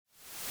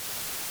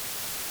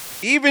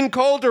Even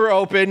colder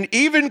open.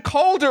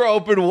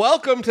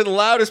 Welcome to the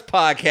loudest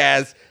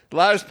podcast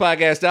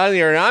on the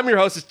air. And I'm your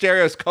host,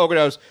 Asterios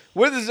Kokonos.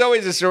 With us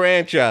always is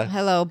Sarancha.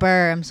 Hello,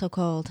 Burr. I'm so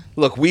cold.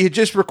 Look, we had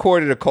just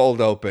recorded a cold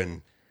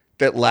open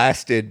that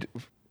lasted,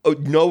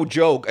 no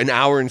joke, an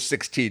hour and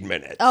 16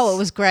 minutes. Oh, it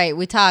was great.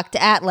 We talked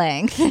at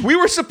length. We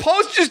were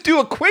supposed to just do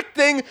a quick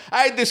thing.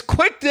 I had this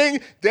quick thing.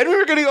 Then we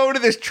were going to go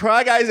into this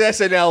Try Guys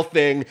SNL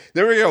thing.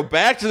 Then we're going to go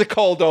back to the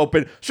cold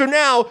open. So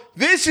now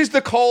this is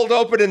the cold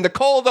open, and the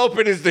cold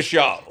open is the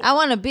show. I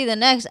want to be the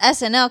next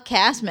SNL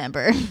cast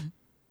member.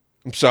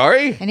 I'm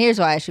sorry? And here's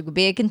why I should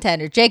be a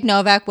contender. Jake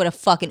Novak would have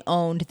fucking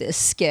owned this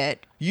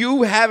skit.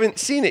 You haven't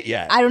seen it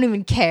yet. I don't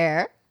even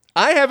care.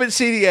 I haven't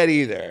seen it yet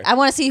either. I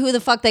want to see who the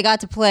fuck they got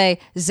to play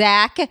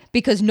Zach,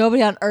 because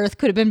nobody on earth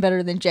could have been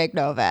better than Jake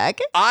Novak.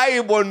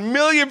 I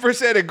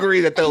 1,000,000%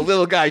 agree that the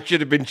little guy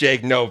should have been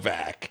Jake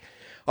Novak.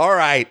 All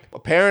right.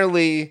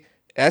 Apparently,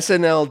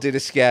 SNL did a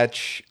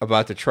sketch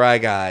about the Try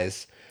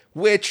Guys,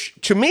 which,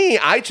 to me,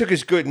 I took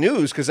as good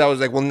news because I was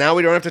like, well, now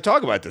we don't have to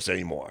talk about this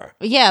anymore.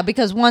 Yeah,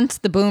 because once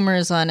the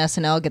boomers on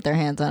SNL get their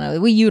hands on it,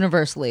 we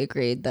universally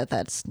agreed that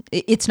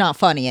it's not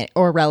funny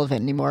or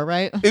relevant anymore,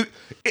 right?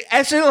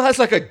 SNL has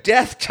like a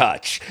death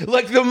touch.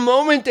 Like the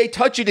moment they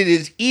touch it, it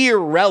is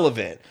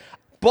irrelevant.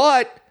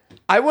 But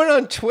I went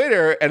on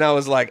Twitter and I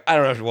was like, I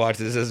don't have to watch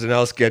this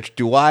SNL sketch,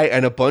 do I?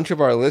 And a bunch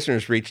of our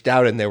listeners reached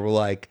out and they were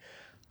like,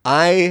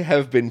 I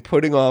have been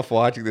putting off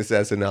watching this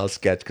SNL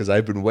sketch because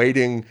I've been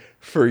waiting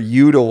for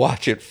you to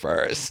watch it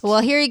first.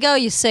 Well, here you go,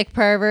 you sick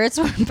perverts.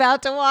 We're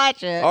about to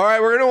watch it. All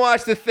right, we're going to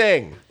watch the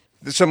thing.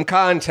 Some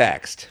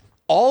context.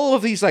 All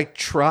of these like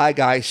Try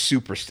Guy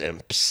super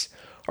simps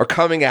are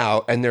coming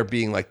out and they're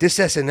being like, this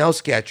SNL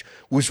sketch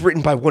was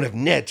written by one of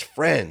Ned's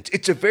friends.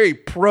 It's a very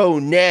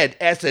pro-Ned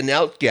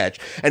SNL sketch.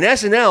 And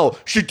SNL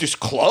should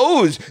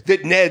disclose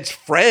that Ned's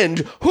friend,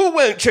 who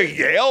went to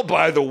Yale,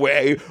 by the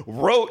way,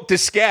 wrote the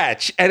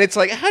sketch. And it's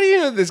like, how do you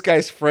know this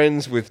guy's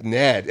friends with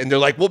Ned? And they're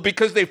like, well,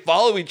 because they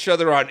follow each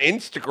other on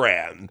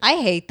Instagram. I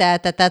hate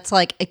that's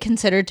like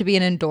considered to be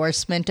an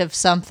endorsement of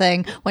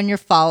something when you're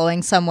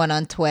following someone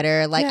on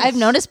Twitter. Like, yes. I've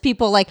noticed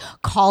people like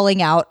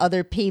calling out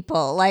other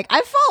people. Like,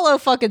 I follow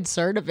fucking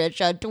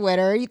Cernovich on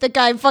Twitter. You think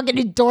I fucking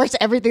endorse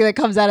everything that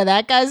comes out of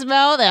that guy's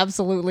mouth?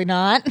 Absolutely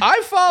not. I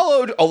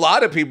followed a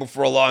lot of people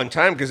for a long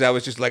time because I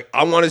was just like,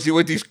 I want to see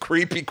what these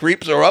creepy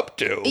creeps are up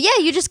to. Yeah,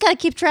 you just got to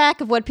keep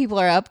track of what people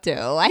are up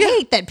to. I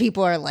hate that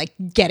people are like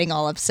getting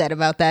all upset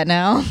about that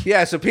now.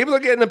 Yeah, so people are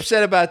getting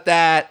upset about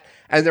that.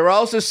 And they're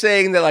also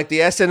saying that like the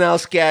SNL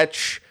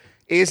sketch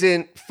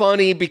isn't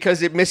funny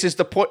because it misses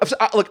the point.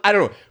 Look, I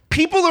don't know.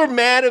 People are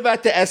mad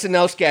about the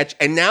SNL sketch,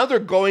 and now they're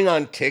going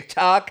on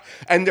TikTok,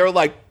 and they're,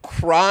 like,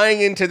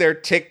 crying into their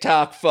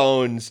TikTok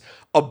phones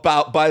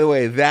about, by the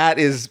way, that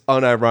is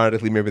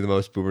unironically maybe the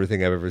most boomer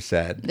thing I've ever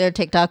said. Their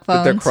TikTok phones?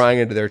 But they're crying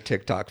into their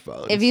TikTok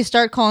phones. If you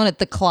start calling it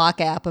the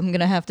clock app, I'm going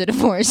to have to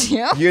divorce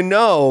you. You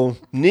know,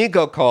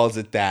 Nico calls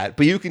it that,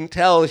 but you can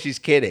tell she's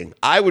kidding.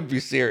 I would be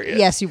serious.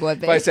 Yes, you would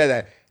be. If I said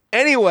that.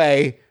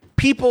 Anyway,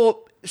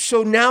 people,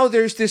 so now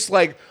there's this,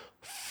 like,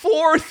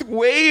 fourth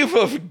wave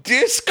of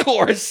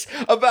discourse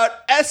about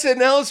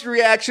SNL's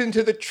reaction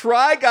to the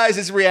Try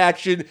Guys'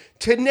 reaction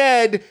to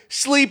Ned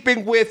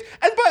sleeping with,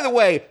 and by the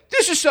way,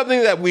 this is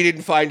something that we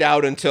didn't find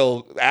out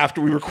until after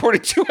we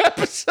recorded 2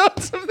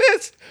 episodes of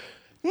this.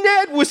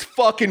 Ned was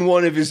fucking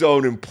one of his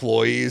own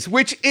employees,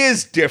 which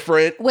is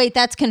different. Wait,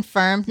 that's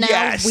confirmed now?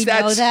 Yes, we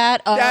know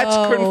that?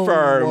 That's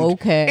confirmed.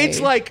 Okay. It's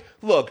like,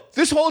 look,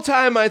 this whole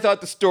time I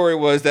thought the story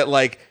was that,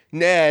 like,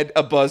 Ned,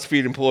 a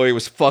BuzzFeed employee,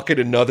 was fucking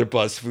another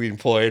BuzzFeed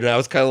employee. And I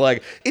was kind of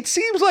like, it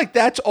seems like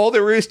that's all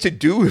there is to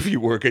do if you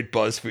work at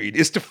BuzzFeed,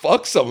 is to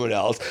fuck someone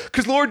else.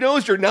 Because Lord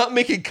knows you're not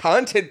making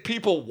content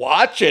people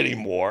watch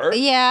anymore.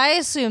 Yeah, I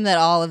assume that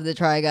all of the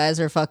Try Guys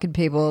are fucking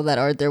people that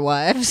aren't their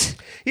wives.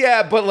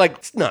 Yeah, but like,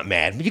 it's not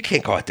mad. You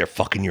can't go out there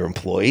fucking your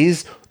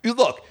employees.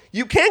 Look,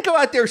 you can't go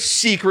out there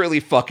secretly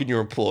fucking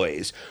your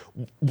employees.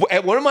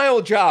 At one of my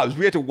old jobs,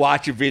 we had to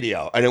watch a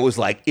video, and it was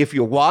like, if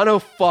you want to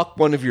fuck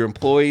one of your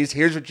employees,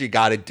 here's what you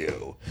got to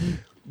do.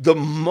 The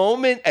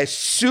moment, as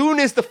soon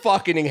as the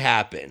fucking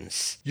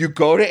happens, you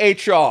go to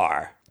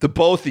HR, the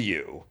both of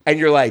you, and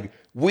you're like,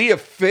 we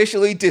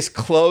officially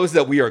disclose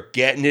that we are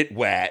getting it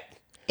wet.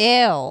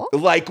 Ew.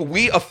 Like,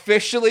 we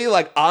officially,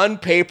 like, on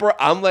paper,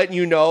 I'm letting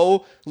you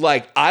know,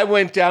 like, I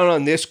went down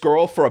on this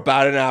girl for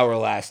about an hour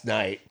last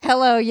night.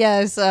 Hello,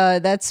 yes,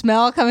 that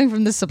smell coming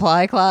from the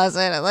supply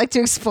closet. I'd like to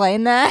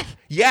explain that.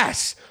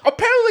 Yes.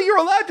 Apparently, you're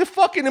allowed to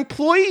fuck an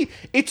employee.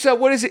 It's,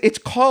 what is it? It's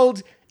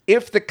called,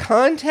 if the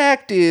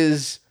contact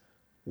is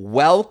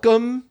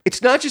welcome.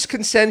 It's not just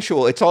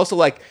consensual. It's also,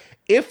 like,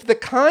 if the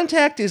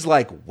contact is,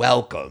 like,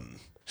 welcome.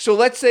 So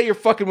let's say you're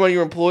fucking one of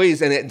your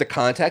employees and the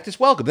contact is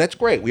welcome. That's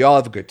great. We all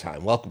have a good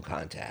time. Welcome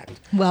contact.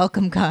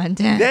 Welcome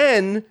contact.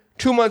 Then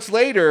 2 months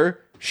later,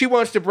 she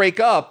wants to break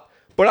up,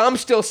 but I'm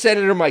still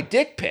sending her my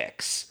dick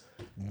pics.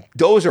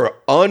 Those are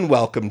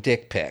unwelcome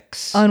dick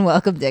pics.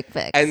 Unwelcome dick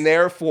pics. And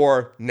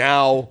therefore,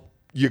 now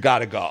you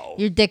gotta go.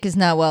 Your dick is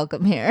not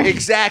welcome here.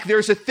 Exactly.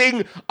 There's a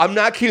thing. I'm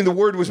not kidding. The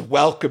word was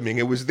welcoming.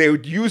 They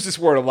would use this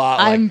word a lot.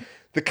 Like,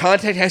 the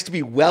content has to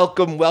be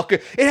welcome.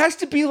 It has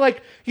to be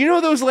like, you know,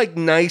 those like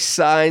nice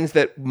signs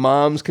that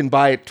moms can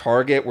buy at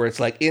Target where it's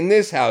like, in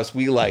this house,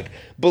 we like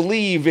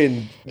believe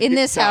in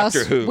this Doctor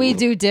house, Who. we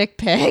do dick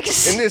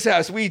pics. In this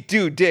house, we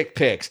do dick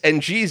pics.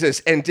 And Jesus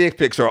and dick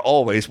pics are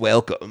always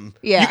welcome.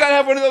 Yeah. You gotta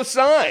have one of those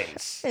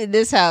signs. In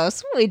this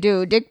house, we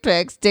do dick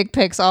pics. Dick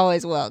pics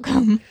always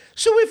welcome.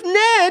 So if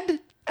Ned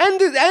and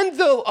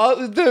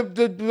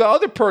the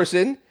other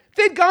person,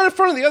 they'd gone in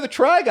front of the other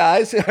Try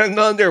Guys and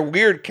on their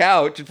weird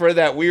couch in front of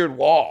that weird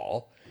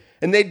wall,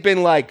 and they'd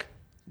been like,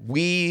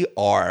 we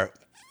are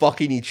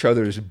fucking each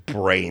other's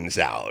brains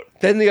out.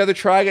 Then the other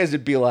Try Guys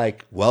would be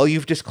like, well,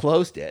 you've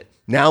disclosed it.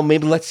 Now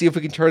maybe let's see if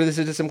we can turn this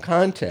into some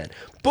content.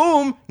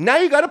 Boom, now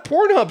you got a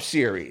Pornhub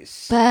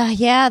series.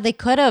 Yeah, they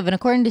could have. And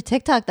according to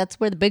TikTok, that's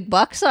where the big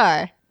bucks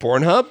are.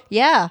 Pornhub?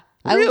 Yeah.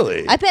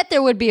 Really? I bet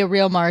there would be a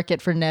real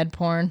market for Ned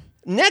porn.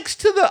 Next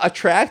to the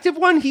attractive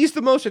one, he's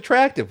the most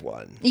attractive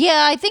one.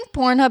 Yeah, I think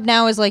Pornhub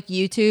now is like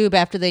YouTube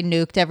after they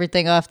nuked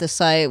everything off the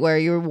site where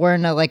you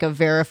weren't a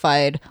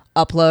verified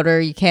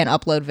uploader. You can't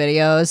upload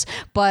videos.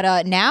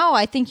 But now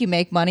I think you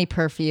make money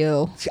per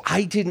view. See,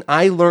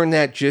 I learned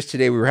that just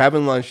today. We were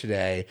having lunch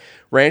today.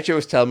 Rancho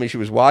was telling me she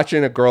was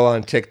watching a girl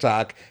on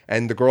TikTok,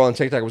 and the girl on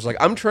TikTok was like,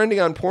 I'm trending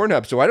on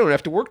Pornhub, so I don't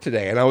have to work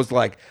today. And I was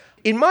like,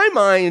 in my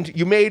mind,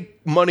 you made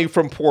money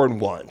from porn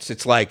once.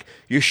 It's like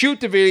you shoot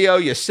the video,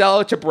 you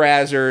sell it to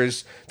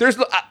Brazzers.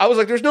 I was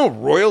like, there's no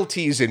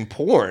royalties in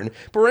porn.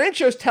 But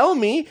Rancho's telling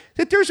me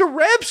that there's a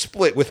rev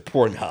split with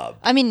Pornhub.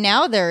 I mean,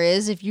 now there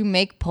is. If you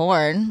make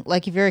porn,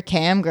 like if you're a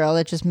cam girl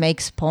that just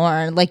makes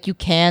porn, like you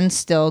can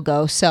still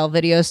go sell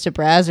videos to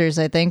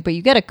Brazzers, I think. But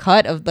you get a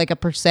cut of like a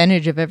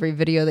percentage of every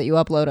video that you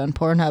upload on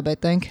Pornhub, I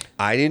think.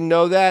 I didn't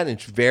know that, and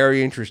it's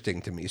very interesting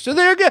to me. So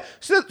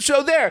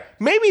there,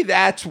 maybe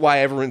that's why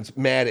everyone's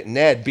mad at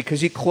Ned,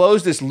 because he closed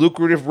this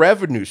lucrative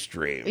revenue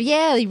stream.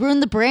 Yeah, he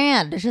ruined the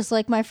brand. It's just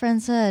like my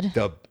friend said.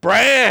 The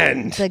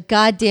brand. The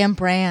goddamn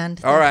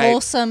brand. All right.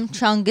 Wholesome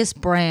Chungus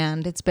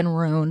brand. It's been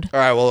ruined. All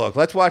right, well, look,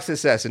 let's watch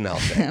this SNL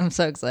thing. I'm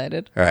so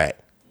excited. All right.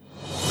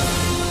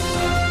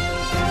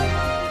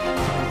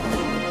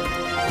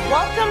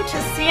 Welcome to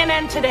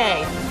CNN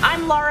Today.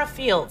 I'm Laura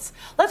Fields.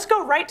 Let's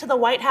go right to the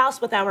White House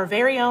with our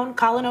very own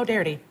Colin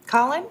O'Doherty.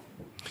 Colin?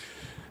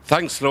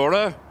 Thanks,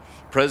 Laura.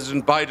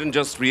 President Biden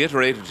just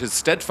reiterated his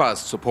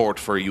steadfast support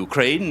for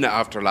Ukraine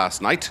after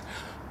last night.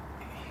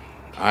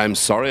 I'm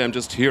sorry, I'm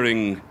just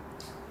hearing...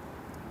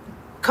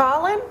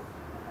 Colin?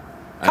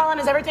 Colin,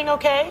 is everything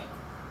okay?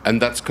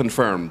 And that's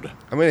confirmed.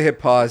 I'm going to hit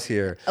pause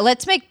here.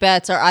 Let's make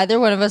bets. Are either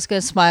one of us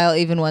going to smile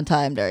even one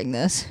time during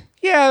this?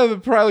 Yeah,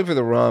 but probably for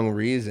the wrong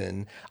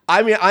reason.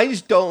 I mean, I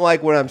just don't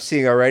like what I'm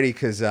seeing already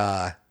because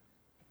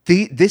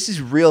this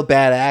is real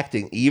bad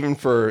acting, even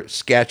for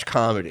sketch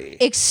comedy.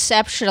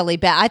 Exceptionally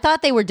bad. I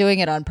thought they were doing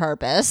it on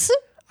purpose.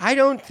 I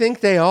don't think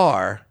they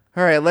are.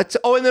 All right, let's...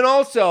 Oh, and then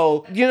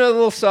also, you know the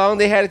little song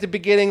they had at the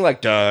beginning?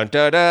 Like,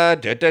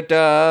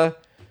 da-da-da,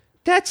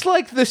 that's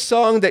like the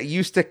song that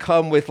used to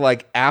come with,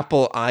 like,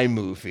 Apple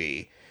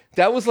iMovie.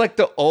 That was like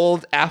the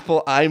old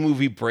Apple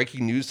iMovie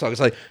breaking news song.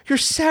 It's like, you're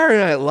Saturday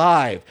Night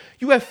Live.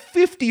 You have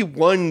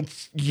 51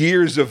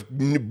 years of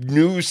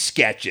news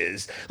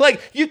sketches.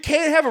 Like, you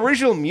can't have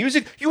original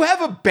music. You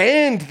have a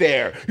band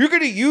there. You're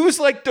going to use,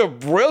 like, the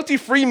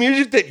royalty-free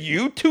music that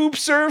YouTube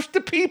serves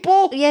to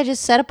people? Yeah,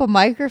 just set up a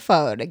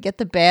microphone and get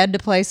the band to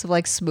play some,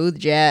 like, smooth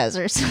jazz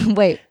or some...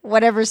 Wait,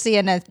 whatever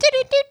CNN...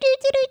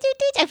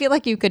 I feel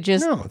like you could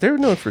just... No, they're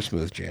known for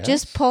smooth jazz.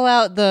 Just pull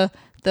out the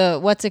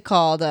what's it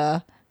called?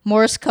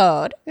 Morse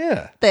code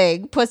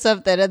thing, put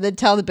something, and then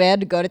tell the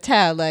band to go to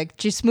town, like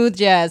just smooth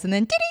jazz, and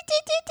then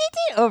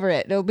over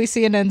it. It'll be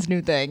CNN's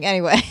new thing.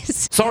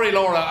 Anyways. Sorry,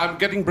 Laura, I'm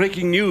getting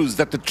breaking news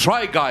that the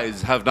Try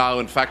Guys have now,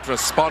 in fact,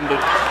 responded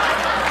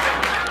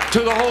to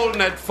the whole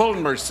Ned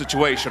Fulmer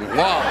situation.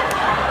 Wow.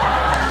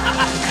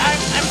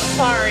 I'm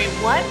sorry,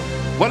 what?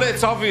 Well,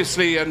 it's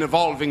obviously an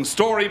evolving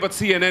story, but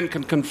CNN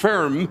can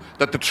confirm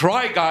that the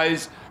Try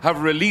Guys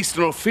have released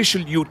an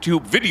official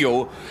YouTube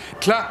video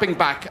clapping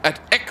back at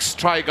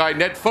ex-Try Guy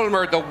Ned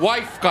Fulmer, the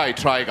wife guy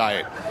Try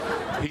Guy.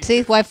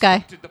 See, wife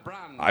guy.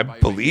 I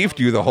believed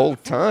you the whole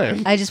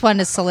time. I just wanted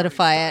to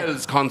solidify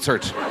it.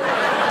 Concert.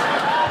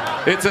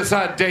 It's a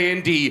sad day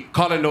indeed.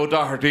 Colin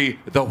O'Doherty,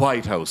 the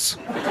White House.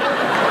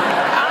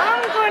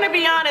 I'm going to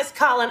be honest,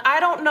 Colin. I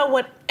don't know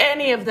what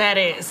any of that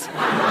is.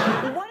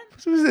 What?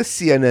 This was a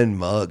CNN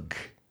mug.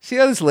 See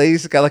how this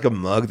lady's got like a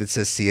mug that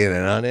says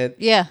CNN on it?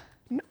 Yeah.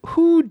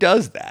 Who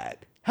does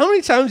that? How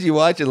many times are you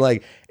watching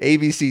like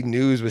ABC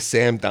News with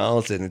Sam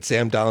Donaldson, and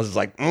Sam Donaldson's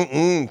like,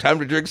 time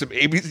to drink some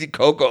ABC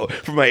cocoa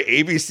from my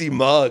ABC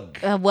mug?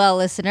 Well,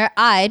 listener,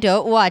 I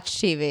don't watch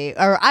TV,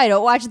 or I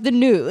don't watch the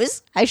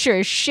news. I sure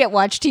as shit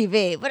watch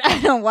TV, but I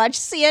don't watch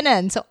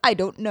CNN, so I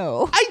don't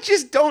know. I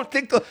just don't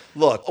think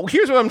Look,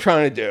 here's what I'm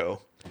trying to do.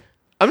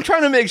 I'm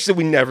trying to make sure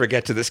we never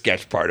get to the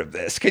sketch part of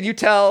this. Can you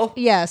tell?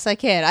 Yes, I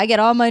can. I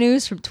get all my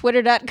news from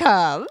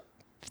Twitter.com.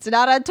 If it's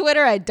not on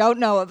Twitter, I don't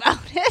know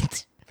about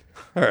it.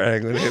 All right,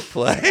 I'm going to hit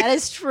play. That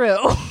is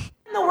true.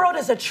 In the world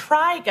is a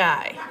Try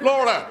Guy.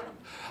 Laura,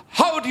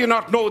 how do you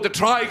not know the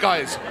Try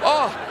Guys?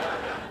 Oh,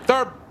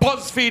 they're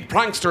BuzzFeed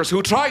pranksters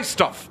who try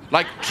stuff,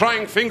 like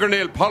trying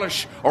fingernail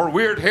polish or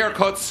weird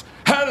haircuts.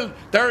 Hell,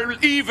 they're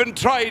even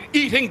tried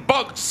eating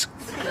bugs.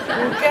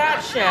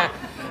 Gotcha.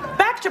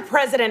 Back to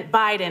President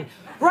Biden.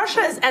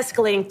 Russia is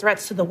escalating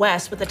threats to the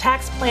West with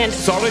attacks planned.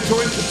 Sorry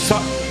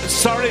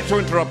to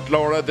interrupt,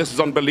 Laura. This is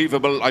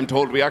unbelievable. I'm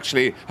told we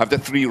actually have the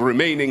 3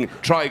 remaining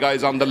Try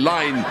Guys on the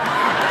line.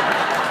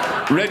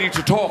 Ready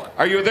to talk.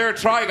 Are you there,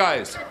 Try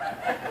Guys?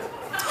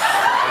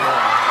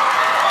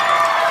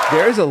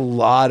 There's a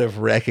lot of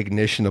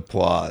recognition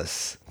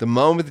applause. The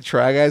moment the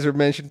Try Guys were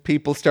mentioned,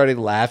 people started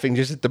laughing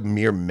just at the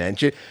mere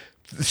mention.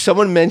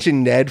 Someone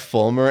mentioned Ned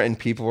Fulmer and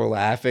people were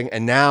laughing,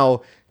 and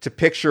now it's a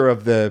picture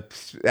of the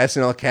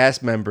SNL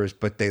cast members,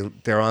 but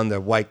they're on the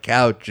white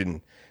couch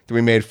and that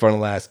we made fun of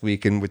last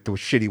week and with the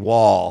shitty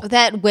wall.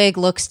 That wig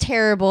looks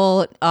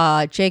terrible.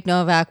 Jake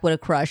Novak would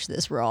have crushed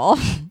this role.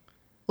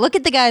 Look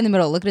at the guy in the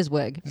middle. Look at his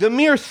wig. The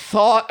mere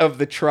thought of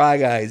the Try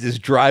Guys is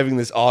driving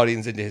this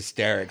audience into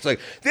hysterics. Like,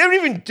 they haven't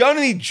even done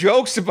any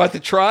jokes about the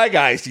Try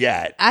Guys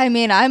yet. I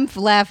mean, I'm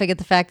laughing at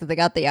the fact that they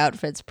got the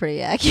outfits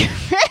pretty accurate.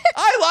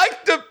 I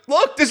like the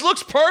look. This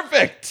looks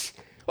perfect.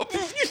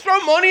 If you throw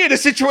money in a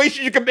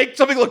situation, you can make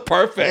something look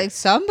perfect. Like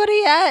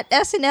somebody at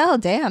SNL,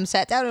 damn,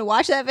 sat down and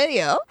watched that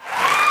video.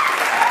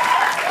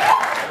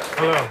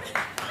 Hello.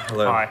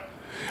 Hello. Hi.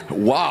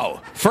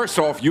 Wow. First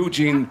off,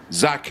 Eugene,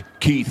 Zach,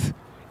 Keith,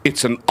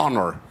 it's an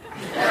honor.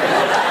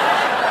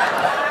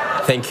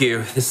 Thank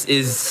you. This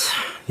is,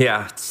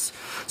 it's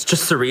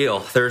just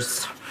surreal.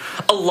 There's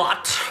a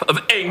lot of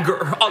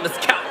anger on this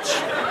couch.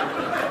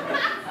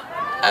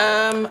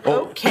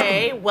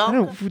 Okay,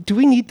 well, Do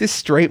we need this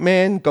straight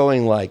man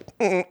going like,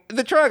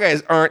 the Try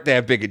Guys aren't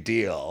that big a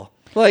deal?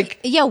 Like,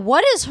 Yeah,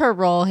 what is her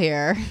role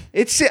here?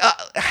 it's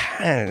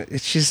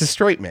she's a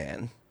straight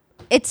man.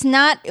 It's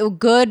not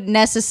good,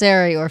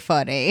 necessary, or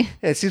funny.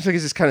 Yeah, it seems like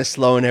it's just kind of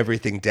slowing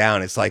everything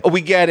down. It's like, oh,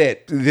 we get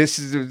it. This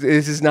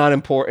is not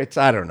important. It's,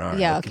 I don't know.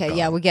 Yeah, okay,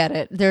 yeah, we get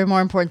it. There are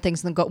more important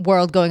things in the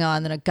world going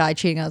on than a guy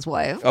cheating on his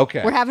wife.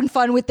 Okay. We're having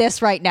fun with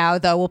this right now,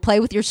 though. We'll play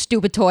with your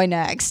stupid toy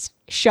next.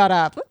 Shut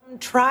up.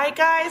 Try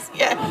Guys?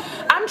 Yeah.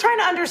 I'm trying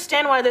to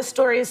understand why this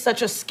story is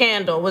such a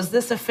scandal. Was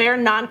this affair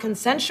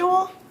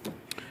non-consensual?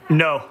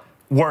 No,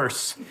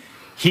 worse.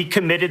 He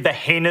committed the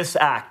heinous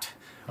act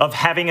of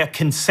having a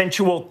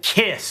consensual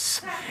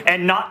kiss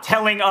and not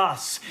telling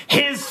us,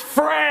 his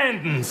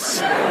friends.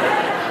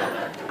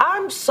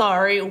 I'm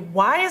sorry,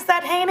 why is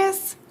that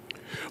heinous?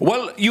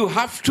 Well, you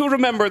have to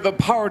remember the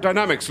power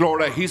dynamics,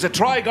 Laura. He's a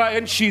Try Guy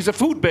and she's a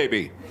food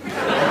baby.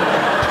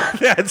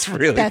 That's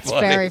really That's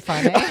funny. very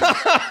funny.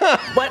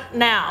 What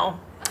now?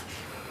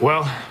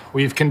 Well,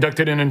 we've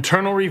conducted an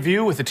internal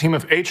review with a team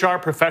of HR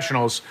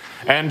professionals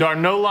and are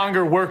no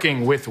longer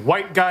working with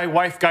white guy,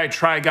 wife guy,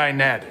 Try Guy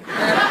Ned.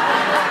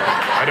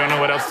 I don't know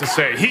what else to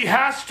say. He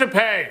has to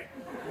pay.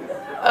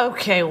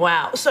 Okay,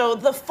 wow. So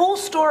the full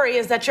story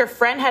is that your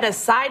friend had a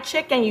side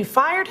chick and you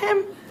fired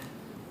him?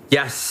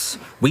 Yes,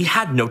 we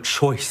had no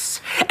choice.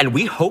 And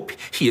we hope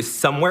he is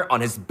somewhere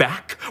on his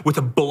back with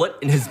a bullet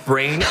in his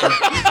brain.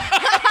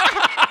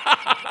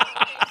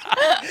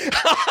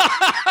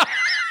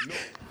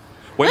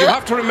 Well, you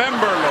have to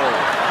remember,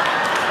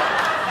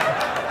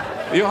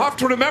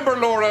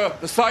 Laura.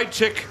 The side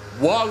chick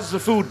was a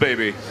food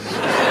baby.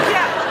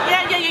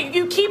 Yeah,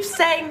 you keep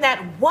saying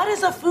that. What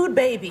is a food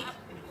baby?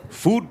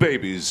 Food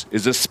Babies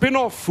is a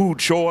spin-off food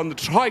show on the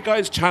Try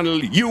Guys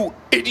channel, you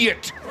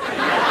idiot.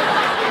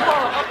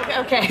 Oh,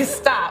 okay,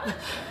 stop.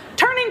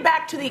 Turning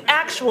back to the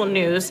actual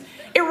news,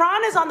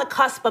 Iran is on the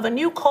cusp of a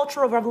new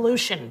cultural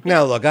revolution.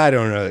 Now, look, I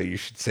don't know that you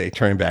should say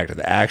turn back to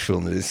the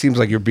actual news. It seems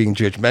like you're being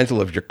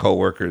judgmental of your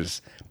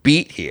coworkers'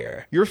 beat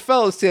here. Your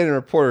fellow stand-in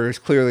reporter is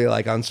clearly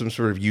like on some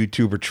sort of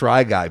YouTube or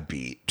Try Guy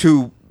beat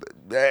to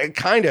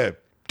kind of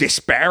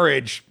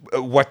disparage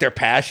what they're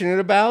passionate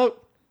about.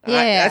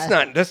 Yeah.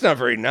 That's not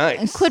very nice.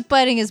 And quit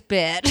biting his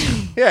bit.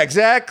 Yeah,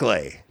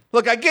 exactly.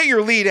 Look, I get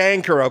your lead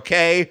anchor,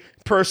 okay?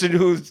 Person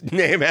whose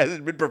name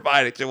hasn't been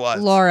provided to us.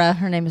 Laura.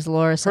 Her name is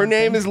Laura Her something.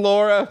 name is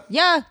Laura.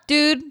 Yeah,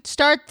 dude,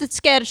 start the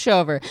sketch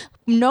over.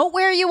 Note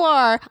where you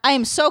are. I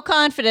am so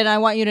confident I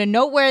want you to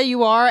note where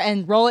you are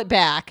and roll it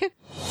back.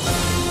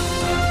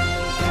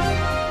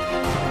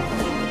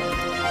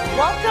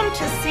 Welcome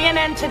to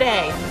CNN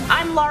Today.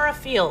 I'm Laura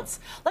Fields.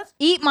 Let's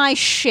Eat my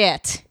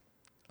shit.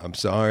 I'm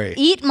sorry.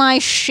 Eat my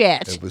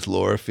shit. It was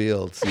Laura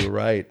Fields. You're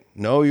right.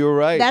 No, you're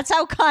right. That's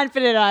how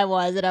confident I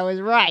was that I was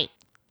right.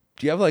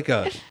 Do you have like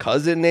a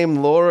cousin named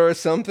Laura or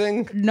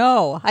something?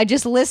 No, I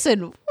just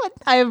listen.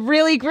 I have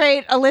really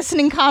great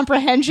listening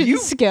comprehension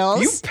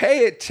skills. You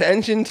pay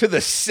attention to the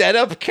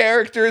setup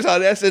characters on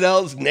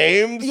SNL's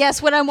names?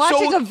 Yes, when I'm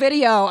watching a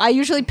video, I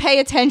usually pay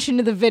attention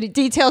to the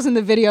details in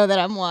the video that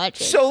I'm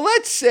watching. So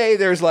let's say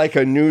there's like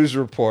a news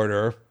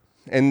reporter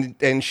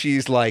and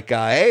she's like,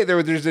 hey,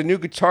 there's a new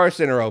Guitar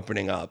Center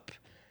opening up.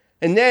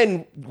 And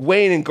then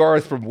Wayne and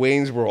Garth from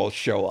Wayne's World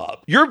show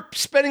up. You're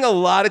spending a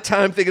lot of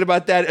time thinking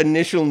about that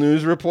initial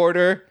news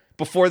reporter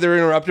before they're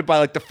interrupted by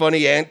like the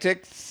funny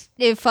antics.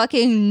 If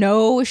fucking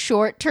no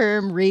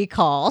short-term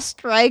recall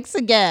strikes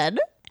again.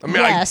 I mean,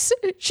 yes.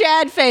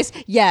 Chad face.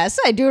 Yes,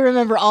 I do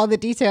remember all the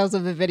details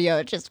of the video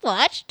I just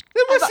watched.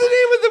 Then what's the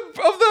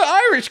name of the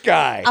Irish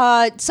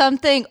guy?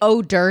 Something,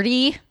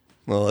 Dirty.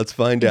 Well, let's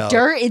find out.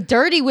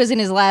 Dirty was in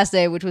his last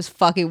name, which was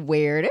fucking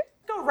weird.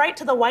 Go right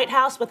to the White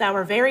House with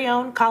our very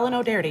own Colin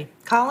O'Doherty.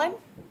 Colin?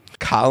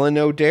 Colin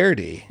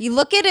O'Doherty. You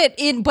look at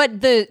it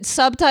but the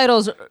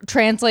subtitles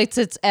translates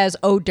it as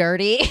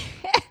O'Dirty.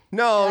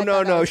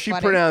 No. She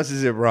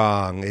pronounces it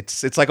wrong.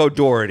 It's like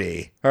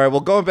O'Doherty. All right, well,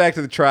 going back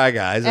to the Try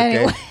Guys. Okay,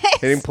 Anyways.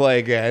 hitting play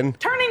again.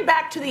 Turning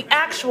back to the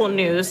actual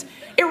news,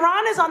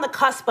 Iran is on the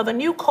cusp of a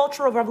new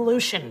cultural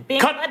revolution.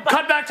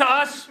 Cut back to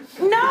us.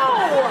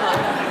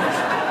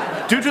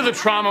 No! Due to the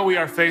trauma we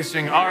are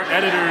facing, our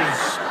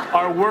editors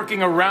are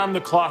working around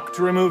the clock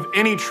to remove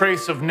any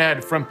trace of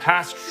Ned from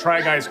past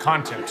Try Guys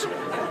content.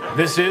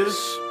 This is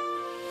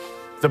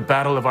the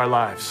battle of our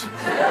lives.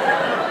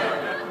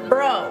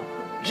 Bro,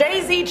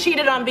 Jay-Z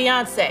cheated on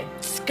Beyonce.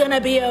 It's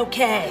gonna be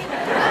okay.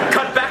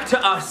 Cut back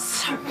to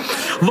us.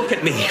 Look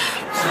at me.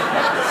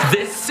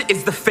 This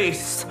is the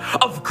face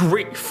of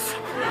grief.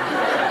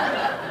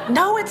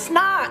 No, it's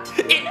not.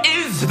 It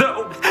is,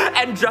 though.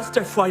 And just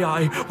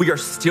FYI, we are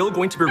still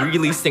going to be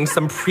releasing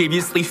some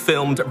previously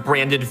filmed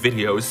branded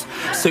videos.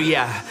 So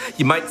yeah,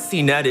 you might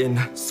see Ned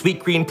in Sweet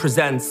Green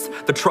Presents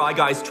The Try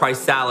Guys Try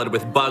Salad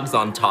with bugs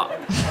on top.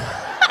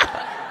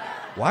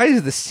 Why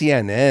is the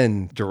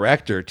CNN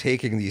director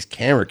taking these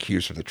camera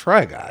cues from the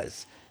Try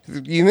Guys?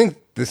 You think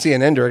the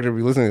CNN director would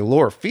be listening to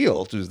Laura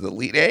Fields, who's the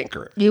lead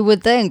anchor? You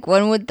would think.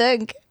 One would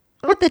think.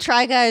 But the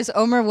Try Guys'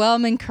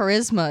 overwhelming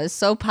charisma is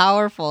so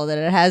powerful that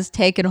it has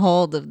taken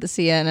hold of the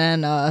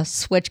CNN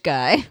switch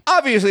guy.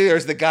 Obviously,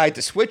 there's the guy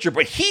to switcher,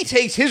 but he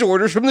takes his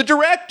orders from the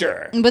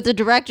director. But the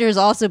director has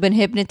also been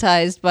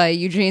hypnotized by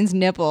Eugene's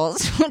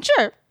nipples, which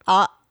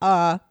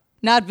are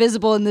not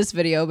visible in this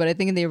video, but I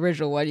think in the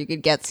original one you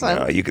could get some.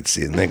 Oh, you could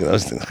see them.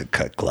 Those things could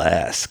cut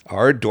glass.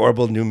 Our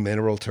adorable new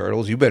mineral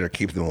turtles, you better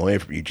keep them away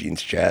from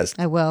Eugene's chest.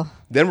 I will.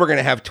 Then we're going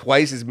to have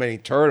twice as many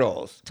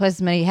turtles. Twice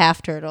as many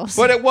half turtles.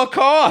 But at what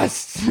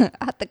cost?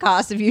 At the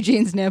cost of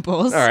Eugene's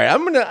nipples. All right,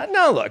 I'm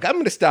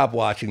going to stop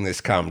watching this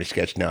comedy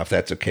sketch now, if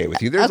that's okay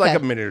with you. There's like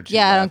a minute or two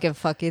Yeah, left. I don't give a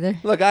fuck either.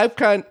 Look,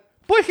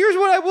 but here's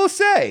what I will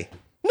say.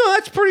 No,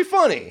 that's pretty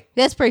funny.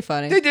 That's pretty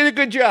funny. They did a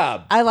good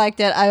job. I liked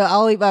it.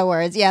 I'll eat my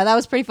words. Yeah, that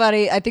was pretty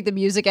funny. I think the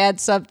music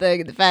adds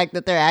something. The fact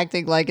that they're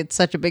acting like it's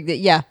such a big deal.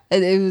 Yeah,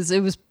 it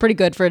was pretty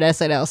good for an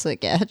SNL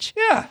sketch.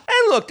 Yeah.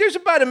 And look, there's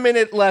about a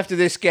minute left of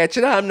this sketch,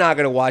 and I'm not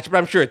going to watch it, but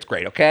I'm sure it's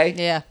great, okay?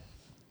 Yeah.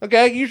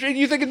 Okay? You think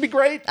it'd be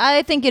great?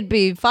 I think it'd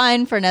be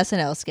fine for an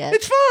SNL sketch.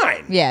 It's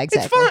fine. Yeah,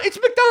 exactly. It's fine. It's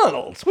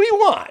McDonald's. What do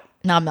you want?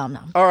 Nom, nom,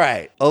 nom. All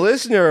right. A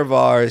listener of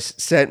ours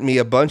sent me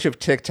a bunch of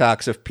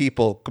TikToks of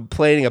people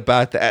complaining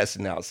about the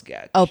SNL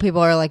sketch. Oh,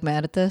 people are like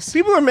mad at this?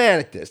 People are mad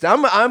at this. Now,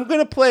 I'm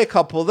going to play a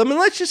couple of them, and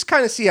let's just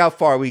kind of see how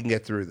far we can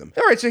get through them.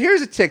 All right, so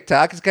here's a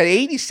TikTok. It's got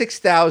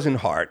 86,000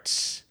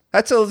 hearts.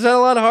 Is that a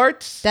lot of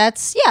hearts?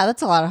 That's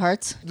a lot of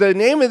hearts. The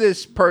name of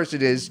this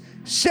person is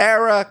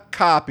Sarah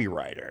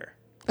Copywriter.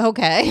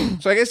 Okay.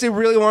 So I guess they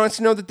really want us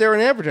to know that they're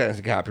an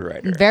advertising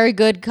copywriter. Very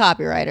good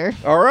copywriter.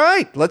 All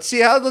right, let's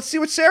see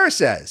what Sarah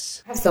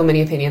says. I have so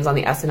many opinions on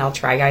the SNL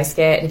Try Guys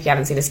skit. And if you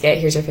haven't seen the skit,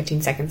 here's your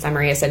 15-second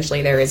summary.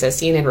 Essentially, there is a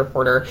CNN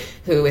reporter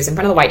who is in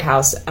front of the White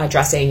House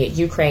addressing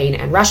Ukraine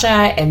and Russia,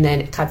 and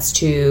then it cuts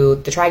to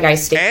the Try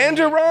Guys state. And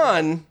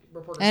Iran.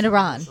 And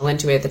Iran.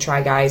 Into it, the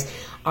Try Guys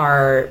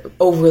are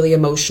overly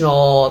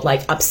emotional,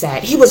 like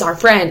upset. He was our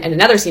friend. And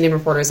another CNN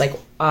reporter is like,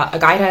 a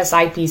guy had a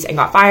side piece and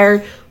got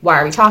fired. Why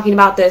are we talking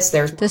about this?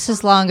 This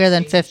is longer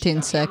than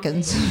 15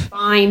 seconds.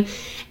 Fine.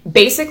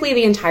 Basically,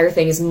 the entire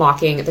thing is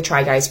mocking the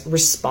Try Guys'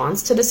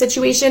 response to the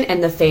situation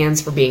and the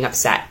fans for being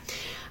upset.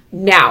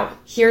 Now,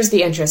 here's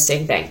the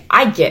interesting thing.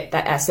 I get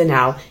that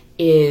SNL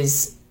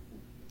is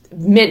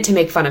meant to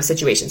make fun of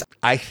situations.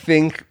 I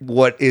think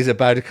what is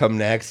about to come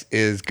next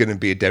is going to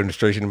be a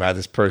demonstration of how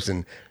this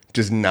person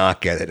does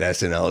not get that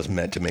SNL is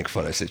meant to make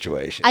fun of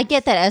situations. I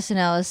get that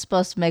SNL is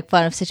supposed to make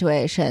fun of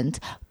situations,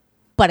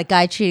 but a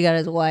guy cheating on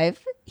his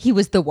wife, he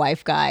was the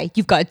wife guy.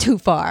 You've gone too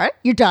far.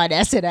 You're done,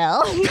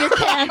 SNL. You're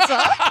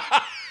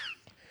canceled.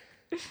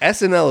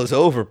 SNL is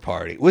over,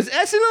 party.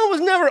 SNL was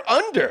never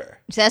under.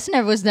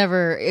 SNL was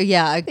never,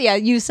 yeah,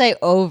 you say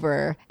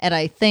over, and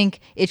I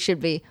think it should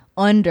be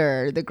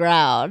under the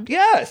ground.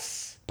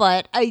 Yes.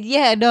 But,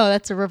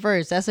 that's a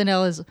reverse.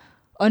 SNL is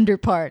under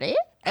party.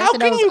 How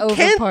can you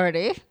over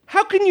party.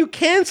 How can you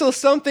cancel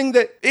something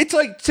that it's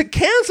like to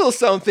cancel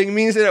something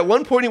means that at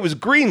one point it was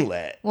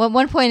greenlit? Well, at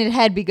one point it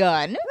had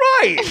begun.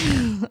 Right.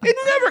 It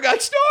never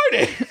got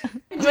started.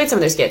 I enjoyed some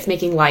of their skits,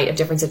 making light of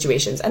different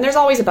situations. And there's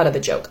always a butt of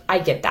the joke. I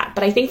get that.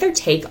 But I think their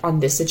take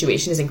on this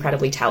situation is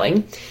incredibly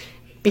telling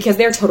because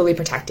they're totally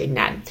protecting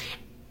Ned.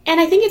 And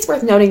I think it's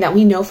worth noting that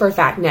we know for a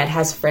fact Ned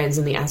has friends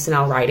in the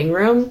SNL writing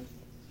room,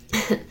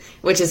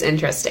 which is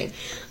interesting.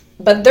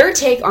 But their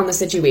take on the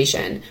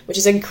situation, which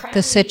is incredibly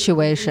the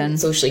situation,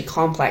 socially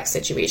complex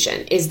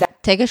situation, is that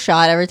Take a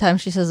shot every time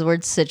she says the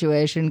word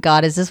situation.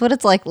 God, is this what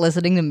it's like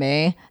listening to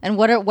me? And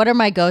what are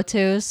my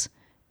go-tos?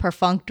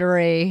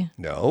 Perfunctory.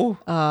 No.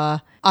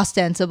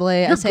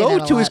 Ostensibly. Your I say that a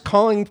go-to is lot.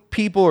 calling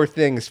people or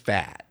things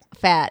fat.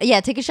 Fat. Yeah,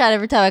 take a shot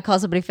every time I call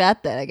somebody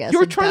fat then, I guess. You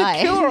were and trying die.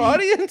 to kill our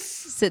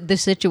audience? The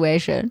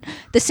situation.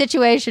 The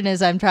situation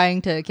is I'm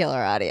trying to kill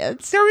our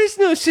audience. There is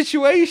no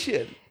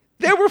situation.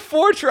 There were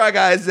 4 Try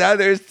Guys, now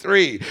there's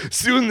 3.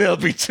 Soon there'll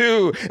be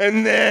 2,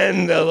 and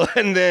then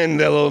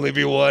there'll only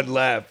be 1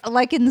 left.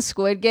 Like in the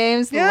Squid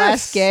Games, the Yes.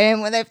 last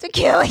game when they have to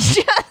kill each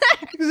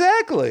other.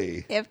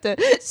 Exactly. They have to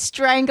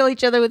strangle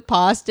each other with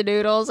pasta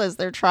noodles as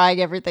they're trying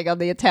everything on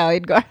the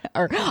Italian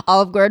or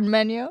Olive Garden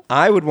menu.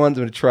 I would want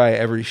them to try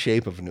every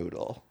shape of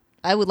noodle.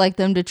 I would like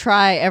them to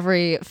try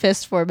every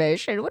fist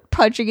formation. What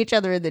punching each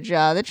other in the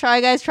jaw? The Try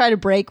Guys try to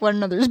break one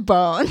another's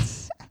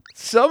bones.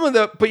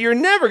 But you're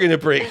never going to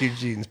break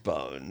Eugene's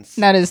bones.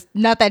 Not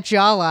that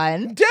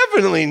jawline.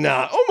 Definitely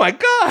not. Oh my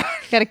God.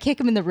 Got to kick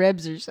him in the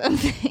ribs or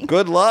something.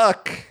 Good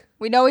luck.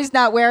 We know he's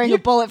not wearing a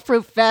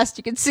bulletproof vest.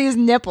 You can see his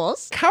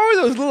nipples. How are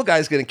those little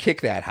guys going to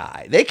kick that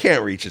high? They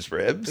can't reach his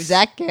ribs.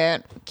 Zach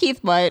can't.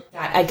 Keith might.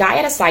 A guy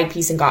had a side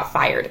piece and got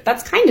fired.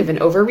 That's kind of an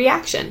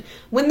overreaction.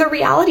 When the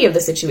reality of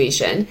the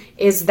situation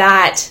is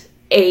that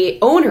a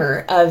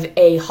owner of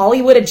a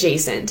Hollywood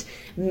adjacent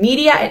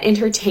media and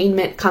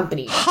entertainment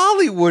company.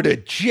 Hollywood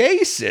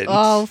adjacent?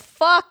 Oh,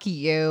 fuck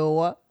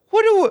you.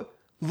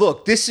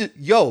 Look, this is,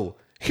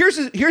 here's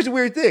a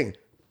weird thing.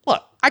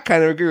 Look, I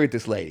kind of agree with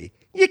this lady.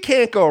 You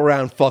can't go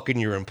around fucking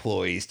your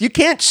employees. You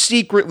can't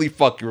secretly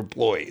fuck your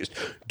employees.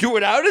 Do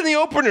it out in the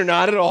open or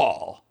not at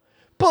all.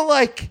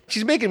 But,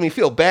 she's making me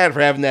feel bad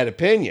for having that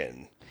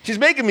opinion. She's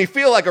making me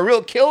feel like a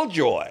real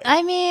killjoy.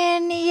 I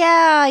mean,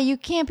 yeah, you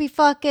can't be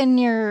fucking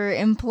your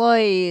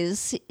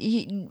employees.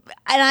 And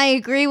I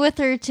agree with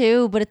her,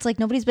 too, but it's like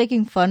nobody's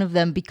making fun of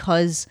them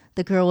because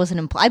the girl was an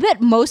employee. I bet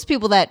most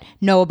people that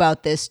know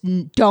about this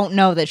don't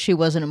know that she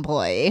was an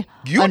employee.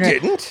 You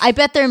didn't? I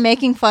bet they're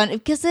making fun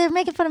of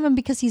him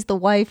because he's the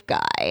wife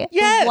guy.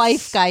 Yes. The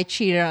wife guy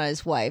cheated on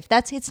his wife.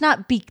 That's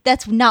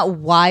not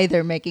why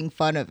they're making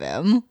fun of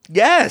him.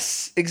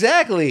 Yes,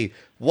 exactly.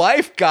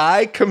 Wife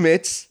guy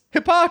commits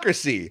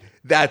hypocrisy.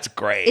 That's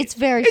great. It's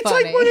very It's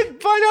funny. like when you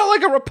find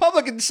out a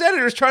Republican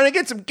senator is trying to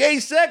get some gay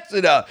sex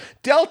in a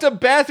Delta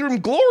bathroom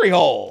glory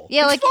hole.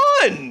 Yeah, it's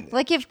fun.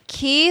 Like if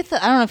Keith, I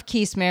don't know if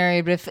Keith's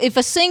married, but if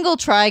a single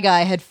Try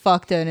Guy had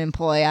fucked an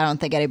employee, I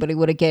don't think anybody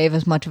would have gave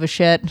as much of a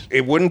shit.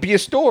 It wouldn't be a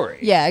story.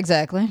 Yeah,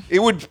 exactly. It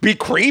would be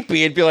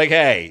creepy. It'd be like,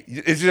 hey,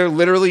 is there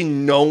literally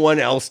no one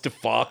else to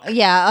fuck?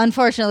 Yeah,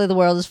 unfortunately, the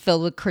world is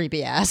filled with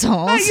creepy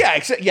assholes.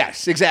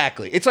 Yes,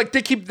 exactly. It's like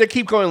they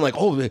keep going like,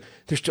 oh,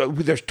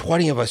 there's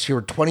 20 of us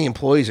here, 20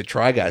 employees at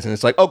Try Guys, and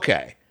it's like,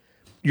 okay,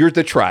 you're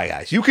the Try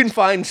Guys. You can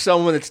find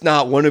someone that's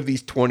not one of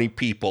these 20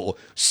 people,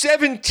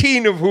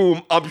 17 of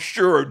whom I'm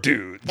sure are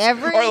dudes,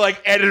 are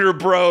like editor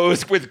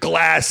bros with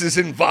glasses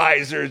and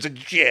visors and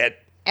shit.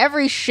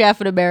 Every chef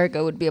in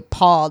America would be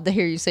appalled to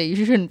hear you say you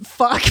shouldn't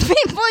fuck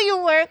people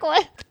you work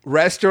with.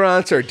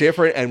 Restaurants are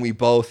different, and we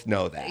both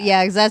know that.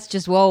 Yeah, because that's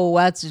just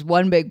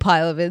one big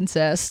pile of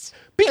incest.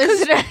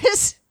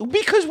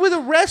 Because with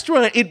a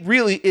restaurant, it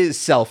really is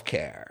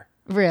self-care.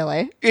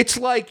 Really? It's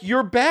like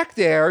you're back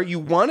there, you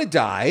want to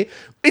die.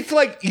 It's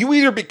like you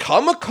either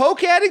become a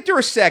coke addict or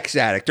a sex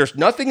addict. There's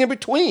nothing in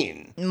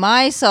between.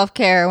 My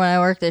self-care when I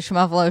worked at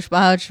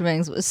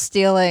Schmuffalo was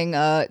stealing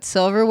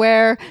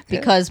silverware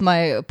because my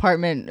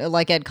apartment,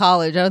 like at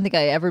college, I don't think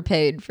I ever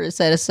paid for a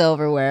set of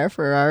silverware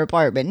for our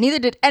apartment. Neither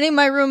did any of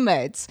my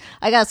roommates.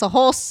 I got us a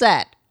whole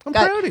set. I'm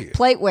got proud of you.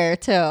 Plateware,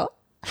 too.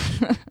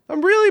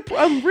 I'm really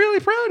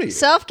proud of you.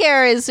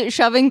 Self-care is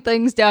shoving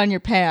things down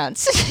your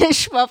pants.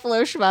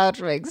 Schmuffalo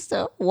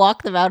to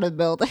walk them out of the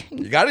building.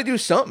 You got to do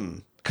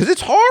something because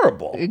it's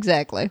horrible.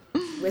 Exactly.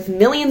 With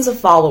millions of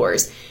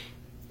followers,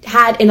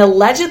 had an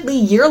allegedly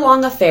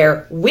year-long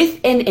affair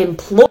with an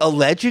employee.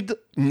 Alleged?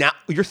 Now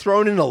you're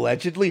throwing in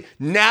allegedly?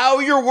 Now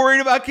you're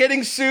worried about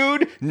getting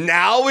sued?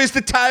 Now is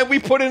the time we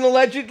put in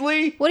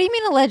allegedly? What do you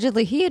mean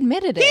allegedly? He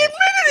admitted it. He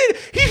admitted it!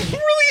 He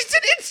released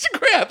an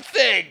Instagram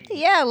thing!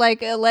 Yeah,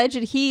 like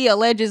he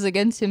alleges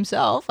against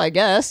himself, I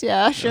guess.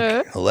 Yeah, sure.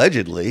 Okay.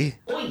 Allegedly.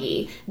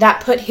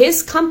 That put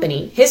his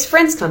company, his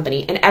friend's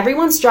company, and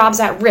everyone's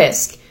jobs at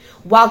risk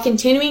while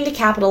continuing to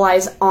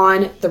capitalize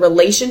on the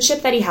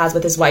relationship that he has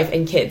with his wife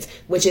and kids,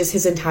 which is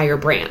his entire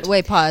brand.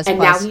 Wait, pause. And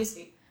pause. now he's...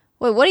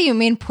 Wait, what do you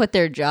mean put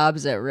their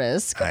jobs at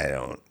risk? I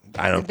don't.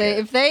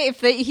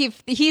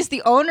 If he's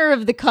the owner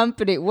of the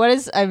company, what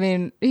is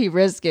he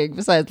risking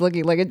besides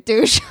looking like a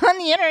douche on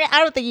the internet? I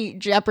don't think he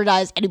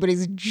jeopardized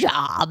anybody's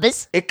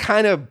jobs. It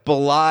kind of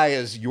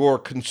belies your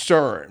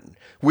concern,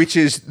 which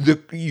is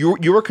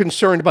you're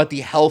concerned about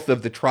the health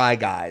of the Try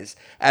Guys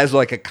as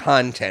like a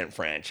content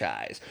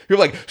franchise. You're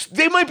like,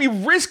 they might be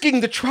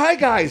risking the Try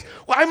Guys.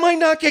 Well, I might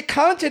not get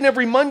content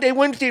every Monday,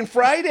 Wednesday, and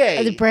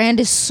Friday. The brand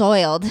is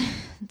soiled.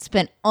 It's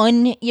been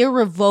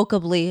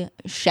irrevocably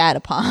shat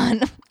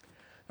upon.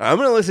 I'm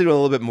going to listen to a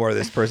little bit more of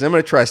this person. I'm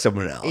going to try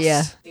someone else.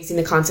 Yeah. Facing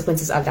the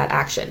consequences of that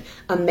action.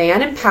 A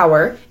man in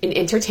power in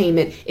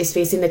entertainment is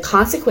facing the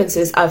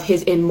consequences of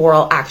his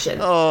immoral action.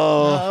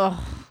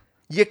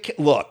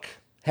 Look,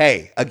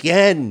 hey,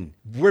 again,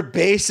 we're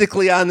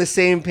basically on the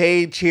same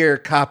page here,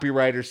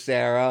 copywriter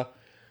Sarah.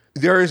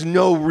 There is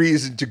no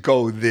reason to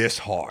go this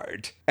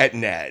hard at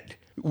Ned.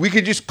 We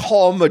could just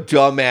call him a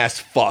dumbass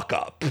fuck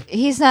up.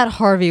 He's not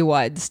Harvey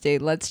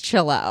Weinstein. Let's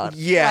chill out.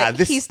 Yeah.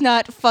 He's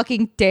not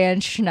fucking Dan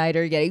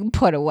Schneider getting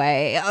put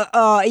away.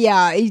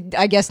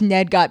 I guess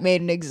Ned got made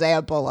an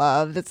example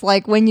of. It's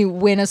like when you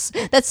win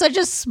that's such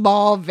a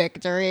small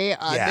victory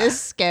on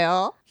this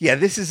scale. Yeah,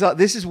 this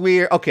is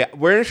weird. Okay,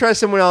 we're going to try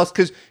someone else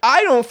because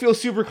I don't feel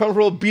super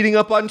comfortable beating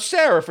up on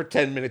Sarah for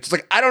 10 minutes. It's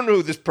like, I don't know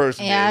who this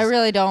person is. Yeah, I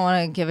really don't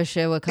want to give a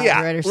shit what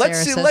copywriter Sarah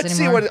says let's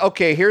anymore. see what,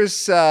 okay,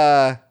 here's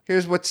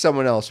what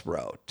someone else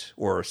wrote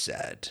or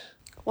said.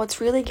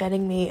 What's really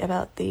getting me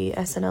about the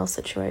SNL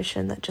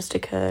situation that just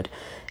occurred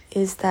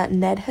is that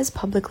Ned has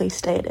publicly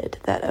stated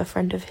that a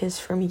friend of his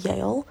from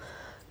Yale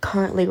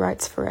currently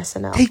writes for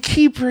SNL. They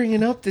keep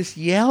bringing up this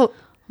Yale.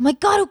 Oh my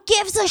God, who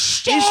gives a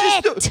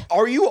shit?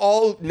 Are you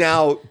all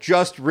now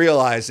just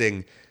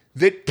realizing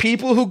that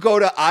people who go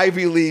to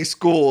Ivy League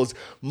schools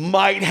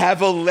might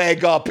have a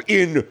leg up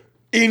in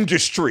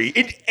industry,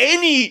 in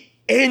any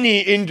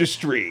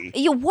industry?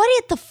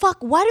 What the fuck?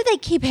 Why do they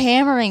keep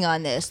hammering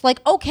on this?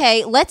 Like,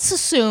 okay, let's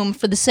assume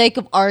for the sake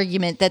of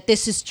argument that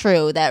this is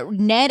true, that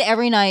Ned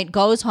every night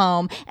goes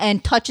home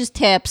and touches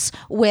tips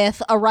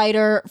with a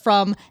writer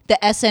from the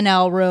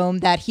SNL room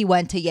that he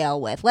went to Yale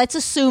with. Let's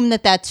assume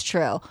that that's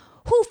true.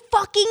 Who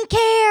fucking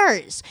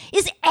cares?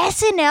 Is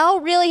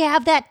SNL really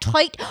have that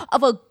tight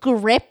of a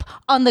grip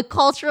on the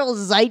cultural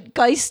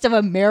zeitgeist of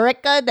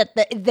America that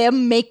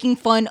them making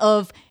fun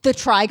of the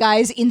Try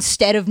Guys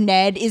instead of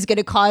Ned is going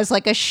to cause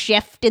like a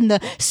shift in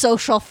the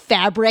social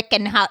fabric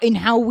and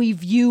how we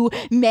view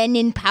men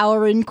in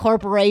power in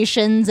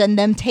corporations and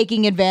them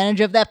taking advantage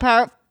of that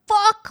power?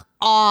 Fuck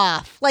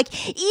off. Like,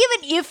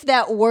 even if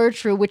that were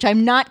true, which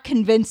I'm not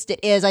convinced it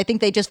is, I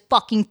think they just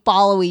fucking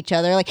follow each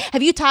other. Like,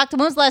 have you talked to,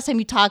 when was the last time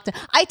you talked to,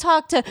 I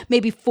talked to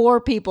maybe 4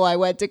 people I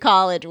went to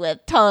college with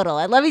total.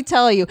 And let me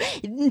tell you,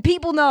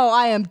 people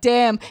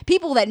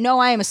that know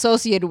I am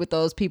associated with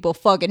those people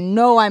fucking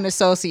know I'm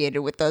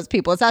associated with those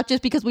people. It's not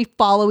just because we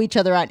follow each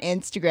other on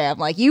Instagram.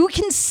 Like, you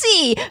can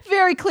see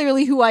very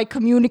clearly who I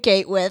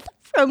communicate with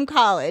from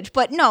college.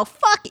 But no,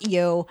 fuck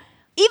you.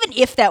 Even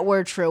if that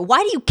were true,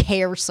 why do you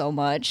care so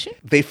much?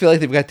 They feel like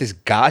they've got this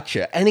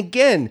gotcha. And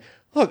again,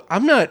 look, I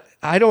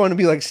don't want to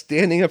be like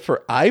standing up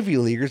for Ivy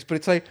Leaguers, but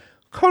it's like,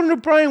 Conan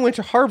O'Brien went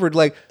to Harvard.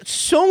 Like,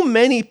 so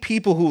many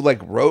people who like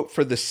wrote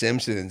for The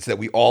Simpsons that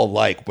we all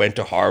like went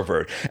to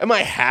Harvard. Am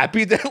I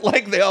happy that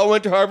like they all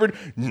went to Harvard?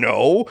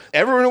 No.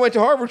 Everyone who went to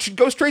Harvard should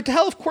go straight to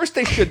hell. Of course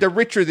they should. They're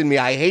richer than me.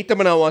 I hate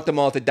them and I want them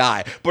all to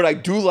die. But I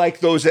do like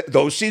those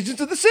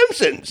seasons of The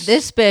Simpsons.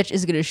 This bitch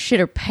is going to shit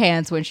her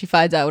pants when she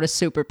finds out what a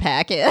super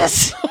PAC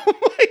is. Oh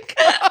my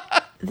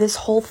God. This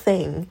whole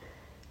thing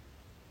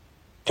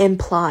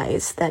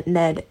implies that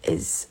Ned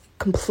is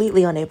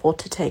completely unable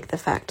to take the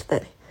fact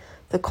that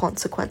the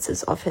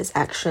consequences of his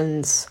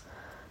actions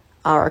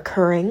are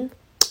occurring,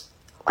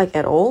 like,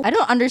 at all. I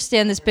don't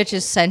understand this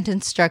bitch's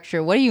sentence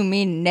structure. What do you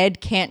mean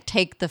Ned can't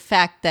take the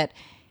fact that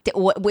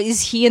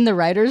is he in the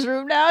writer's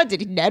room now?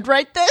 Did Ned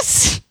write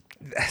this?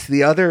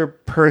 The other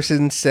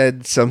person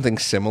said something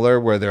similar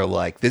where they're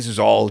like, this is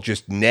all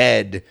just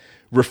Ned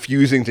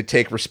refusing to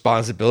take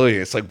responsibility.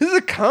 It's like, this is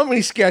a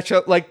comedy sketch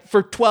like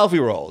for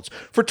 12-year-olds.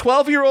 For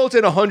 12-year-olds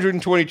and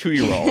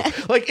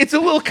 122-year-olds. Like, it's a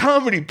little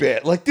comedy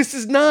bit. Like, this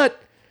is not...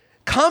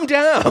 Calm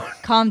down.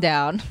 Calm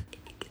down.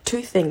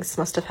 2 things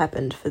must have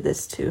happened for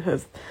this to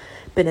have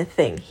been a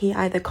thing. He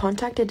either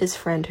contacted his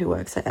friend who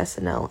works at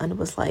SNL and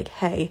was like,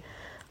 hey,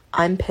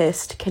 I'm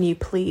pissed. Can you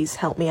please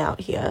help me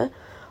out here?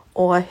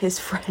 Or his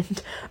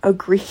friend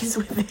agrees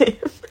with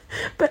him.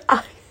 But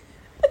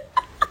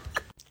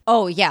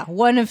Oh, yeah.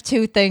 One of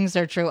 2 things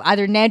are true.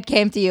 Either Ned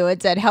came to you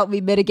and said, help me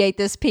mitigate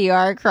this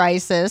PR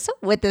crisis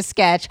with the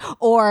sketch.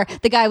 Or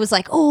the guy was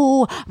like,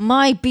 oh,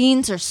 my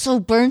beans are so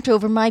burnt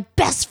over my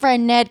best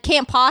friend Ned.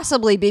 Can't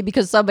possibly be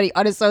because somebody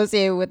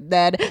unassociated with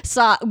Ned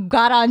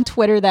got on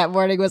Twitter that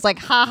morning, was like,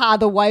 haha,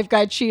 the wife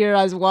got cheated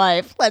on his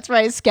wife. Let's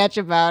write a sketch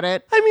about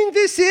it. I mean,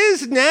 this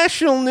is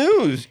national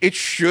news. It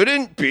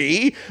shouldn't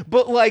be.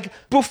 But like,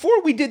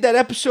 before we did that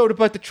episode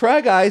about the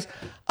Try Guys,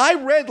 I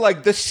read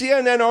like the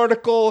CNN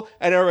article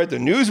and I read the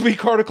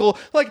Newsweek article.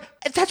 Like,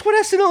 that's what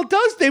SNL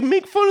does. They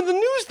make fun of the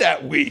news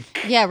that week.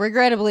 Yeah,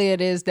 regrettably, it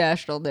is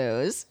national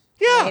news.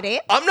 Yeah, Lady.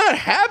 I'm not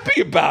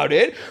happy about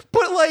it,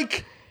 but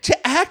like,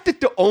 to act that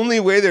the only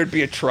way there'd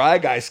be a Try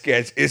Guy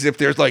sketch is if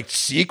there's like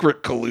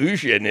secret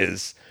collusion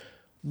is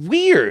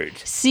weird.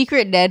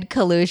 Secret Ned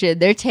collusion.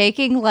 They're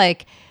taking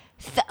like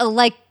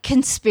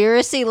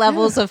conspiracy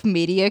levels of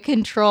media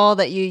control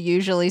that you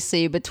usually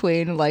see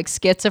between like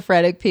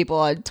schizophrenic people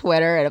on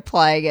Twitter and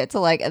applying it to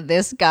like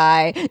this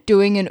guy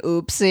doing an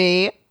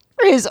oopsie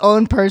his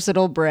own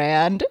personal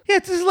brand. Yeah,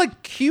 this is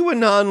like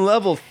QAnon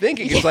level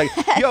thinking. It's like,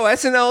 yo,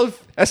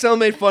 SNL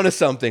made fun of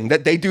something.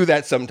 That they do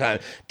that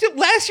sometimes.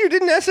 Last year,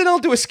 didn't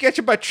SNL do a sketch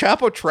about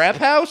Chapo Trap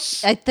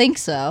House? I think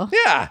so.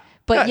 Yeah.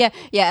 But yeah,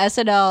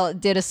 SNL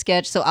did a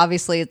sketch, so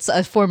obviously it's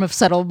a form of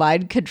subtle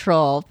mind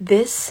control.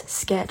 This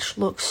sketch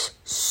looks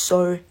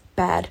so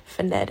bad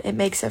for Ned. It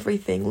makes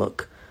everything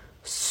look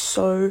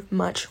so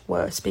much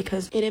worse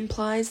because it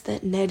implies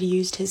that Ned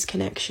used his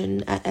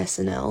connection at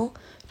SNL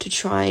to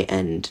try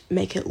and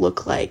make it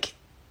look like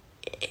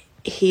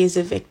he is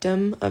a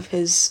victim of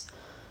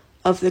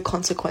the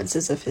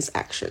consequences of his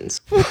actions.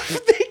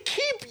 They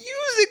keep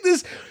using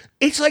this.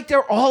 It's like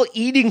they're all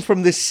eating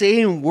from the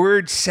same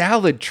word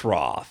salad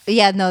trough.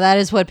 Yeah, no, that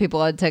is what people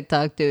on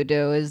TikTok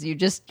do is you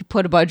just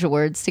put a bunch of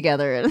words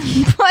together and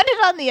put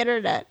it on the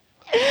internet.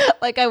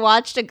 Like I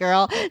watched a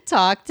girl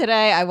talk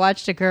today. I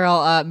watched a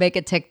girl make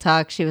a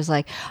TikTok. She was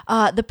like,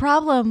 the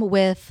problem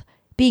with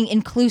being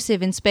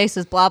inclusive in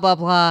spaces, blah, blah,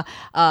 blah,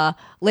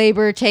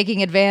 labor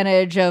taking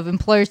advantage of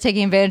employers,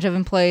 taking advantage of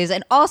employees.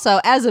 And also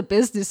as a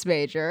business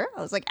major,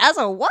 I was like, as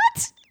a what?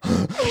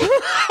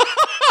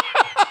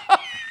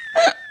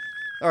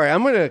 All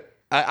right,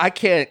 I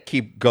can't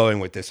keep going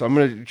with this. So I'm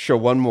going to show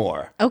one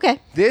more. Okay.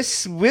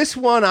 This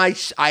one I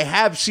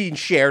have seen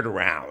shared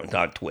around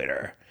on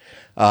Twitter.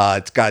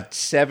 It's got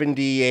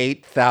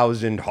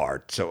 78,000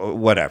 hearts, so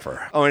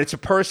whatever. Oh, and it's a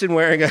person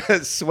wearing a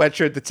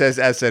sweatshirt that says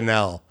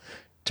SNL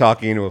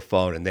talking into a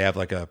phone, and they have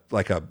like a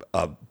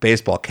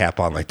baseball cap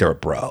on like they're a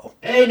bro.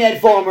 Hey,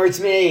 Ned Fulmer, it's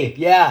me.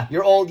 Yeah,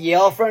 your old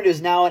Yale friend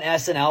who's now an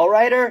SNL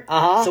writer?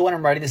 Uh-huh. So when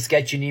I'm writing the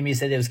sketch, you need me to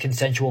say that it was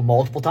consensual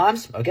multiple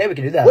times? Okay, we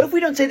can do that. What if we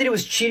don't say that it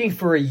was cheating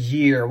for a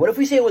year? What if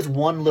we say it was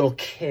one little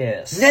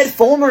kiss? Ned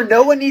Fulmer,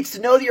 no one needs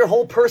to know that your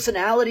whole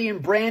personality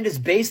and brand is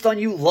based on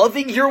you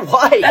loving your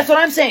wife. That's what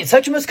I'm saying.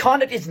 Sexual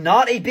misconduct is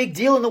not a big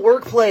deal in the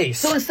workplace.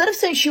 So instead of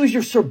saying she was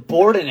your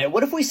subordinate,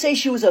 what if we say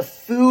she was a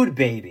food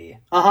baby?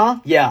 Uh-huh.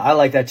 Yeah, I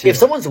like that too. If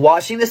someone's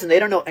watching this and they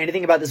don't know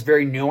anything about this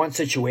very nuanced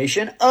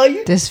situation,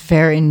 This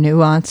very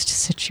nuanced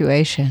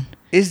situation.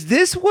 Is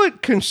this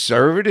what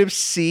conservatives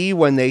see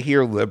when they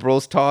hear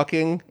liberals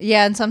talking?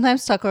 Yeah, and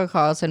sometimes Tucker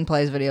Carlson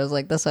plays videos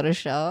like this on his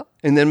show.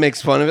 And then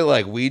makes fun of it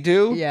like we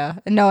do? Yeah.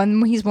 No,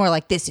 and he's more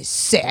like, this is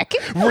sick.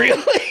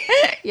 Really?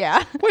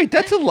 Yeah. Wait,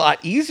 that's a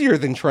lot easier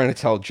than trying to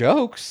tell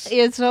jokes.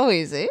 It's so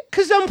easy.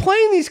 Because I'm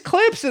playing these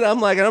clips and I'm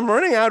like, and I'm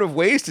running out of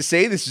ways to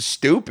say this is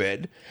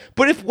stupid.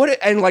 But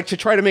to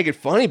try to make it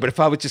funny, but if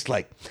I was just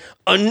like,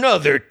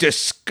 another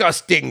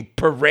disgusting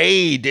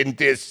parade in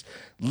this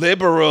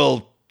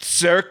liberal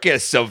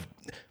circus of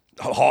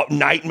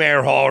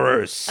nightmare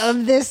horrors.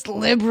 Of this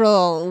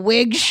liberal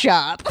wig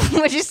shop.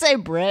 Would you say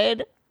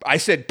bread? I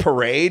said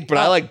parade, but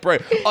I like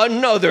bread.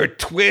 Another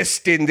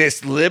twist in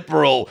this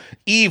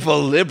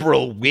evil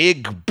liberal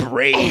wig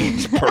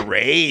braids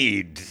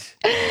parade.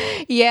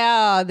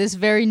 Yeah, this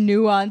very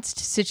nuanced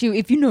situation.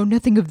 If you know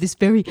nothing of this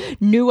very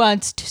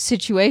nuanced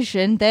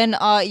situation, then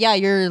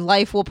your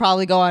life will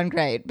probably go on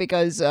great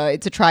because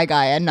it's a try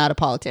guy and not a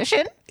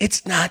politician.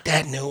 It's not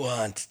that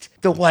nuanced.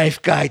 The wife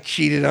guy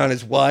cheated on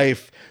his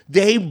wife.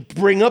 They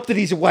bring up that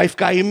he's a wife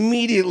guy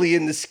immediately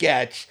in the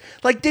sketch.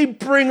 Like, they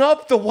bring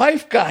up the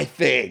wife guy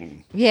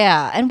thing.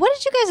 Yeah, and what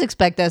did you guys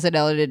expect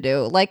SNL to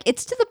do? Like,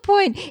 it's to the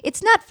point,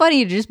 it's not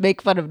funny to just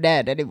make fun of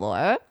Ned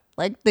anymore.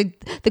 Like,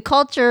 the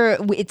culture,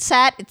 it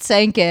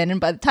sank in,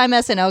 and by the time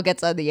SNL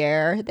gets on the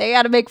air, they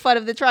got to make fun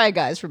of the Try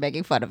Guys for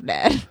making fun of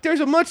Ned. There's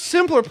a much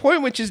simpler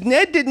point, which is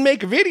Ned didn't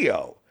make a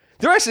video.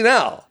 They're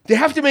SNL. They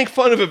have to make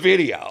fun of a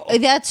video.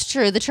 That's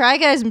true. The Try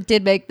Guys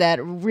did make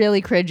that really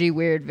cringy,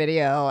 weird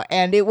video,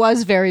 and it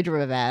was very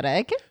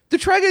dramatic. The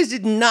Try Guys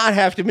did not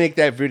have to make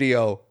that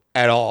video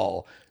at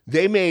all.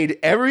 They made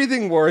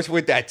everything worse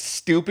with that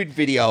stupid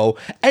video.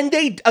 And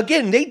they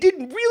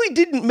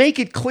didn't make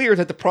it clear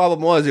that the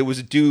problem was it was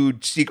a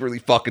dude secretly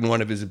fucking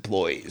one of his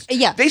employees.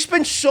 Yeah. They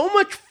spent so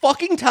much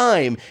fucking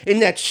time in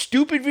that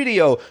stupid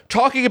video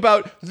talking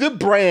about the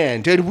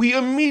brand. And we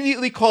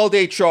immediately called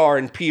HR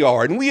and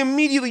PR. And we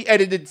immediately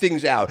edited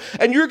things out.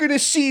 And you're going to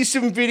see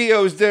some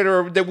videos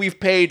that we've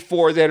paid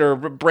for that are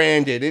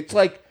branded. It's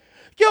like,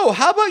 yo,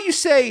 how about you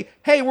say,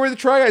 hey, we're the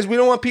Try Guys. We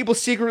don't want people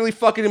secretly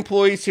fucking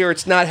employees here.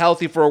 It's not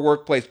healthy for a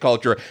workplace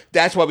culture.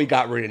 That's why we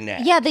got rid of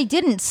Ned. Yeah, they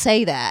didn't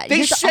say that.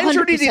 They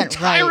centered it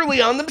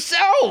entirely on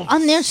themselves.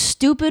 On their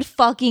stupid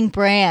fucking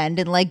brand.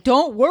 And like,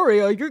 don't worry,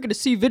 you're going to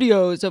see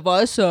videos of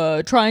us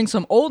trying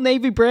some Old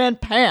Navy brand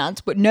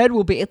pants, but Ned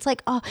will be. It's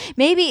like,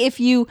 maybe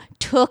if you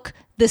took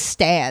the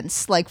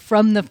stance, like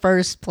from the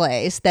first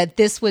place, that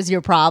this was your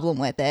problem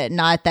with it,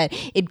 not that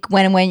it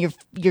went away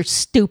your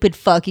stupid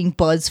fucking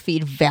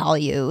BuzzFeed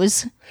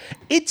values.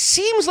 It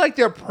seems like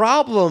their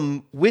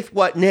problem with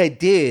what Ned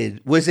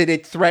did was that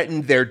it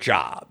threatened their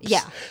jobs.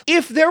 Yeah.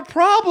 If their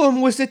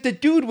problem was that the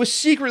dude was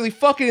secretly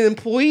fucking an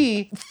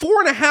employee,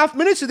 4.5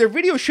 minutes of their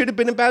video should have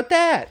been about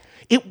that.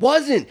 It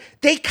wasn't.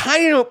 They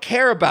kind of don't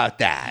care about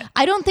that.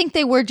 I don't think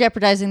they were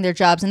jeopardizing their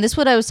jobs. And this is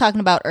what I was talking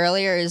about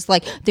earlier is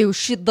like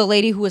the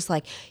lady who was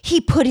like,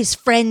 he put his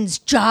friends'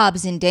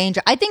 jobs in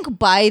danger. I think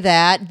by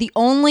that, the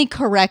only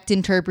correct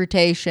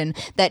interpretation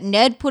that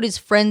Ned put his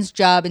friend's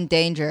job in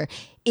danger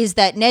is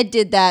that Ned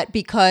did that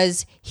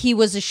because he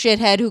was a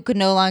shithead who could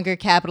no longer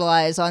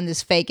capitalize on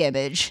this fake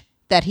image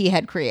that he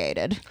had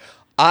created.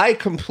 I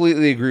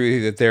completely agree with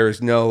you that there is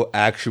no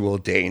actual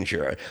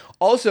danger.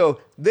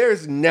 Also,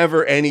 there's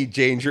never any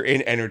danger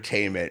in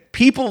entertainment.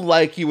 People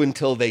like you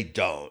until they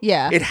don't.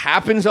 Yeah. It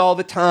happens all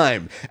the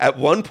time. At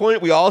one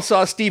point, we all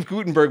saw Steve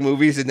Guttenberg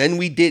movies, and then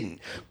we didn't.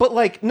 But,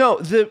 like, no,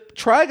 the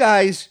Try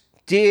Guys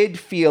did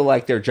feel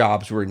like their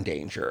jobs were in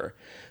danger.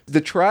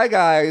 The Try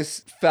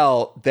Guys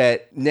felt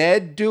that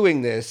Ned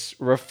doing this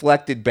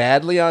reflected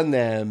badly on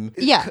them.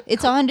 Yeah,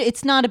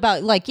 it's not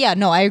about like, yeah,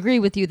 no, I agree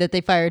with you that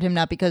they fired him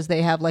not because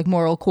they have like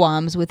moral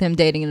qualms with him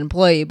dating an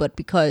employee, but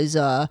because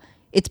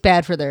it's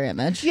bad for their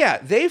image. Yeah,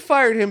 they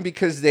fired him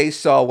because they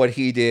saw what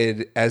he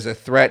did as a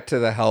threat to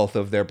the health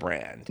of their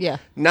brand. Yeah.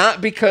 Not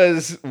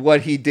because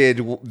what he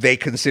did they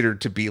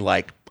considered to be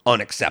like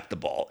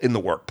unacceptable in the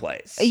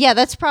workplace. Yeah,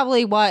 that's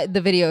probably what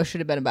the video should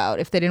have been about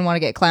if they didn't want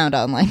to get clowned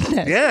on like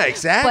this. Yeah,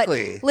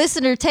 exactly. But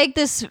listener, take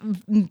this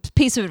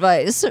piece of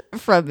advice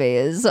from me.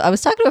 I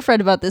was talking to a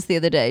friend about this the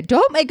other day.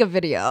 Don't make a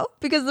video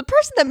because the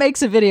person that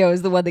makes a video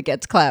is the one that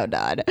gets clowned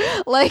on.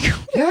 Like,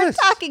 we were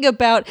talking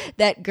about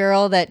that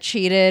girl that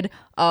cheated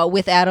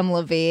with Adam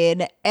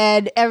Levine,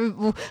 and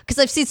because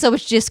I've seen so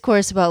much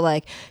discourse about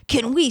like,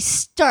 can we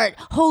start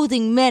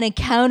holding men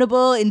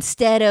accountable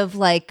instead of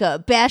like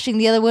bashing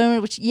the other women?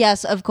 Which,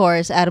 yes, of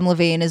course, Adam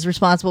Levine is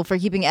responsible for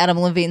keeping Adam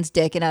Levine's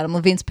dick in Adam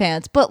Levine's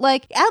pants, but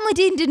like, Adam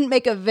Levine didn't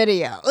make a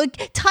video.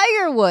 Like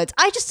Tiger Woods,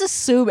 I just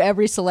assume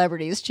every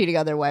celebrity is cheating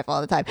on their wife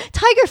all the time.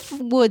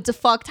 Tiger Woods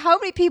fucked how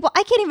many people?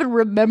 I can't even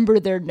remember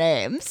their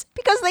names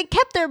because they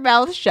kept their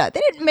mouth shut.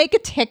 They didn't make a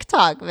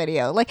TikTok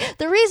video. Like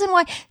the reason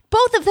why.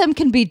 Both of them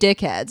can be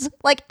dickheads.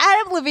 Like,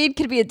 Adam Levine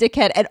could be a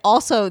dickhead, and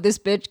also this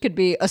bitch could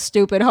be a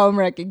stupid,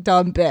 home-wrecking,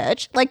 dumb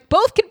bitch. Like,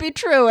 both could be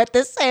true at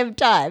the same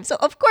time. So,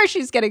 of course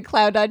she's getting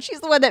clowned on. She's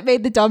the one that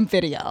made the dumb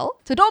video.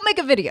 So don't make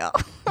a video.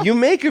 You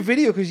make a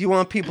video because you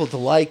want people to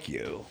like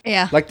you.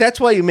 Yeah. Like, that's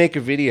why you make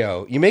a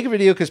video. You make a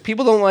video because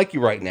people don't like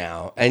you right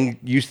now, and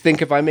you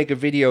think if I make a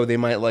video, they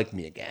might like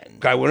me again.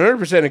 I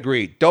 100%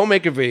 agree. Don't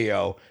make a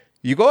video.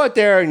 You go out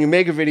there and you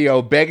make a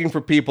video begging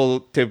for people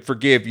to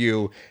forgive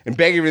you and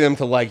begging for them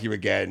to like you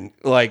again.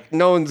 Like,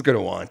 no one's going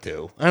to want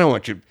to. I don't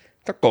want you.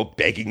 Don't go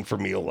begging for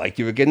me to like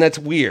you again. That's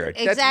weird.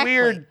 Exactly. That's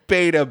weird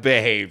beta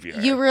behavior.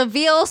 You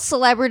reveal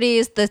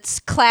celebrities the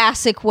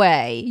classic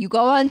way. You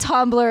go on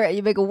Tumblr and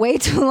you make a way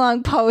too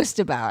long post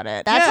about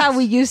it. That's how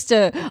we used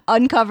to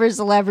uncover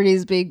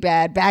celebrities being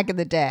bad back in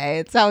the day.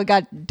 It's how we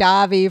got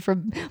Davi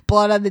from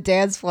Blood on the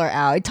Dance Floor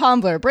out.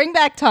 Tumblr. Bring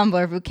back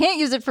Tumblr. If we can't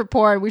use it for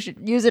porn, we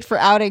should use it for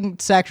outing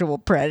sexual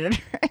predators.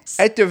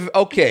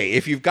 Okay,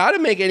 if you've got to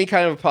make any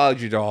kind of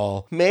apology at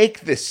all,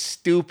 make the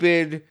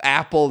stupid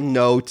Apple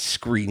Notes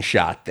screenshot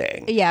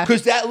thing. Yeah.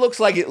 Because that looks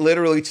like it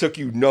literally took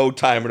you no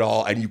time at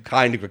all and you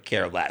kind of could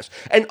care less.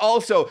 And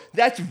also,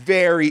 that's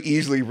very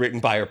easily written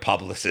by your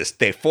publicist.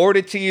 They forward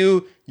it to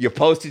you, you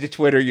post it to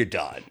Twitter, you're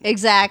done.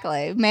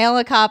 Exactly. Mail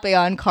a copy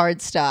on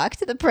cardstock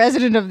to the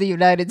President of the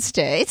United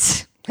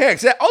States. Yeah,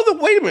 exactly. Oh,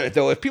 wait a minute,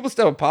 though. If people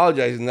stop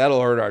apologizing,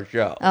 that'll hurt our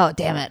show. Oh,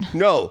 damn it.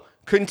 No.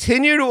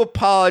 Continue to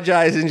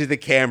apologize into the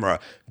camera.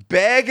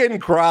 Beg and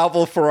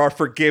grovel for our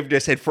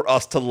forgiveness and for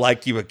us to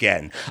like you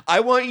again. I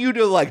want you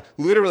to like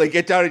literally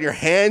get down on your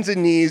hands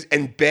and knees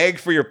and beg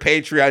for your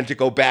Patreon to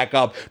go back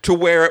up to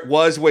where it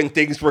was when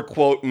things were,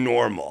 quote,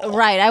 normal.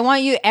 Right. I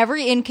want you,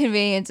 every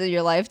inconvenience of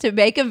your life, to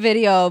make a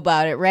video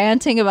about it,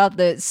 ranting about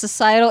the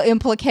societal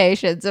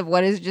implications of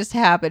what has just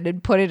happened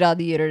and put it on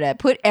the internet.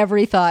 Put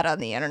every thought on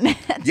the internet.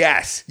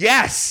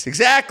 Yes,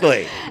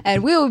 exactly.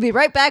 And we will be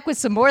right back with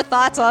some more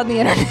thoughts on the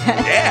internet.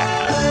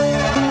 Yeah.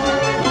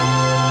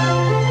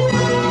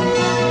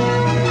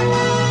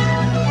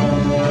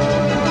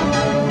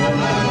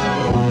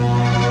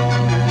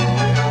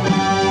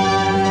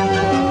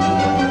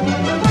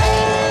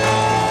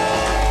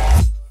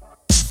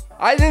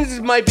 I think this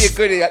might be a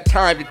good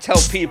time to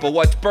tell people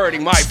what's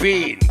burning my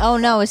beans. Oh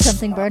no, is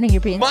something burning your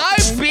beans? My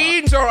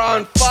beans are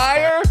on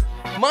fire.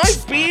 My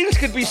beans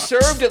could be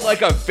served at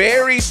like a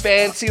very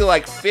fancy,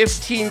 like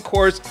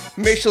 15-course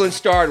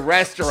Michelin-starred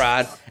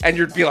restaurant, and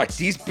you'd be like,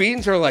 these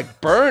beans are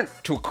like burnt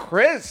to a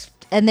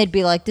crisp. And they'd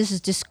be like, this is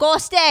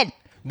disgusting.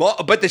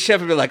 But the chef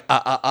would be like,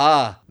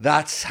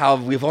 that's how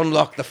we've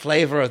unlocked the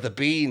flavor of the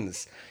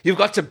beans. You've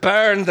got to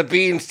burn the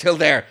beans till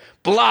they're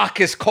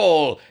black as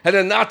coal, and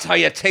then that's how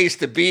you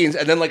taste the beans.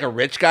 And then like a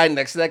rich guy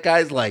next to that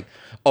guy's like,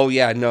 oh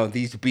yeah, no,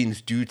 these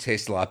beans do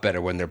taste a lot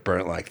better when they're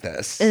burnt like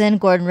this. And then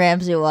Gordon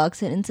Ramsay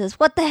walks in and says,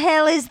 what the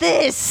hell is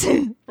this?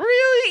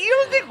 Really? You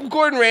don't think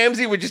Gordon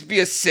Ramsay would just be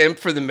a simp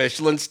for the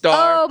Michelin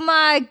star? Oh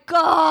my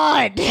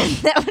God.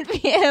 That would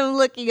be him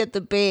looking at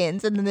the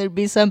beans, and then there'd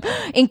be some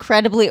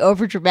incredibly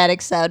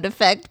overdramatic sound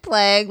effect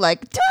playing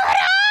like,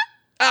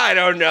 I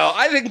don't know.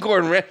 I think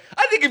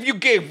if you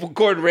gave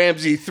Gordon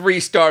Ramsay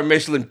 3-star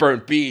Michelin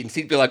burnt beans,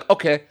 he'd be like,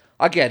 okay,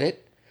 I get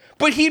it.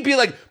 But he'd be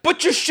like,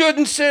 but you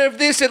shouldn't serve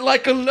this at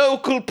like a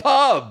local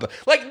pub.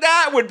 Like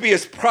that would be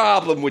his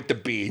problem with the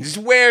beans, is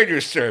where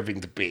you're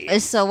serving the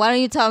beans. So why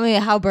don't you tell me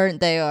how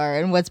burnt they are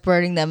and what's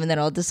burning them, and then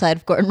I'll decide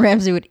if Gordon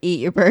Ramsay would eat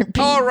your burnt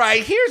beans. All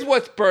right, here's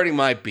what's burning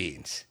my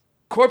beans.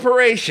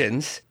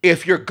 Corporations,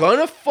 if you're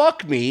gonna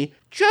fuck me,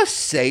 just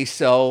say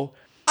so.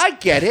 I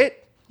get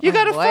it. You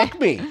gotta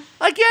fuck me.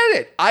 I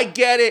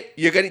get it.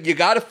 You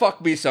gotta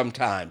fuck me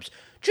sometimes.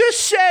 Just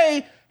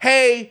say,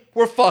 hey,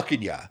 we're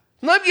fucking ya.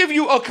 Let me give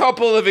you a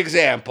couple of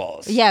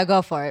examples. Yeah,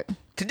 go for it.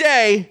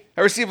 Today,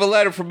 I received a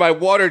letter from my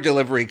water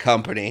delivery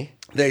company.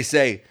 They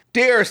say,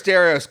 Dear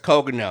Asterios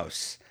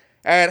Koganos,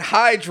 at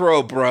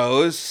Hydro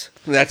Bros,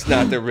 that's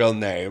not their real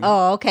name.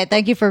 Oh, okay.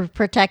 Thank you for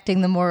protecting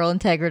the moral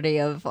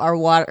integrity of our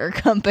water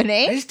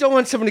company. I just don't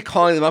want somebody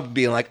calling them up and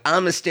being like,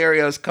 I'm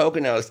Asterios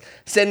Koganos,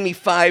 send me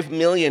 5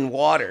 million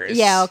waters.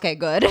 Yeah, okay,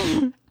 good.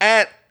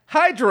 At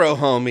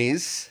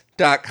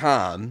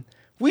hydrohomies.com,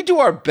 we do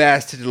our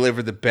best to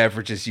deliver the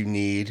beverages you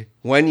need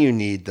when you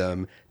need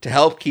them to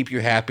help keep you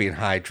happy and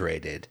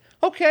hydrated.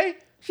 Okay,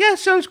 yeah,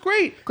 sounds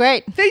great.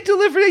 Great. They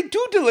do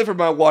deliver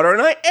my water,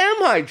 and I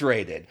am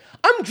hydrated.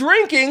 I'm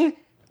drinking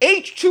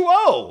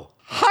H2O,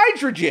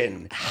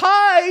 hydrogen,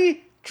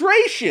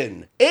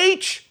 hydration,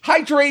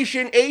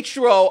 hydration,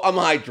 H2O, I'm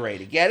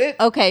hydrated. Get it?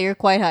 Okay, you're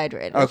quite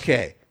hydrated.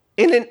 Okay.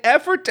 In an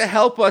effort to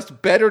help us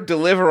better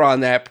deliver on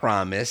that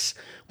promise,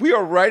 we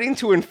are writing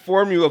to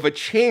inform you of a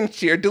change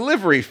to your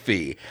delivery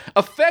fee.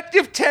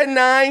 Effective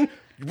 10/9,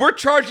 we're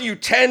charging you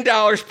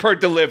 $10 per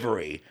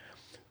delivery.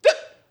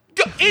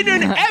 In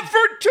an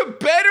effort to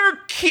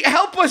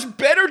help us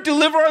better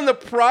deliver on the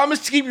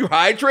promise to keep you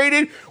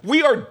hydrated,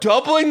 we are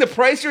doubling the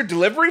price of your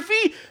delivery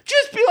fee?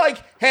 Just be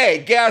like, hey,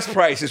 gas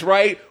prices,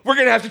 right? We're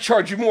going to have to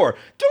charge you more.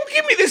 Don't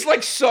give me this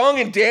like song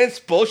and dance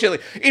bullshit.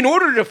 Like, in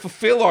order to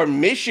fulfill our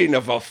mission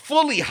of a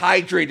fully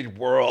hydrated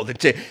world and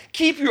to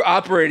keep you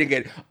operating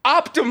at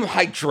optimum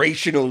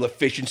hydrational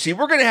efficiency,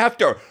 we're going to have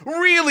to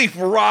really,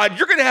 Rod,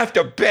 you're going to have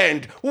to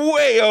bend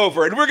way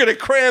over and we're going to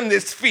cram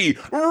this fee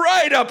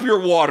right up your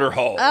water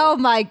hole. Oh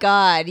my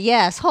God,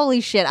 yes.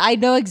 Holy shit. I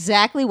know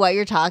exactly what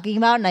you're talking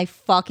about and I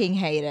fucking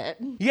hate it.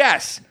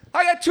 Yes.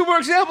 I got 2 more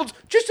examples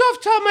just off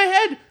the top of my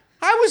head.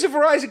 I was a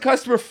Verizon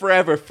customer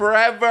forever a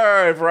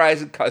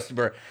Verizon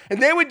customer. And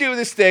they would do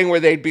this thing where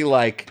they'd be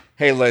like,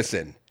 hey,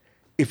 listen,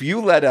 if you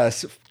let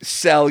us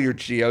sell your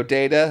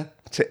geodata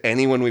to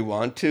anyone we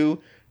want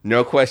to,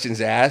 no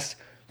questions asked,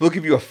 we'll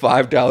give you a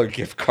 $5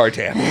 gift card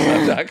to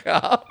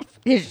Amazon.com.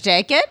 Did you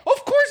take it?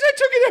 Of course I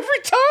took it every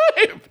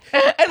time.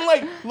 And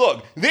like,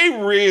 look, they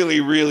really,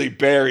 really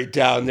buried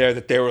down there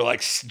that they were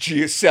like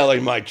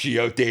selling my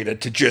geodata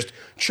to just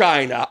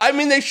China. I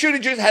mean, they should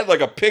have just had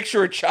like a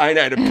picture of China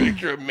and a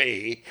picture of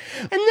me.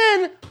 And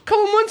then a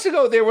couple months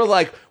ago, they were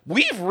like,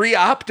 we've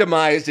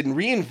re-optimized and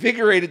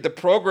reinvigorated the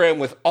program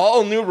with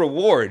all new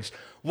rewards.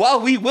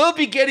 While we will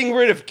be getting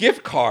rid of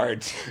gift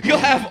cards, you'll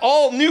have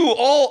all new,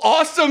 all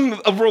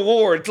awesome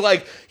rewards.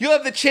 Like, you'll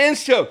have the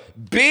chance to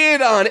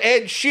bid on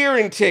Ed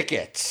Sheeran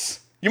tickets.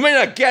 You might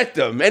not get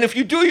them, and if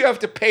you do, you have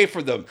to pay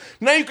for them.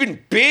 Now you can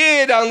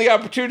bid on the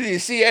opportunity to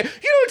see Ed. You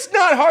know, it's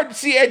not hard to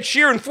see Ed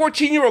Sheeran.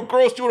 14-year-old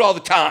girls do it all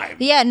the time.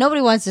 Yeah, nobody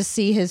wants to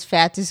see his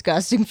fat,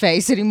 disgusting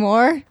face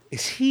anymore.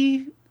 Is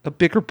he a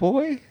bigger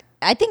boy?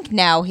 I think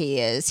now he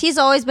is. He's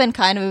always been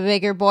kind of a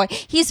bigger boy.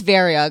 He's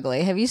very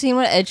ugly. Have you seen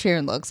what Ed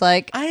Sheeran looks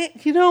like?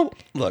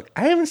 Look,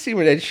 I haven't seen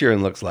what Ed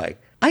Sheeran looks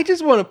like. I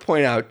just want to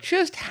point out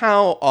just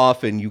how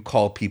often you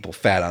call people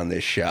fat on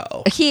this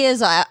show. He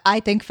is, I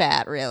think,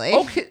 fat, really.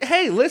 Okay,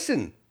 hey,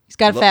 listen. He's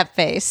got a fat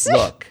face.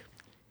 Look,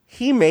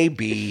 he may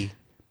be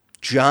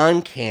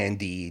John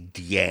Candy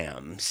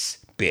Diams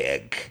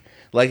big.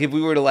 Like, if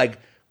we were to, like,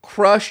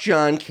 crush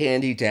John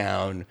Candy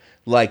down,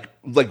 like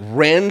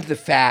rend the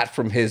fat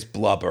from his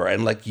blubber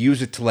and, like,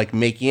 use it to, like,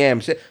 make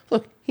yams.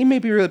 Look, he may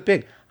be really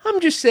big. I'm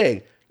just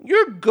saying,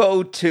 your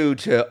go-to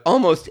to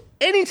almost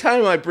any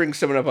time I bring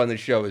someone up on the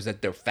show is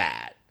that they're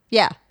fat.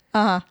 Yeah,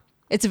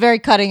 It's a very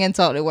cutting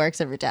insult. It works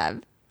every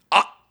time.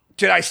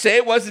 Did I say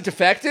it wasn't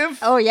effective?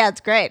 Oh, yeah,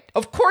 it's great.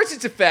 Of course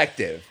it's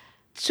effective.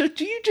 So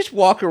do you just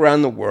walk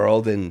around the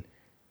world and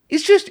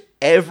is just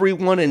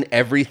everyone and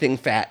everything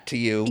fat to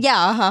you?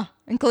 Yeah,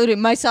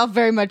 including myself,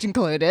 very much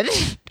included.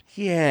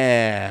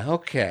 Yeah,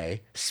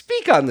 okay.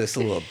 Speak on this a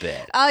little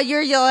bit.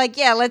 You're like,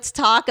 yeah, let's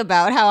talk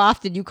about how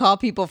often you call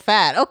people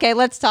fat. Okay,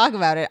 let's talk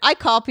about it. I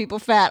call people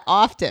fat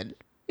often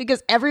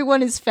because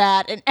everyone is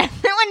fat and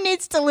everyone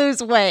needs to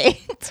lose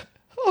weight.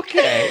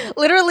 Okay.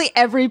 Literally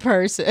every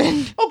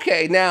person.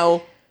 Okay,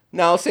 now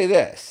I'll say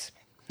this.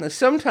 Now,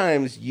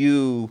 sometimes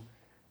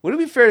would it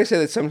be fair to say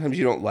that sometimes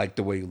you don't like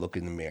the way you look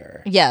in the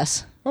mirror?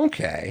 Yes.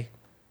 Okay.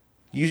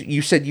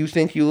 You said you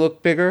think you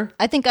look bigger?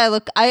 I think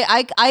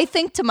I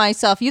think to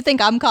myself, you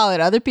think I'm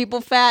calling other people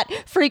fat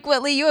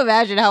frequently? You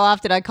imagine how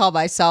often I call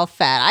myself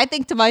fat. I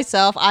think to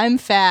myself, I'm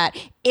fat,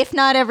 if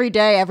not every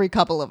day, every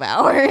couple of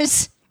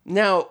hours.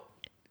 Now,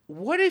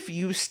 what if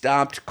you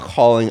stopped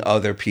calling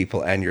other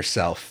people and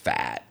yourself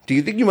fat? Do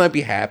you think you might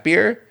be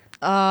happier?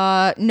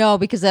 No,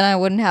 because then I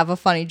wouldn't have a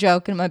funny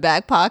joke in my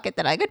back pocket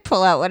that I could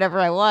pull out whenever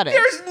I wanted.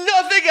 There's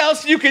nothing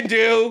else you can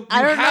do.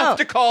 I don't have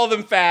know. to call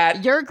them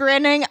fat. You're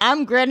grinning.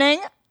 I'm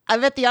grinning. I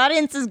bet the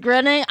audience is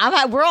grinning.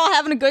 We're all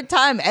having a good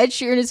time. Ed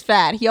Sheeran is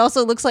fat. He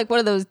also looks like one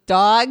of those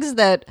dogs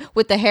that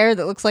with the hair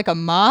that looks like a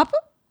mop,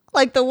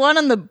 like the one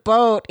on the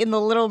boat in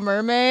The Little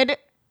Mermaid.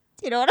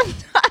 You know what I'm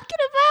talking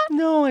about?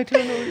 No, I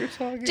don't know what you're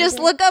talking Just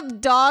about. look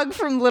up dog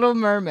from Little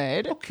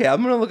Mermaid. Okay,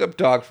 I'm going to look up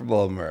dog from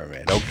Little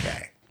Mermaid.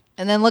 Okay.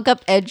 And then look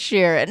up Ed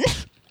Sheeran.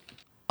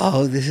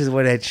 Oh, this is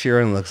what Ed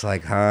Sheeran looks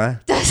like, huh?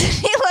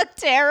 Doesn't he look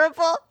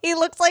terrible? He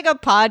looks like a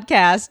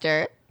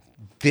podcaster.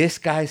 This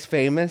guy's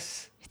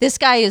famous? This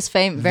guy is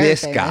very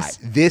famous.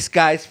 This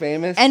guy's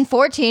famous? And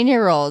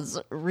 14-year-olds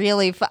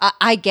really,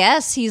 I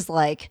guess he's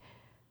like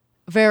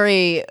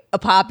very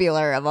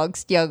popular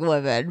amongst young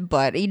women,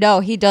 but he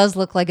does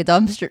look like a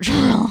dumpster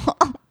troll.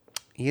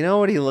 You know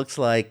what he looks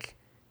like?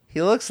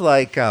 He looks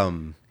like,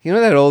 you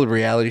know that old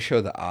reality show,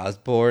 The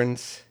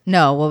Osbournes?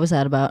 No, what was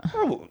that about?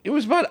 Oh, it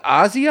was about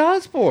Ozzy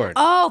Osbourne.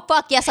 Oh,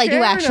 fuck, yes, I do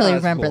Sharon actually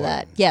remember Osbourne.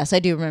 that. Yes, I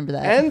do remember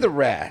that. And the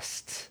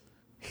rest.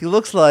 He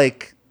looks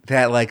like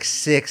that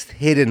sixth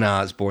hidden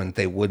Osbourne that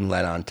they wouldn't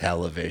let on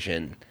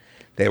television.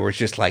 They were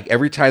just like,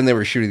 every time they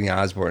were shooting the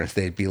Osbournes,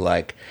 they'd be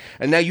like,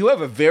 and now you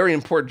have a very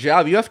important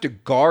job. You have to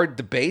guard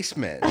the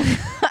basement.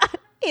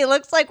 He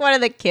looks like one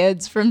of the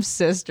kids from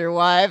Sister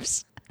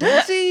Wives.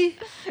 Does he?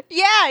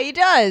 Yeah, he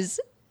does.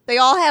 They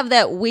all have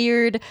that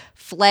weird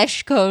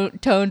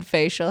flesh-toned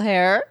facial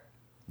hair.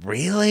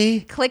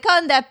 Really? Click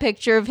on that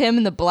picture of him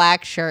in the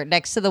black shirt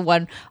next to the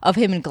one of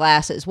him in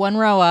glasses. One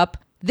row up.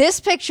 This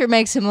picture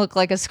makes him look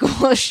like a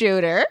school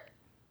shooter.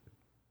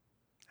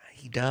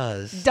 He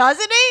does.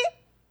 Doesn't he?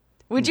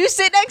 Would you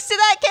sit next to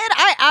that kid?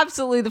 I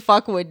absolutely the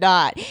fuck would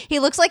not. He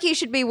looks like he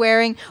should be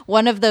wearing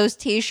one of those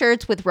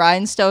t-shirts with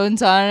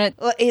rhinestones on it.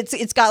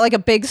 It's got like a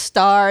big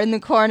star in the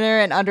corner,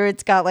 and under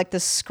it's got like the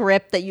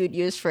script that you'd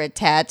use for a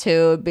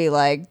tattoo. It'd be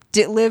like,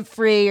 live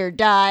free or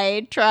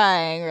die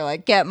trying, or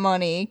like get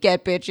money,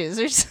 get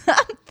bitches or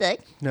something.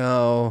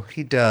 No,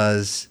 he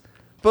does.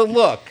 But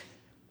look,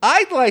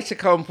 I'd like to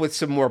come up with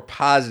some more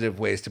positive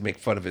ways to make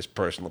fun of his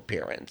personal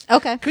appearance.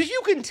 Okay. Because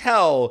you can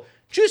tell,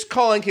 just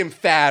calling him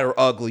fat or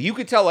ugly, you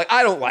could tell,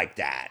 I don't like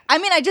that. I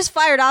mean, I just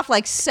fired off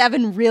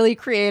 7 really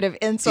creative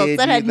insults Did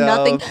that you, had though?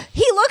 nothing.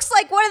 He looks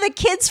like one of the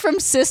kids from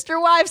Sister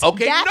Wives.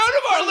 Okay, That's none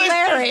of our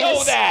listeners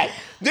know that.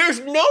 There's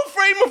no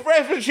frame of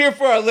reference here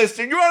for our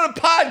listener. You're on a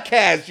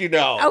podcast, you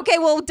know. Okay,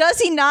 well, does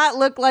he not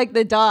look like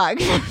the dog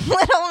from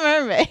Little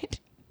Mermaid?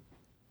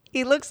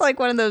 He looks like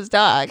one of those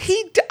dogs.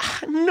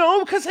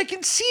 No, because I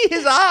can see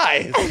his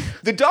eyes.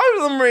 The dog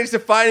of Little Mermaid's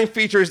defining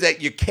feature is that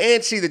you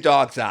can't see the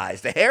dog's eyes.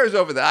 The hair is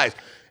over the eyes.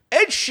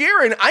 Ed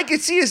Sheeran, I can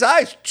see his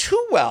eyes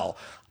too well.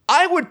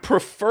 I would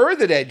prefer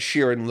that Ed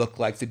Sheeran look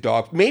like the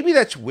dog. Maybe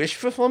that's wish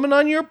fulfillment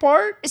on your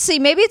part. See,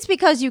 maybe it's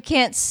because you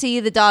can't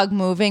see the dog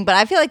moving, but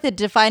I feel like the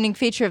defining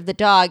feature of the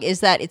dog is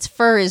that its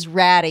fur is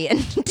ratty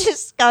and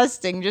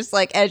disgusting, just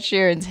like Ed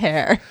Sheeran's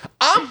hair.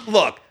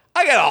 Look,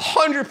 I got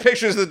 100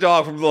 pictures of the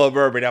dog from Little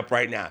Mermaid up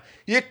right now.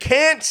 You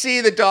can't see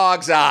the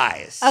dog's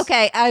eyes.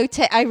 Okay,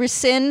 I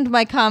rescind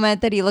my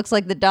comment that he looks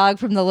like the dog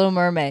from The Little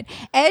Mermaid.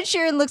 Ed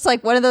Sheeran looks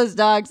like one of those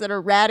dogs that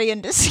are ratty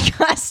and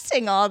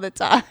disgusting all the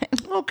time.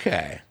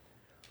 Okay.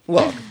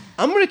 Look,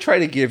 I'm going to try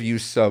to give you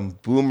some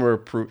boomer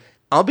proof.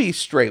 I'll be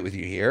straight with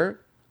you here.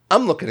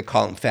 I'm looking to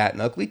call him fat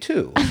and ugly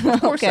too. Of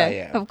course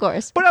Okay, I am. of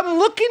course. But I'm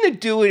looking to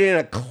do it in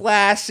a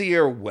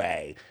classier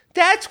way.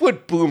 That's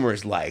what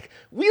boomers like.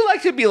 We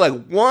like to be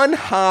one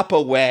hop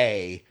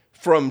away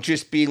from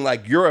just being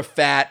you're a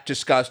fat,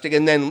 disgusting,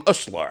 and then a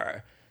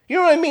slur. You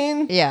know what I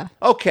mean? Yeah.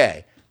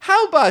 Okay.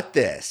 How about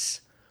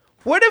this?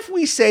 What if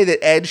we say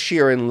that Ed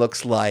Sheeran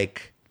looks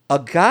like a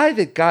guy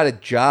that got a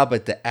job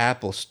at the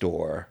Apple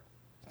store,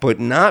 but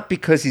not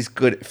because he's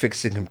good at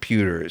fixing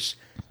computers,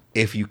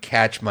 if you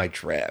catch my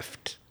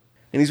drift.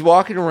 And he's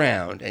walking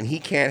around, and he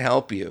can't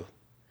help you.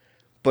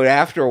 But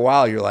after a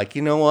while, you're like,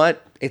 you know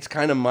what? It's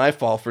kind of my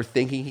fault for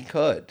thinking he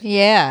could.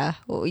 Yeah.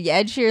 Well,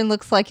 Ed Sheeran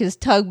looks like his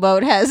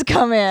tugboat has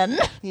come in.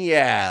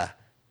 Yeah.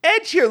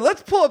 Ed Sheeran,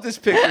 let's pull up this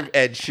picture of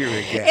Ed Sheeran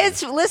again.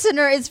 It's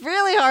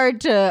really hard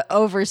to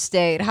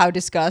overstate how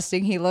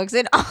disgusting he looks.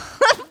 And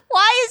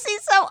why is he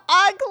so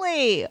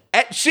ugly?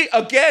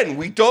 Again,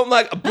 we don't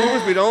like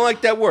boomers. We don't like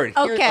that word.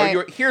 Okay.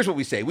 Here's what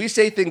we say. We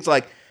say things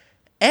like,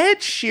 Ed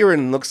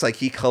Sheeran looks like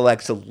he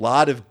collects a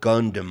lot of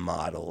Gundam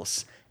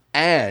models.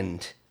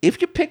 And if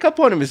you pick up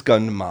one of his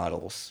Gundam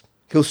models,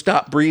 he'll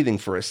stop breathing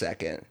for a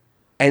second.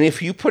 And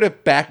if you put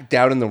it back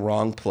down in the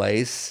wrong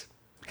place,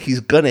 he's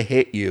going to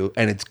hit you,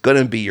 and it's going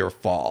to be your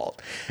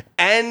fault.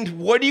 And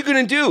what are you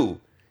going to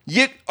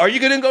do? Are you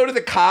going to go to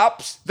the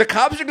cops? The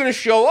cops are going to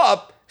show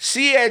up,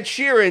 see Ed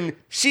Sheeran,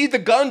 see the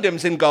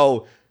Gundams, and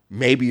go,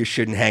 maybe you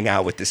shouldn't hang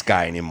out with this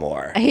guy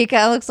anymore. He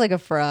kind of looks like a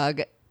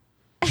frog.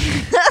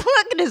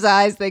 Look at his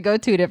eyes. They go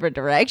 2 different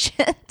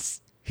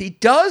directions. He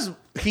does.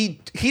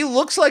 He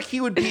looks like he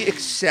would be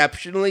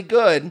exceptionally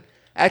good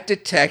at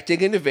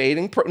detecting and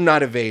detecting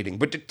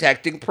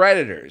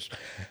predators.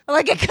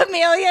 Like a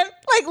chameleon,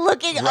 like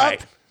looking up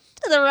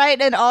to the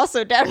right and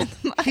also down to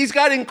the left. He's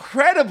got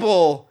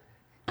incredible...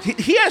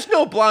 He has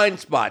no blind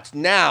spots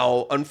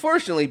now,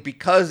 unfortunately,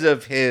 because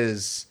of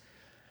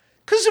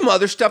some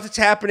other stuff that's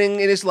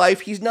happening in his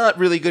life. He's not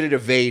really good at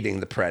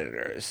evading the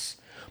predators.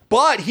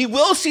 But he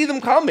will see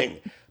them coming.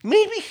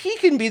 Maybe he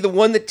can be the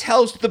one that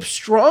tells the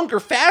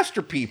stronger,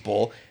 faster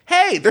people,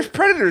 hey, there's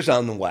predators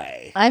on the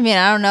way. I mean,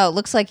 I don't know. It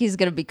looks like he's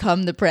going to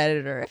become the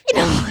predator, if you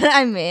know what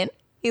I mean.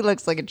 He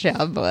looks like a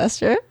child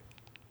molester.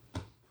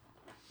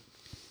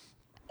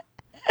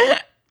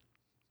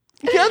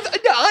 Yeah,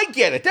 I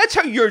get it. That's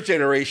how your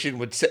generation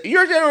would say.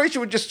 Your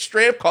generation would just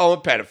straight up call him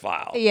a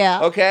pedophile.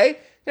 Yeah. Okay?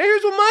 Now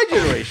here's what my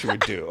generation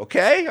would do,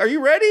 okay? Are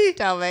you ready?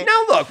 Tell me.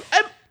 Now look,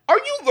 are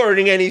you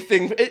learning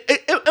anything?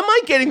 Am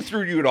I getting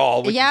through to you at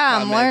all? With Yeah,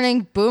 these I'm comments?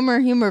 learning boomer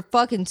humor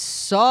fucking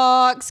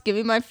sucks. Give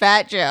me my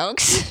fat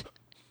jokes.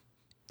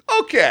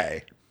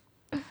 Okay.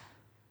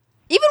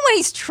 Even when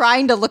he's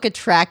trying to look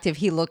attractive,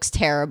 he looks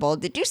terrible.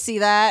 Did you see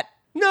that?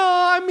 No,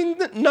 I mean,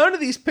 none of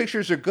these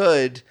pictures are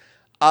good.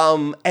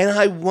 And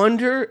I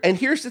wonder, and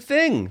here's the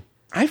thing.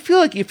 I feel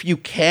like if you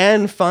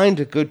can find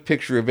a good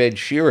picture of Ed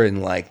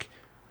Sheeran, like,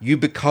 you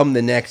become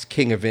the next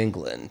king of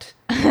England.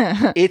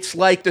 It's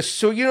like the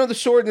Sword and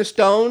the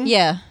Stone?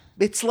 Yeah.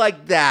 It's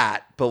like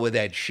that, but with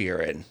Ed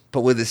Sheeran.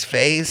 But with his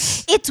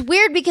face. It's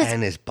weird because...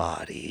 And his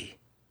body.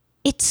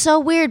 It's so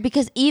weird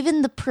because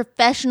even the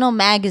professional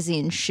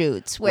magazine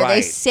shoots where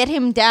they sit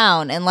him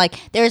down and, like,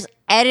 there's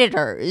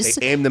editors.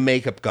 They aim the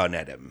makeup gun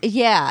at him.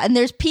 Yeah, and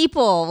there's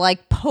people,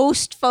 like,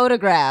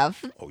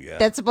 post-photograph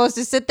that's supposed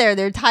to sit there.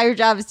 Their entire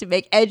job is to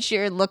make Ed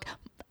Sheeran look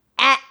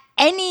at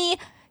any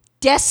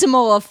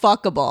decimal of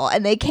fuckable,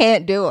 and they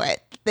can't do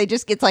it. They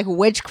just get like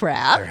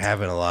witchcraft. They're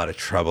having a lot of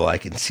trouble. I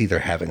can see they're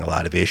having a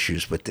lot of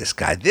issues with this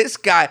guy. This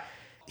guy,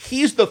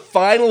 he's the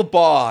final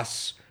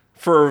boss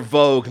for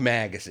Vogue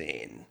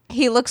magazine.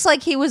 He looks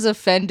like he was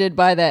offended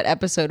by that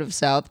episode of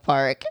South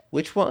Park.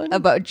 Which one?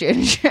 About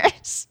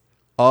gingers.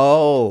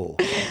 Oh.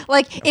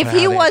 Like if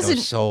he wasn't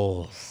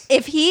souls.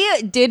 If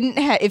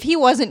he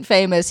wasn't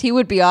famous, he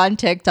would be on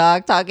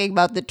TikTok talking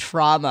about the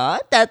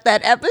trauma that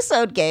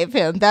episode gave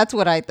him. That's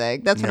what I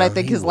think. That's what I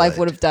think his life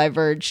would have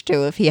diverged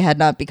to if he had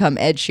not become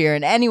Ed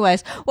Sheeran.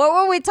 Anyways, what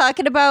were we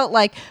talking about?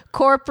 Like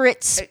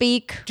corporate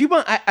speak? Do you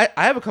want? I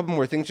have a couple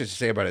more things just to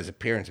say about his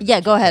appearance.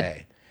 Yeah, go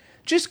ahead.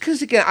 Just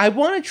because, again, I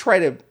want to try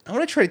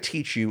to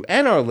teach you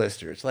and our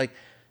listeners, like,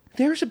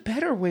 there's a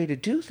better way to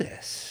do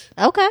this.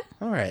 Okay.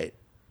 All right.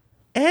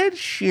 Ed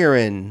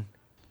Sheeran,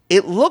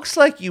 it looks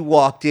like you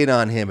walked in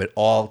on him at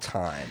all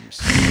times.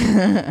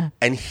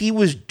 And he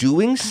was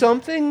doing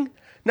something.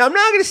 Now, I'm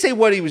not going to say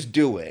what he was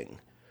doing,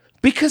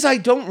 because I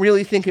don't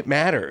really think it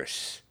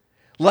matters.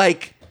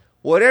 Like,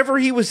 whatever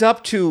he was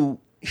up to,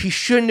 he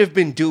shouldn't have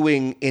been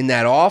doing in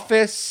that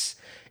office,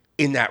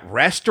 in that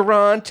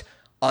restaurant,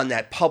 on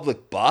that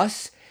public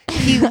bus.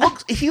 He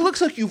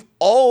looks like you've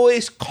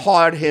always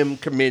caught him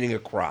committing a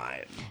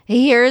crime.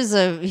 Here's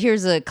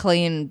a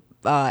clean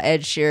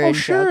Ed Sheeran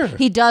joke.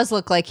 He does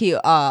look like he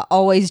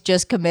always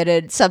just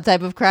committed some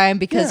type of crime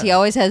because he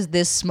always has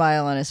this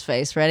smile on his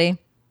face. Ready?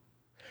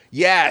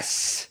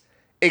 Yes,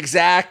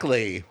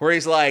 exactly. Where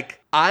he's like,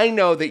 I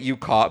know that you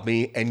caught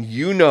me, and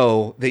you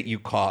know that you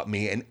caught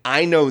me, and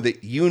I know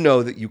that you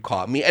know that you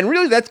caught me. And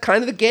really, that's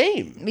kind of the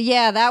game.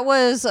 Yeah, that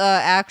was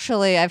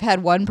actually, I've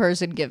had one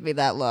person give me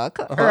that look,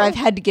 or I've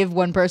had to give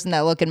one person that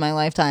look in my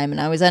lifetime. And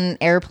I was on an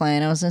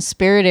airplane. I was in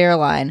Spirit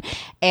Airline,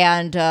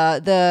 and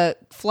the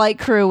flight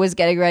crew was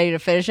getting ready to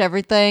finish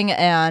everything.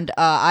 And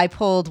I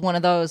pulled one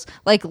of those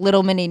like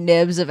little mini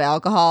nibs of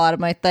alcohol out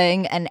of my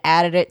thing and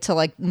added it to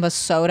like my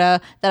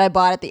soda that I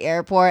bought at the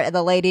airport. And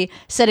the lady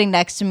sitting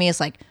next to me is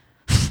like,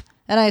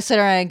 and I sit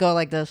around and go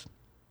like this.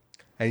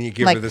 And you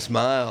give her the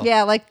smile.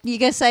 Yeah, like, you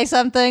gonna say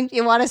something?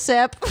 You want a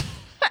sip?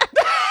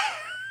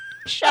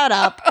 Shut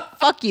up.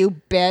 Fuck you,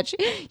 bitch.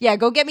 Yeah,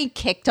 go get me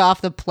kicked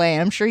off the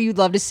plane. I'm sure you'd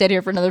love to sit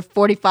here for another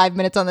 45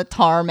 minutes on the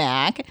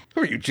tarmac.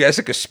 Who are you,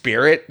 Jessica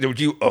Spirit? Would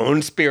you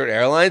own Spirit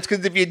Airlines?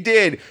 Because if you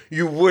did,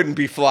 you wouldn't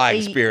be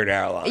flying Spirit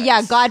Airlines.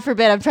 Yeah, God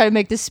forbid I'm trying to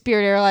make the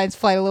Spirit Airlines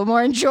flight a little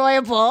more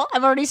enjoyable.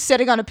 I'm already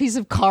sitting on a piece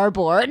of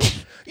cardboard.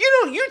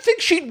 You know, you'd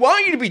think she'd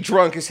want you to be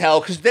drunk as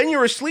hell because then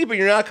you're asleep and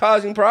you're not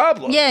causing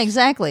problems. Yeah,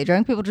 exactly.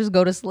 Drunk people just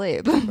go to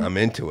sleep. I'm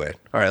into it.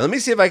 All right, let me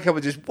see if I can come up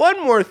with just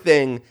one more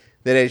thing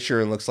that Ed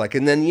Sheeran looks like.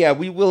 And then, yeah,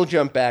 we will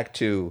jump back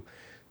to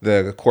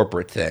the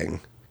corporate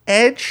thing.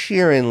 Ed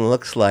Sheeran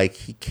looks like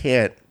he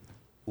can't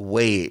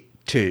wait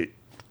to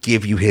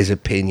give you his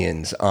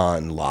opinions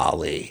on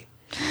Lolly.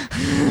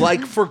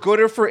 Like, for good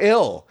or for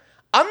ill.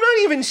 I'm not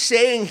even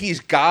saying he's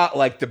got,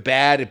 like, the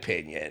bad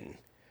opinion.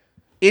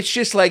 It's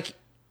just like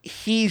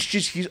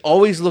he's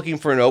always looking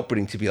for an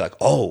opening to be like,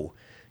 oh,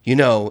 you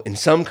know, in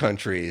some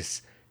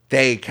countries,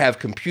 they have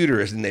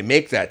computers and they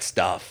make that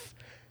stuff,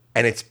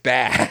 and it's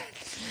bad.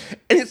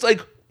 And it's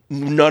like,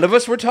 none of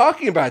us were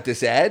talking about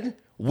this, Ed.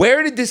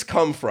 Where did this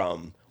come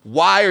from?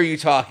 Why are you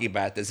talking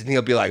about this? And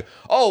he'll be like,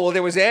 oh, well,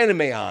 there was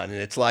anime on.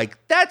 And it's like,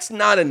 that's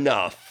not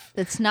enough.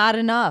 It's not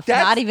enough.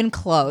 Not even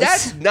close.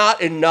 That's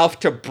not enough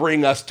to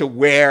bring us to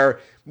where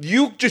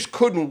you just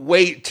couldn't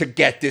wait to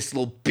get this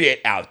little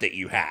bit out that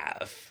you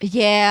have.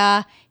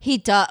 Yeah, he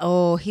does.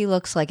 Oh, he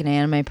looks like an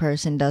anime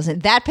person,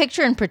 doesn't? That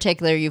picture in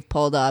particular you've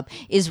pulled up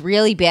is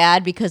really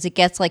bad because it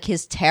gets like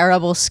his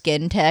terrible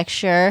skin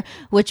texture,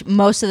 which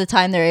most of the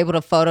time they're able to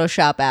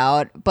Photoshop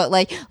out. But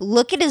like,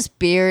 look at his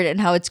beard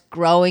and how it's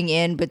growing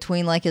in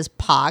between like his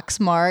pox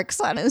marks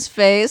on his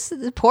face.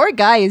 The poor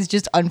guy is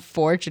just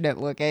unfortunate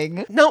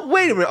looking. No,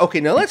 wait a minute. Okay,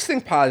 now let's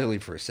think positively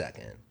for a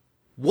second.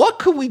 What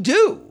could we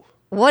do?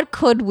 What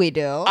could we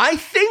do? I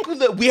think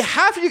that we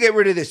have to get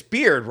rid of this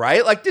beard,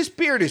 right? Like, this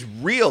beard is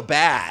real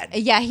bad.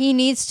 Yeah, he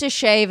needs to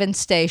shave and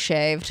stay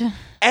shaved.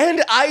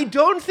 And I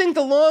don't think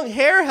the long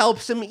hair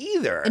helps him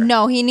either.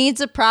 No, he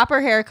needs a proper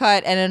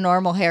haircut and a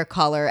normal hair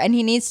color. And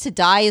he needs to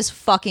dye his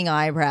fucking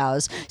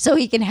eyebrows so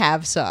he can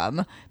have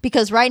some.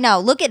 Because right now,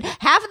 look at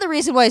half of the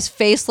reason why his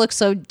face looks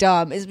so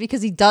dumb is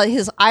because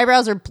his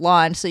eyebrows are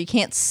blonde so you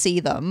can't see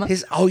them.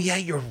 Oh, yeah,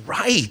 you're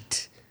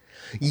right.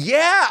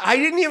 Yeah, I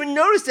didn't even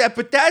notice that,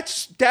 but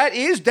that's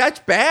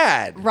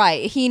bad.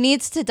 Right. He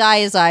needs to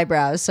dye his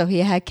eyebrows so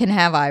he can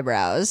have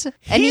eyebrows.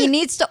 And he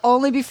needs to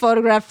only be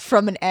photographed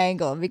from an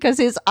angle because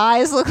his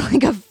eyes look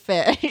like a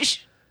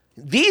fish.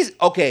 Here's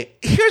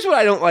what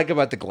I don't like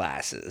about the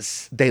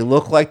glasses. They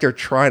look like they're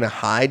trying to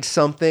hide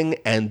something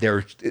and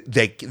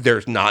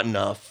there's not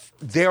enough.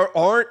 There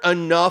aren't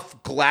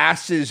enough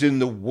glasses in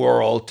the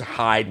world to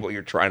hide what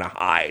you're trying to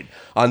hide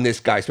on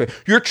this guy's face.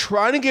 You're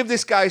trying to give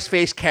this guy's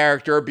face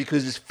character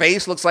because his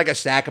face looks like a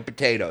sack of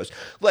potatoes.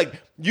 Like,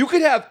 you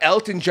could have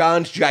Elton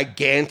John's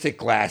gigantic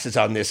glasses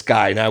on this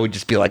guy, and I would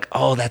just be like,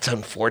 oh, that's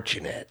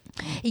unfortunate.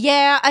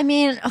 Yeah, I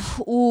mean,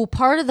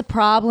 part of the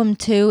problem,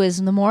 too,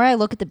 is the more I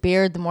look at the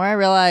beard, the more I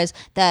realize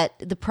that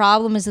the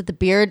problem is that the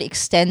beard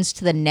extends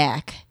to the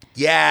neck.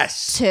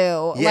 Yes.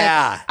 Too.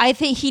 Yeah. Like, I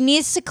think he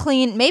needs to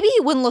clean. Maybe he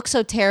wouldn't look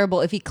so terrible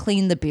if he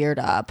cleaned the beard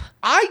up.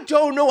 I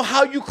don't know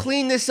how you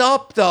clean this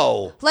up,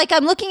 though. Like,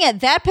 I'm looking at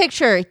that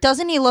picture.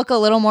 Doesn't he look a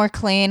little more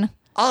clean?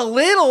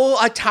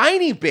 A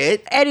tiny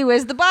bit.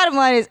 Anyways, the bottom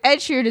line is Ed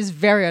Sheeran is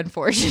very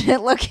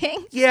unfortunate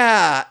looking.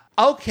 Yeah.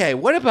 Okay,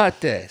 what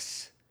about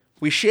this?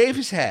 We shave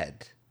his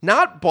head.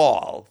 Not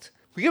bald.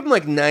 We give him,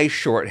 like, nice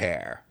short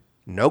hair.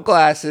 No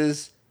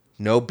glasses.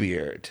 No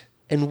beard.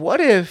 And what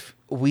if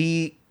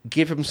we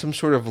give him some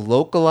sort of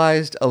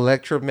localized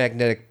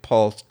electromagnetic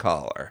pulse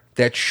collar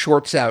that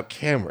shorts out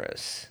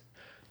cameras?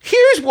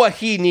 Here's what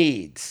he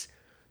needs.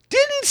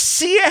 Didn't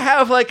Sia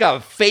have like a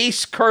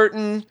face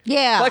curtain?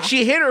 Yeah. Like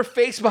she hid her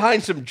face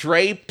behind some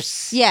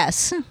drapes?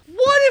 Yes.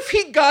 What if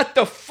he got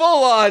the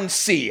full-on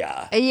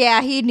Sia?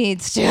 Yeah, he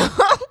needs to.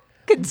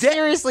 Could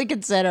seriously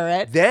consider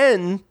it.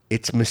 Then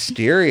it's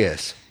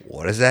mysterious.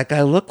 What does that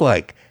guy look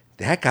like?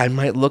 That guy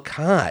might look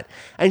hot.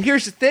 And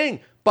here's the thing.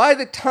 By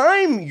the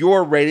time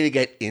you're ready to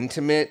get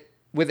intimate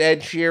with Ed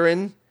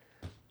Sheeran,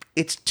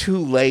 it's too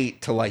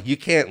late to, like, you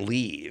can't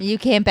leave. You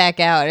can't back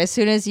out. As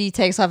soon as he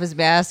takes off his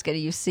mask and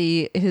you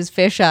see his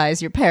fish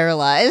eyes, you're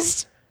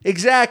paralyzed.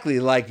 Exactly.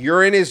 Like,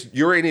 you're in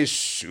his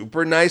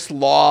super nice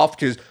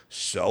loft, his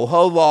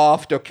Soho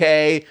loft,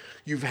 okay?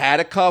 You've had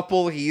a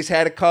couple. He's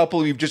had a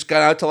couple. You've just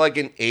gone out to like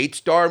an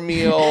 8-star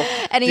meal.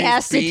 And he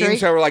has to drink.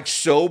 Beans that were like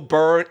so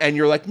burnt. And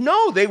you're like,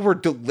 no, they were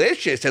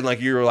delicious. And like,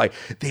 you were like,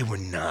 they were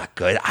not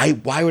good.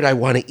 Why would I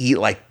want to eat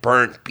like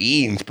burnt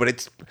beans?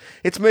 But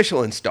it's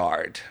Michelin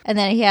starred. And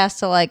then he has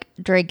to like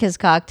drink his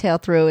cocktail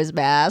through his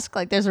mask.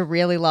 Like there's a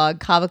really long,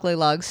 comically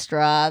long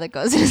straw that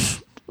goes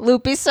in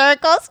loopy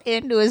circles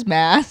into his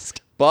mask.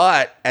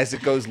 But as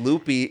it goes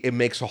loopy, it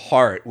makes a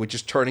heart, which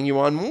is turning you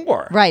on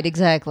more. Right,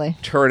 exactly.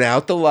 Turn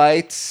out the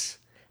lights.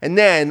 And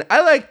then I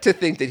like to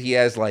think that he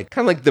has like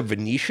kind of like the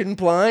Venetian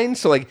blind.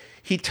 So like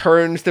he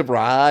turns the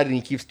rod and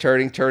he keeps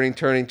turning.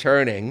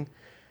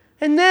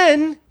 And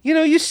then,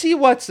 you see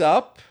what's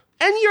up.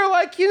 And you're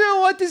like, you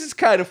know what? This is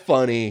kind of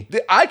funny.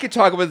 I could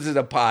talk about this in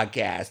a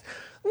podcast.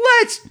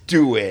 Let's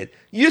do it.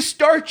 You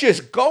start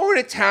just going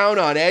to town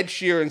on Ed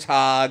Sheeran's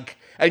hog.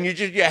 And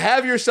you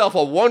have yourself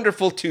a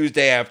wonderful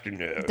Tuesday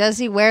afternoon. Does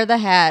he wear the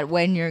hat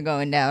when you're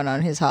going down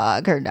on his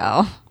hog or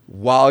no?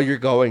 While you're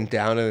going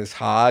down on his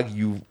hog,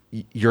 you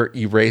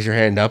raise your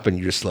hand up and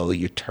you just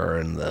slowly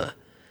turn the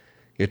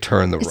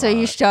rod. So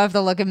you still have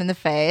to look him in the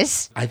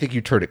face. I think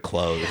you turn it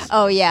closed.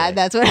 Oh yeah,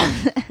 that's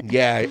what.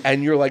 Yeah,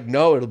 and you're like,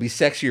 no, it'll be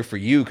sexier for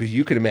you because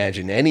you can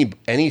imagine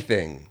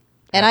anything.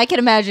 And I can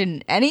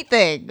imagine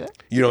anything.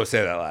 You don't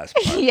say that last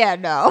part. Yeah,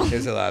 no.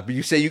 There's a lot. But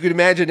you say you could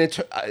imagine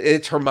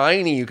it's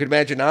Hermione. You could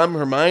imagine I'm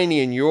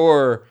Hermione and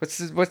you're... What's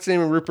the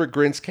name of Rupert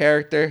Grint's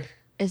character?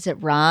 Is it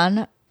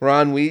Ron?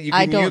 Ron Weasley.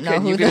 I don't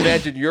know You can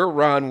imagine you're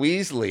Ron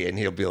Weasley and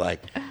he'll be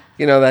like,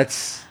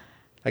 that's...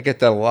 I get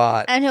that a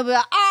lot. And he'll be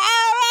like,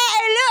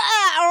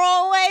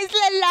 always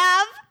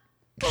love.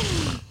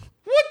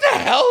 What the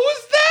hell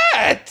was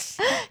that?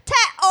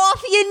 Take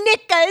off your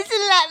knickers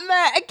and let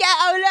me get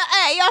a look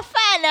at your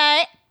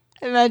fanny.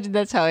 Imagine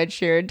that's how Ed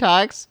Sheeran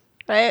talks,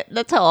 right?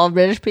 That's how all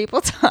British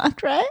people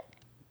talk, right?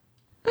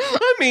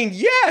 I mean,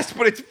 yes,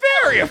 but it's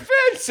very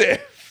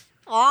offensive.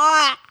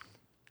 Ah.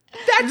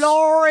 What?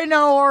 Law and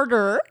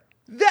Order.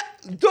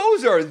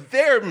 Those are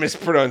their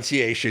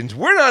mispronunciations.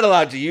 We're not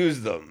allowed to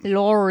use them.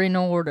 Law and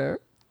Order.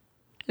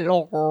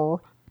 Law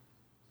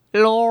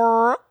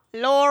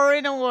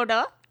and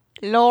Order.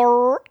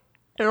 Law.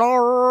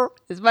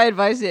 Is my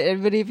advice to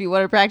anybody if you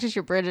want to practice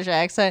your British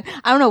accent.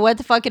 I don't know what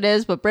the fuck it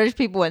is, but British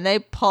people, when they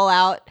pull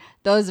out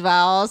those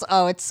vowels,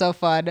 oh, it's so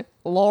fun.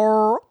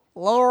 Law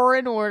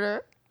and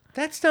Order.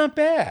 That's not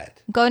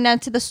bad. Going down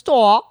to the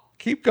store.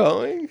 Keep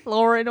going.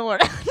 Law and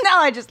Order.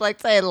 Now I just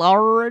like saying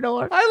Law and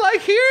Order. I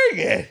like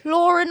hearing it.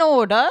 Law and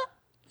Order.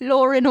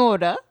 Law and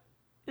Order.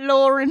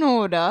 Law and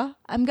Order.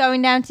 I'm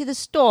going down to the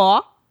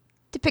store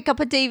to pick up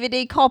a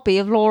DVD copy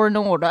of Law and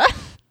Order.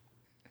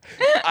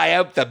 I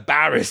hope the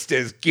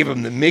barristers give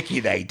him the Mickey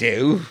they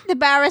do. The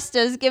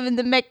barrister's giving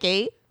the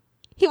Mickey.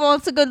 He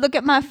wants a good look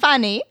at my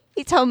fanny.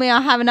 He told me I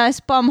have a nice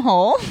bum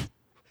hole.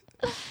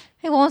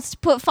 He wants to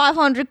put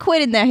 500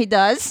 quid in there, he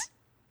does.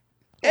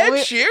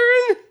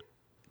 Sheeran?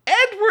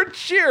 Edward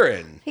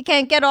Sheeran. He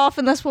can't get off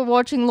unless we're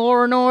watching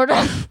Law and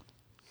Order.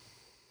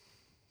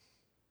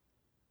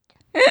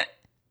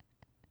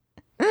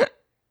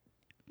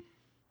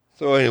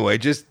 So anyway,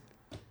 just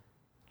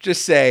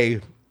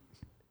say,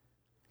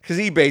 because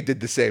eBay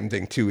did the same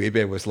thing too.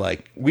 eBay was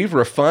like, we've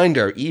refined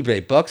our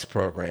eBay Bucks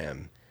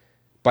program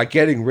by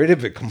getting rid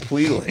of it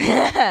completely.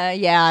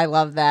 Yeah, I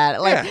love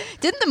that. Like,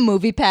 didn't the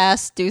Movie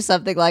Pass do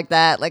something like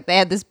that? Like, they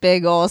had this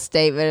big old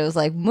statement. It was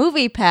like,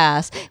 Movie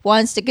Pass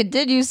wants to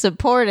continue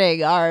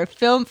supporting our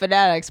film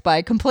fanatics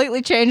by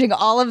completely changing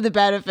all of the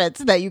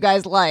benefits that you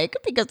guys like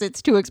because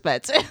it's too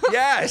expensive.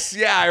 Yes,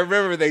 yeah, I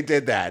remember they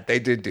did that. They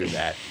did do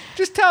that.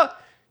 Just tell,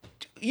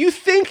 you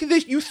think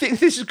this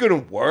is going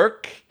to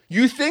work?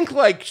 You think,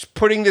 like,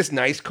 putting this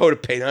nice coat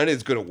of paint on it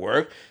is going to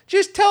work?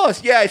 Just tell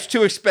us, yeah, it's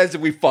too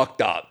expensive, we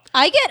fucked up.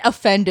 I get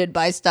offended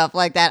by stuff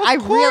like that. I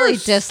really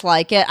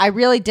dislike it. I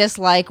really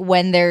dislike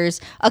when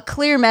there's a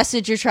clear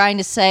message you're trying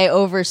to say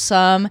over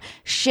some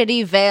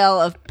shitty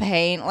veil of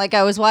paint. Like,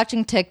 I was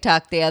watching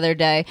TikTok the other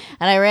day,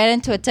 and I ran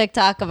into a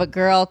TikTok of a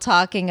girl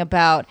talking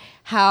about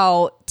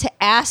how to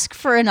ask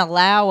for an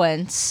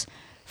allowance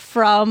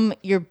from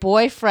your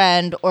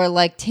boyfriend or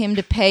like him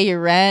to pay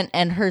your rent.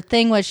 And her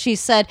thing was, she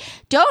said,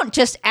 don't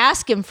just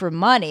ask him for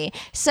money.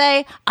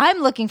 Say, I'm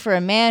looking for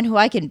a man who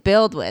I can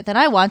build with and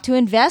I want to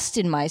invest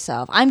in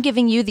myself. I'm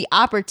giving you the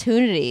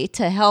opportunity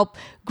to help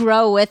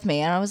grow with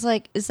me. And I was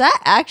like, does that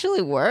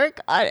actually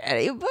work on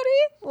anybody?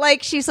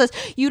 Like, she says,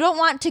 you don't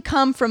want to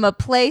come from a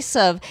place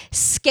of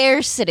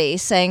scarcity,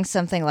 saying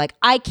something like,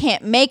 I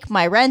can't make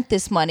my rent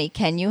this money,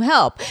 can you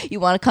help?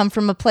 You want to come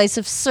from a place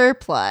of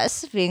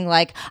surplus, being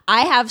like,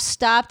 I have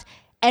stopped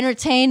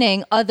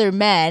entertaining other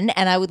men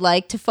and I would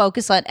like to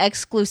focus on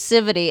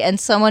exclusivity and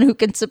someone who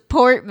can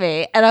support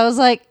me. And I was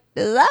like,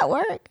 does that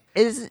work?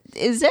 Is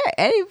there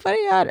anybody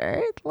on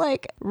earth?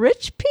 Like,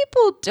 rich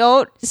people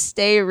don't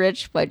stay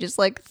rich by just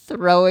like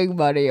throwing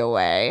money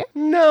away.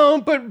 No,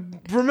 but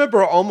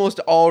remember, almost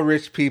all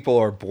rich people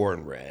are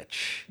born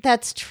rich.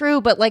 That's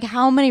true, but like,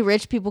 how many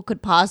rich people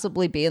could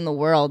possibly be in the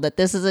world that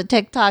this is a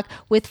TikTok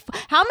with?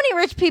 How many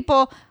rich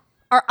people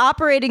are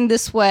operating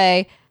this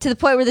way to the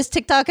point where this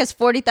TikTok has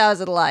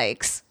 40,000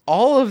 likes?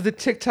 All of the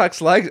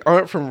TikToks likes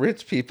aren't from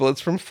rich people.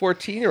 It's from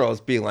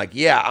 14-year-olds being like,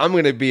 yeah, I'm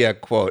going to be a,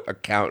 quote,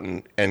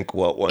 accountant, end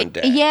quote, one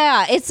day.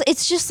 Yeah,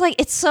 it's just like,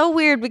 it's so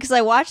weird because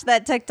I watched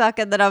that TikTok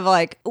and then I'm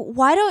like,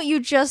 why don't you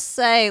just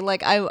say,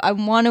 like, I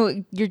want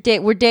to,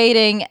 we're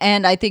dating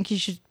and I think you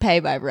should pay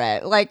my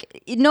rent.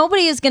 Like,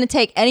 nobody is going to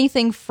take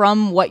anything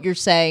from what you're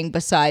saying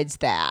besides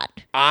that.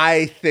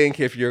 I think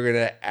if you're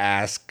going to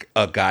ask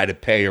a guy to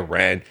pay your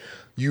rent,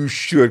 you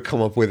should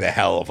come up with a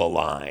hell of a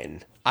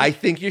line. I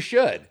think you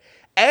should.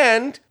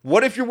 And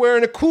what if you're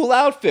wearing a cool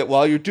outfit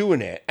while you're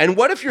doing it? And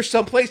what if you're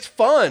someplace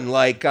fun,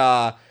 like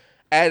at,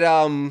 I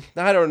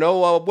don't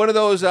know, one of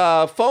those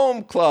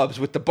foam clubs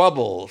with the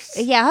bubbles?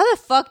 Yeah, how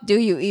the fuck do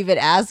you even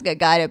ask a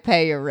guy to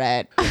pay your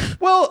rent?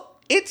 Well,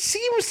 it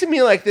seems to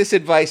me like this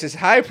advice is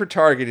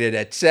hyper-targeted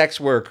at sex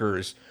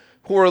workers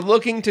who are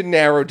looking to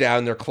narrow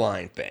down their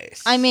client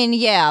base. I mean,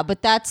 yeah,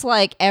 but that's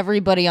like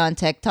everybody on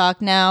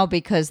TikTok now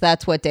because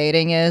that's what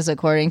dating is,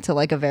 according to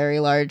like a very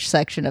large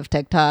section of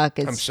TikTok.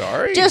 It's I'm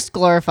sorry? Just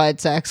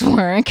glorified sex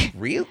work.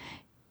 Real?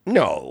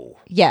 No.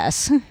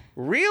 Yes.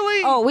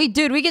 Really? Oh, we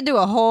could do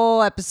a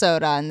whole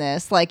episode on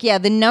this. Like, yeah,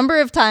 the number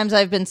of times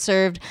I've been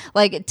served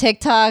like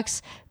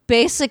TikToks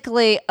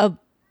basically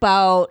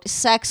about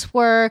sex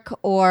work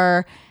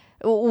or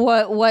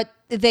what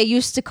they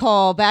used to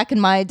call, back in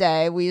my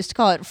day, we used to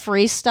call it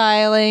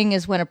freestyling,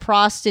 is when a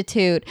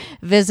prostitute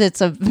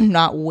visits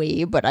not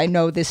we, but I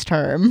know this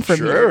term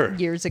from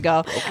years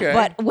ago. Okay.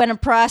 But when a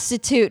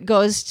prostitute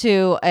goes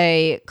to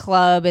a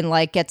club and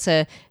like gets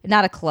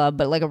not a club,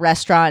 but like a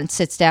restaurant and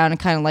sits down and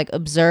kind of like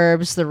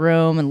observes the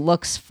room and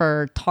looks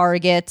for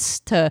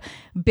targets to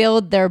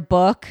build their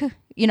book,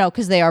 you know,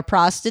 because they are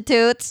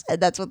prostitutes,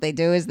 and that's what they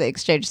do, is they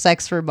exchange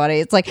sex for money.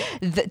 It's like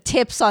the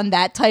tips on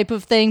that type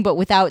of thing, but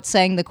without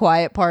saying the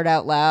quiet part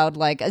out loud.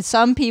 Like,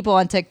 some people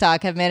on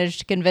TikTok have managed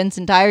to convince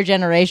entire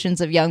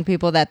generations of young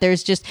people that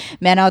there's just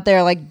men out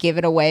there like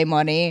giving away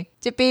money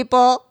to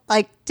people,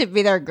 like to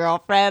be their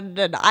girlfriend.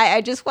 And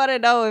I just want to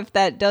know if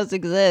that does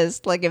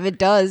exist. Like, if it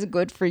does,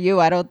 good for you.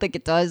 I don't think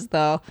it does,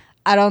 though.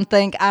 I don't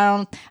think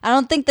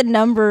the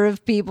number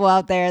of people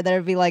out there that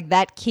would be like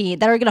that keen,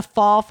 that are gonna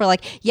fall for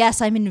like,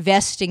 yes, I'm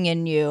investing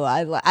in you.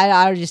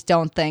 I just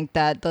don't think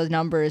that those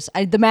numbers.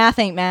 The math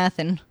ain't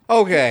mathin'.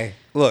 Okay,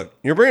 look,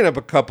 you're bringing up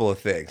a couple of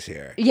things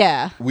here.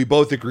 Yeah. We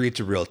both agree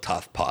it's a real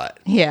tough putt.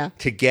 Yeah.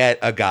 To get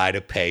a guy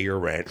to pay your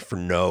rent for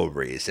no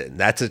reason.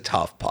 That's a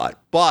tough putt.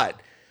 But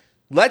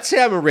let's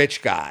say I'm a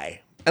rich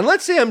guy, and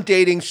let's say I'm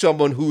dating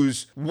someone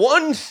who's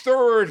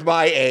 1/3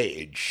 my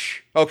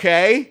age.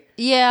 Okay?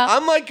 Yeah.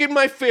 I'm like in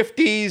my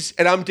 50s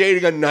and I'm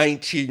dating a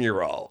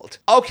 19-year-old.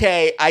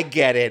 Okay, I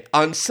get it.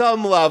 On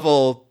some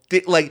level,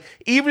 like,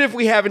 even if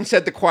we haven't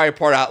said the quiet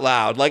part out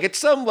loud, like, at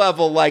some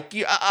level, like,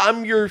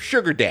 I'm your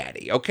sugar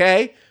daddy,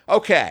 okay?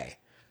 Okay.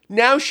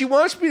 Now she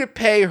wants me to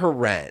pay her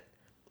rent.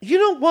 You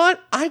know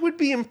what? I would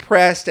be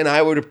impressed and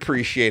I would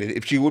appreciate it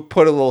if she would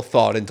put a little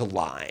thought into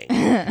lying.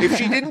 If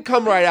she didn't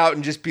come right out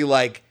and just be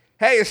like,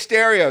 hey,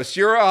 Asterios,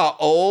 you're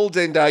old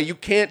and you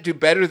can't do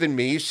better than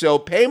me, so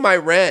pay my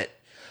rent.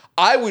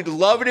 I would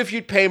love it if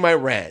you'd pay my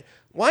rent.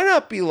 Why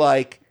not be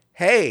like,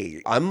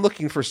 hey, I'm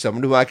looking for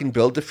someone who I can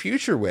build a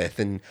future with.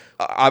 And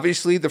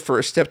obviously the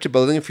first step to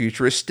building a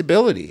future is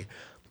stability.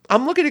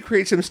 I'm looking to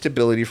create some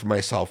stability for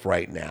myself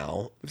right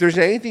now. If there's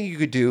anything you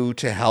could do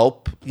to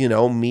help,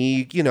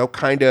 me,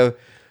 kind of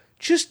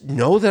just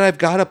know that I've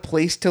got a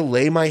place to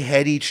lay my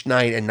head each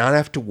night and not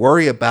have to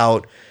worry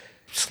about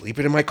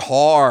sleeping in my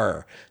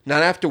car,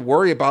 not have to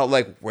worry about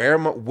like where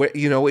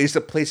is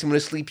the place I'm going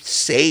to sleep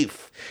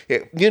safe.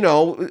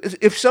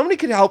 If somebody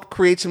could help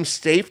create some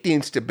safety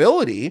and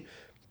stability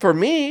for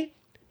me,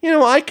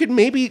 I could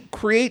maybe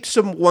create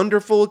some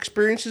wonderful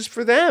experiences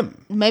for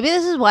them. Maybe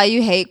this is why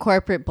you hate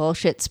corporate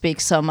bullshit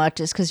speak so much,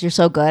 is because you're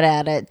so good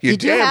at it. You're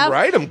damn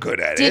right I'm good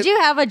at it. Did you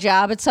have a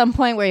job at some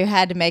point where you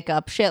had to make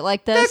up shit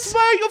like this?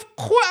 Of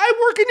course, I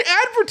work in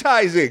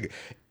advertising.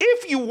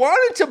 If you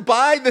wanted to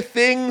buy the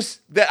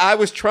things that I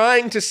was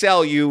trying to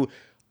sell you,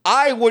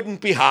 I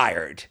wouldn't be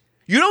hired.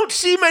 You don't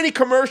see many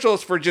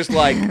commercials for just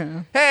like,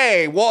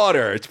 hey,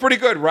 water. It's pretty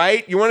good,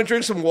 right? You want to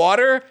drink some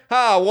water?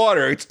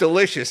 Water. It's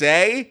delicious,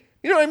 eh?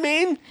 You know what I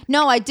mean?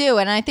 No, I do.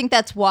 And I think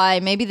that's why,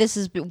 maybe this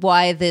is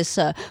why this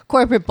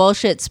corporate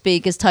bullshit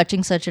speak is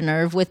touching such a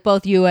nerve with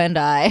both you and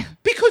I.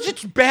 Because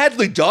it's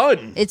badly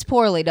done. It's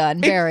poorly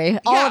done, very.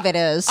 All of it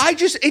is.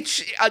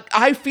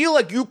 I feel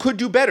like you could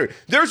do better.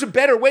 There's a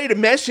better way to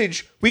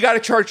message, we got to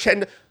charge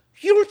 $10.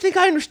 You don't think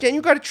I understand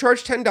you got to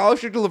charge $10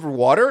 to deliver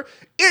water?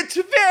 It's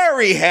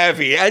very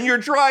heavy, and you're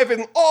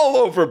driving all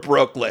over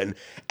Brooklyn.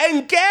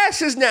 And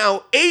gas is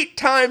now 8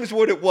 times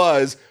what it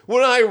was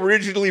when I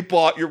originally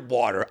bought your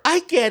water. I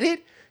get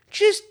it.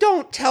 Just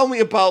don't tell me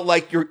about,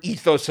 like, your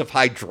ethos of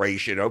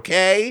hydration,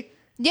 okay?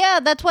 Yeah,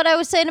 that's what I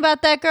was saying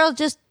about that girl.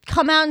 Just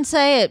come out and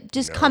say it.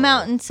 Come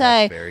out and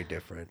say, that's very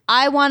different.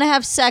 I want to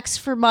have sex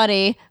for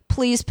money.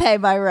 Please pay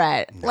my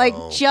rent. No. Like,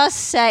 just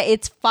say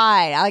it's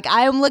fine. Like,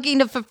 I am looking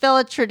to fulfill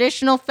a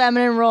traditional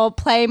feminine role,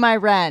 pay my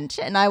rent,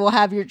 and I will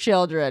have your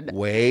children.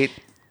 Wait,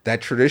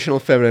 that traditional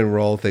feminine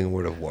role thing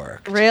would have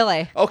worked.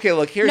 Really? Okay,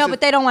 look, here's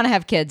but they don't want to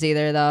have kids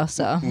either, though,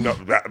 so. No,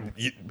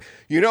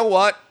 you know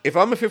what? If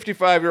I'm a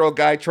 55-year-old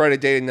guy trying to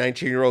date a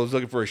 19-year-old who's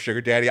looking for a sugar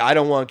daddy, I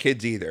don't want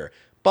kids either.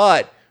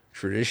 But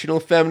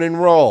traditional feminine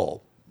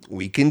role,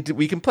 we can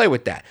play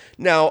with that.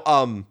 Now,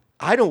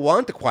 I don't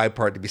want the quiet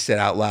part to be said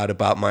out loud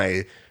about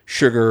my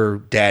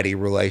sugar daddy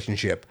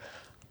relationship.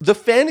 The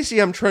fantasy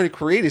I'm trying to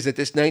create is that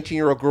this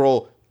 19-year-old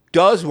girl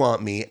does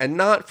want me, and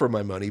not for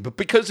my money, but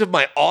because of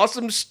my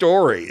awesome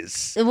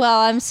stories. Well,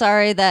 I'm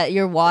sorry that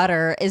your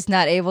water is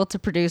not able to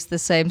produce the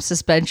same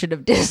suspension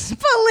of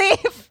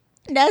disbelief.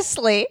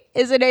 Nestle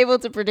isn't able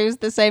to produce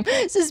the same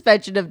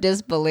suspension of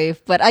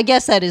disbelief, but I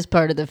guess that is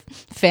part of the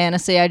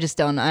fantasy. I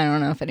don't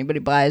know if anybody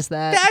buys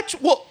that.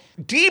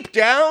 Deep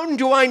down,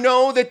 do I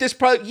know that this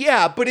probably...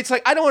 Yeah, but it's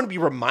like, I don't want to be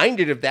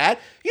reminded of that.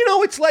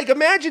 It's like,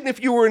 imagine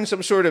if you were in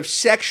some sort of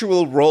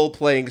sexual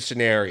role-playing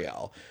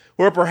scenario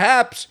where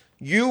perhaps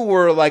you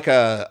were like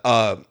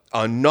a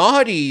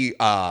naughty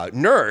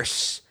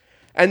nurse,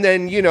 and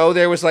then,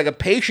 there was like a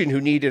patient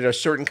who needed a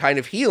certain kind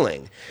of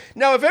healing.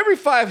 Now, if every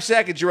 5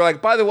 seconds you were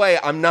like, by the way,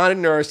 I'm not a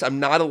nurse, I'm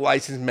not a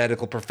licensed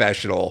medical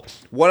professional,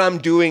 what I'm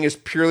doing is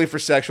purely for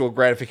sexual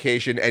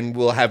gratification and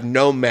will have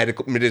no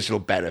medicinal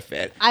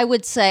benefit. I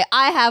would say,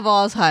 I have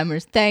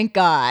Alzheimer's, thank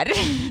God.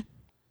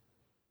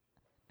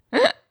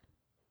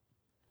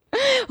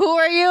 Who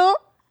are you?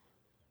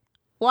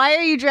 Why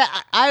are you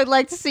I would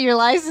like to see your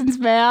license,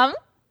 ma'am.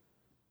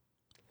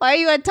 Why are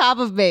you on top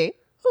of me?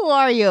 Who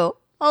are you?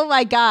 Oh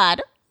my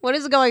God. What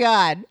is going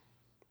on?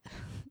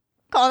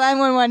 Call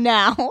 911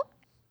 now.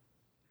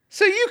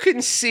 So you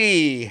can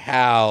see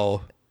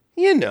how,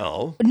 You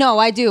know. No,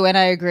 I do, and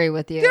I agree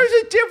with you. There's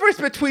a difference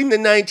between the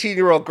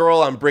 19-year-old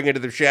girl I'm bringing to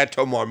the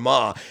Chateau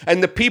Marmont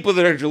and the people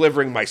that are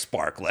delivering my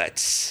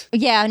sparklets.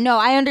 Yeah, no,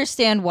 I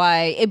understand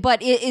why.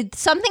 But it's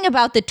something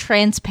about the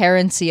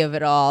transparency of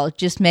it all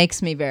just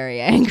makes me very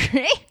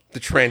angry. The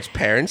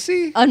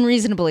transparency?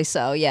 Unreasonably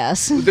so,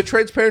 yes. The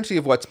transparency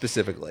of what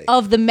specifically?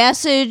 Of the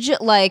message,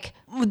 like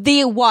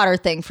the water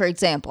thing, for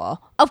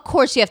example. Of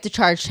course you have to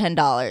charge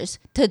 $10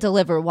 to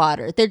deliver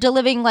water. They're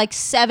delivering like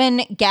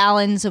 7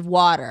 gallons of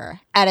water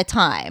at a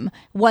time,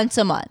 once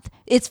a month.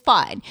 It's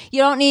fine.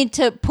 You don't need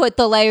to put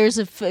the layers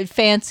of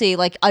fancy,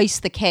 like ice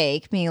the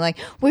cake, being like,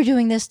 we're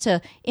doing this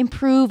to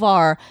improve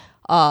our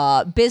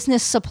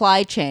business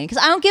supply chain, because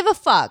I don't give a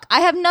fuck. I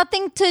have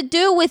nothing to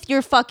do with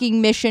your fucking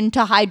mission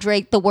to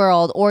hydrate the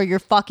world or your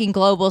fucking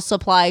global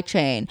supply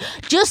chain.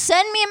 Just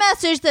send me a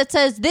message that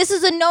says this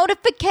is a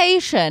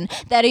notification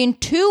that in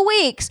 2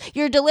 weeks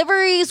your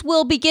deliveries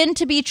will begin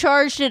to be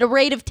charged at a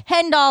rate of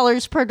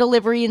 $10 per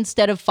delivery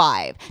instead of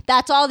 $5.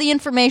 That's all the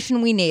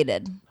information we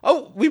needed.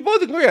 Oh, we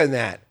both agree on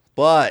that.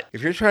 But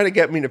if you're trying to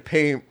get me to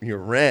pay your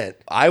rent,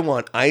 I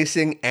want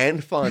icing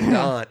and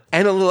fondant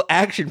and a little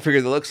action figure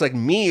that looks like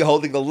me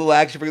holding a little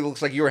action figure that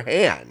looks like your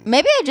hand.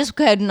 Maybe I just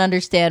couldn't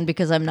understand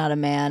because I'm not a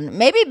man.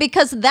 Maybe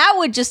because that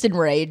would just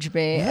enrage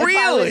me. Really? If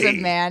I was a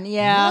man,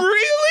 yeah.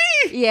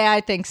 Really? Yeah,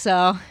 I think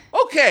so.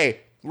 Okay,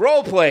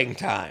 role-playing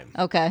time.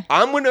 Okay.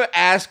 I'm going to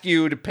ask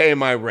you to pay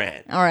my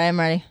rent. All right, I'm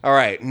ready. All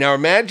right, now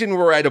imagine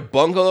we're at a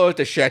bungalow at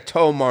the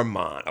Chateau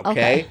Marmont,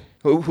 okay?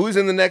 Who's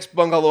in the next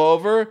bungalow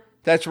over?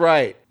 That's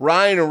right,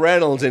 Ryan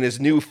Reynolds and his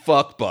new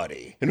fuck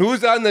buddy. And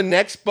who's on the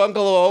next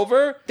bungalow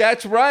over?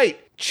 That's right,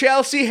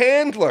 Chelsea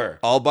Handler.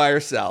 All by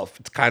herself.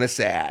 It's kind of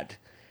sad.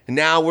 And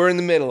now we're in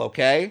the middle,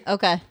 okay?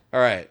 Okay. All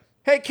right.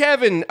 Hey,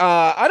 Kevin,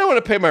 I don't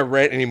want to pay my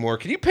rent anymore.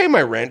 Can you pay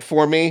my rent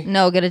for me?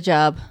 No, get a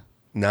job.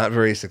 Not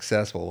very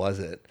successful, was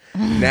it?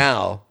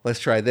 Now, let's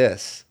try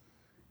this.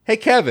 Hey,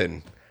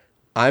 Kevin,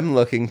 I'm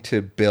looking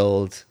to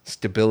build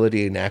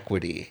stability and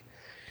equity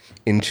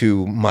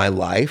into my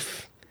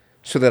life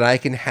so that I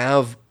can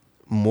have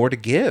more to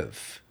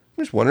give.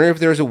 I'm just wondering if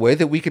there's a way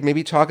that we could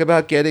maybe talk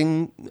about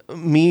getting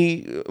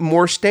me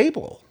more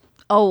stable.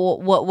 Oh,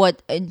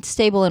 what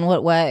stable in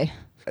what way?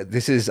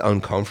 This is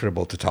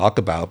uncomfortable to talk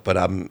about, but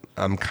I'm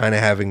kind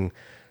of having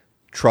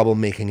trouble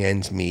making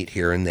ends meet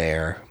here and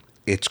there.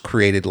 It's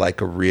created like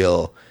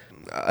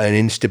an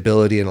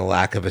instability and a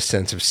lack of a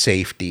sense of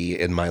safety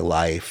in my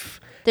life.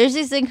 There's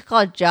these things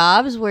called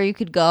jobs where you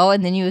could go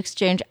and then you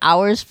exchange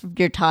hours of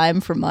your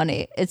time for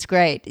money. It's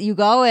great. You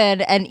go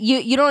in and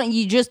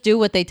you just do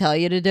what they tell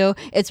you to do.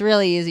 It's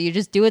really easy. You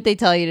just do what they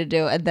tell you to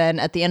do. And then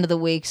at the end of the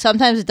week,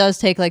 sometimes it does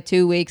take like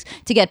 2 weeks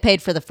to get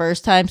paid for the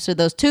first time. So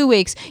those 2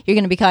 weeks, you're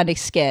going to be kind of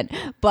skint.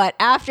 But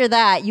after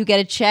that, you get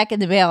a check in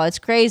the mail. It's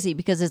crazy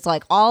because it's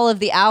like all of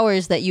the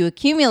hours that you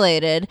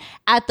accumulated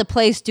at the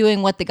place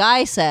doing what the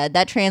guy said,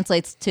 that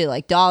translates to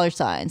like dollar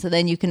signs. And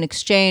then you can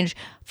exchange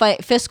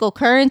fiscal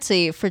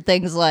currency for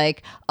things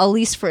like a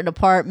lease for an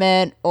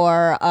apartment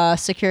or an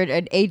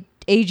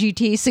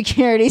AGT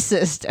security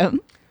system.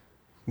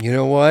 You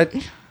know what?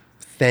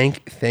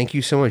 Thank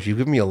you so much. You've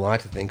given me a lot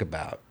to think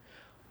about.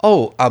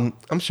 Oh,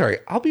 I'm sorry.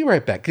 I'll be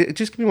right back.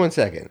 Just give me 1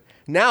 second.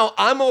 Now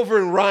I'm over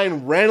in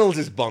Ryan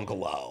Reynolds'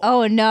 bungalow.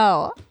 Oh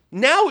no.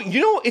 Now,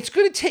 it's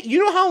going to take,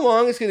 how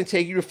long it's going to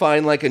take you to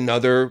find like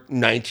another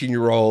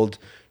 19-year-old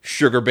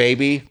sugar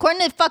baby?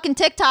 According to fucking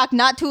TikTok,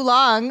 not too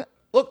long.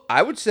 Look,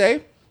 I would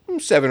say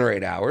 7 or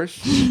 8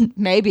 hours.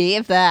 Maybe,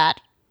 if that.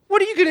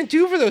 What are you going to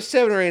do for those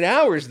 7 or 8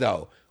 hours,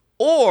 though?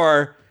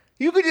 Or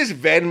you could just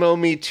Venmo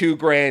me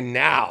 $2,000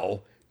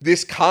 now.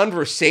 This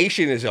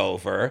conversation is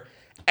over,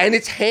 and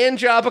it's hand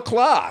job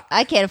o'clock.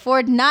 I can't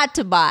afford not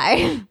to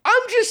buy.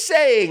 I'm just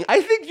saying,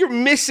 I think you're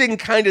missing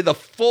kind of the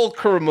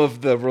fulcrum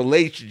of the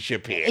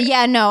relationship here.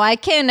 Yeah, no, I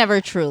can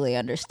never truly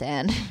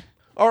understand.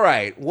 All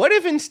right, what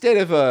if instead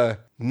of a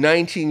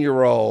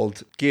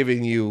 19-year-old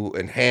giving you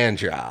a hand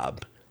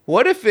job,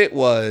 what if it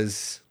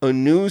was a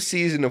new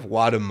season of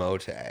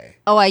Wadamote?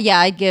 Oh, yeah,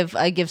 I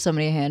give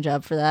somebody a hand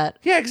job for that.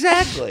 Yeah,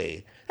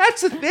 exactly.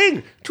 That's the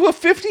thing. To a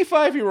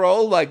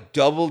 55-year-old, like,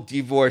 double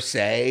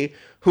divorcee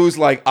who's,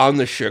 like, on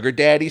the sugar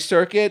daddy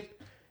circuit,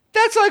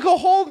 that's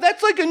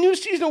like a new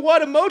season of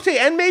Wadamote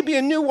and maybe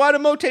a new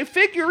Wadamote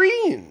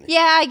figurine.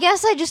 Yeah, I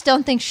guess I just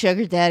don't think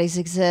sugar daddies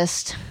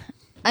exist.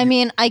 I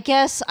mean, I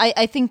guess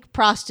I think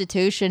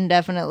prostitution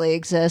definitely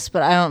exists,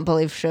 but I don't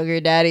believe sugar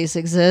daddies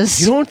exist.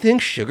 You don't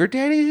think sugar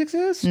daddies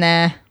exist?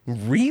 Nah.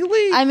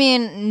 Really? I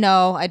mean,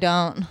 no, I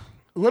don't.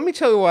 Let me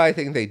tell you why I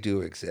think they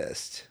do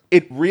exist.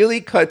 It really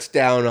cuts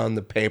down on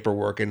the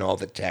paperwork and all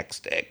the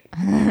texting.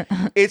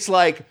 It's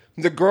like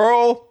the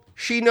girl,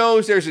 she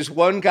knows there's this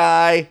one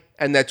guy,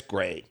 and that's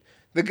great.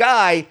 The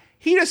guy,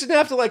 he doesn't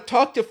have to like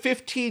talk to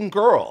 15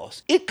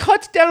 girls. It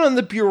cuts down on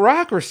the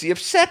bureaucracy of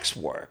sex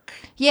work.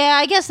 Yeah,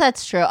 I guess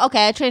that's true.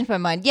 Okay, I changed my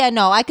mind. Yeah,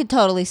 no, I could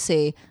totally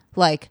see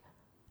like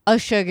a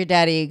sugar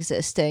daddy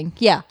existing.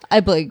 Yeah, I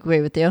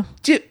agree with you.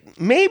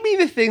 Maybe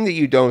the thing that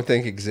you don't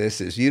think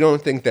exists is you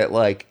don't think that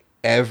like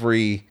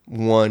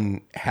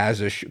everyone has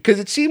because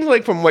it seems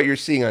like from what you're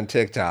seeing on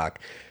TikTok,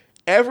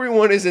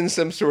 everyone is in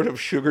some sort of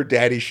sugar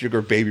daddy,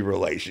 sugar baby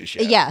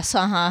relationship. Yes,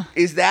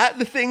 Is that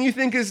the thing you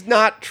think is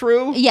not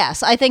true?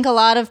 Yes, I think a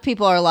lot of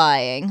people are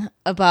lying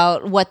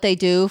about what they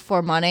do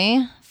for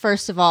money,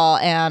 first of all,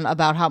 and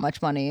about how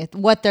much money,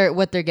 what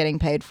they're getting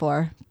paid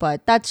for.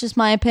 But that's just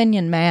my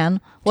opinion, man.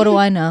 What do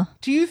I know?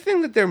 Do you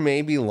think that they're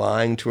maybe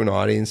lying to an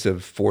audience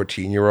of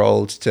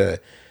 14-year-olds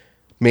to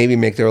maybe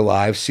make their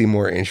lives seem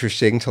more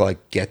interesting to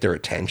like get their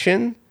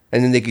attention?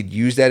 And then they could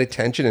use that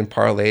attention and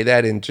parlay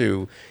that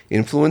into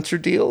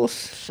influencer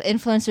deals?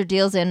 Influencer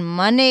deals and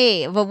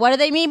money. But what do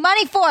they need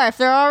money for if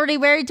they're already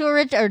married to a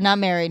rich, or not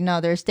married,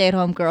 no, they're a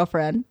stay-at-home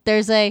girlfriend.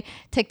 There's a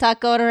TikTok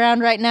going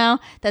around right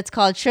now that's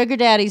called Sugar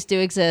Daddies Do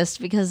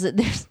Exist, because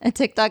there's a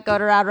TikTok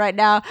going around right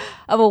now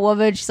of a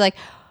woman. She's like,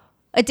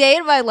 a day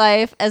in my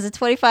life as a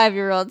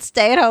 25-year-old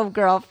stay-at-home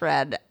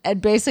girlfriend.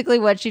 And basically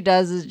what she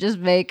does is just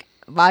make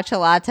matcha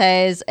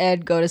lattes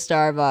and go to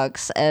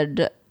Starbucks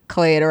and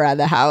clean around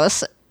the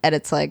house. And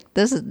it's like,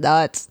 this is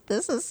nuts.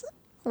 This is,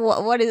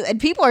 what is, and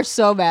people are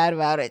so mad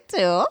about it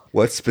too.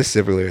 What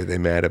specifically are they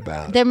mad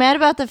about? They're mad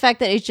about the fact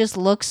that it just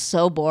looks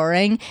so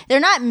boring. They're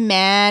not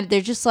mad.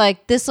 They're just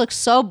like, this looks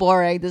so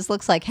boring. This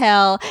looks like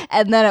hell.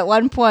 And then at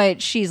one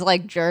point, she's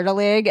like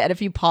journaling. And if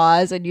you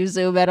pause and you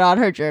zoom in on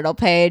her journal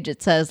page,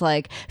 it says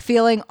like,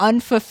 feeling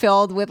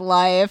unfulfilled with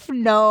life,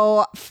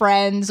 no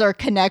friends or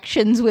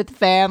connections with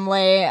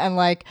family, and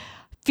like,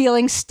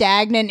 feeling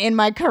stagnant in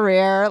my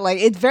career. Like,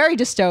 it's very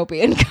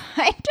dystopian,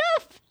 kind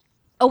of.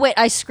 Oh, wait,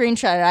 I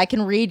screenshot it. I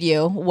can read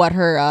you what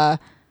her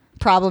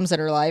problems in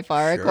her life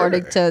are,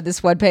 according to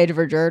this one page of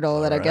her journal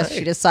that I guess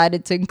she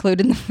decided to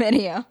include in the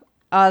video.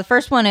 The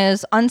first one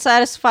is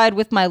unsatisfied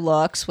with my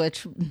looks,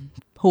 which,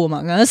 who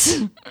among us?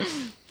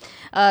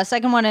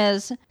 Second one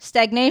is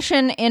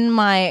stagnation in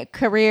my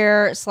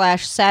career /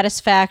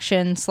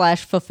 satisfaction /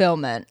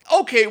 fulfillment.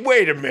 Okay,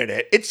 wait a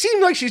minute. It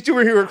seems like she's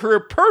doing her career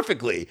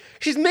perfectly.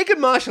 She's making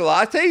matcha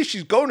lattes.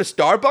 She's going to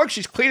Starbucks.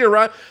 She's cleaning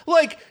around.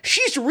 Like,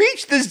 she's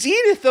reached the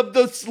zenith of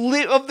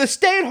the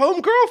stay-at-home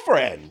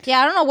girlfriend.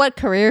 Yeah, I don't know what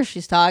career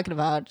she's talking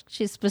about.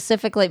 She's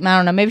specifically, I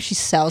don't know, maybe she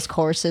sells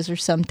courses or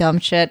some dumb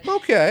shit.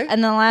 Okay.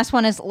 And the last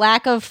one is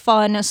lack of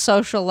fun,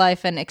 social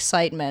life, and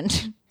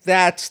excitement.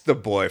 That's the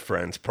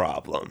boyfriend's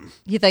problem.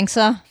 You think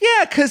so?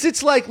 Yeah, because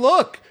it's like,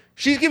 look,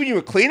 she's giving you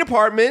a clean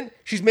apartment.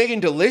 She's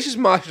making delicious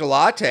matcha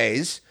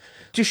lattes.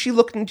 Do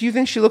you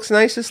think she looks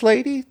nice, this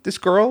lady, this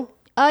girl?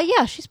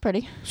 Yeah, she's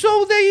pretty.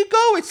 So there you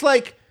go. It's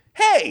like,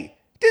 hey,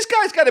 this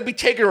guy's got to be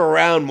taking her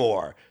around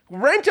more.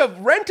 Rent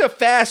a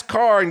fast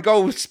car and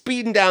go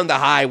speeding down the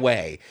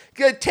highway.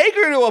 Take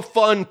her to a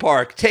fun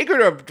park. Take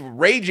her to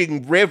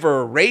Raging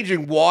River,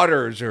 Raging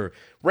Waters, or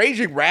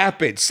Raging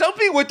Rapids.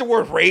 Something with the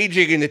word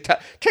raging in the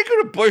title. Take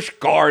her to Busch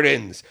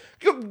Gardens.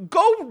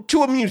 Go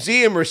to a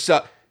museum or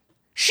something.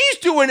 She's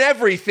doing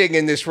everything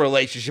in this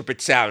relationship,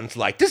 it sounds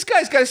like. This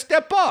guy's got to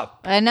step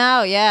up. I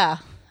know, yeah.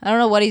 I don't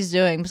know what he's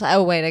doing.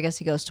 Oh, wait, I guess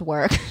he goes to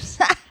work.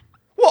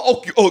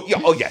 Well,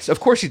 yes, of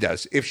course he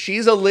does. If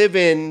she's a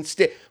live-in,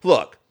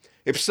 look,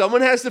 if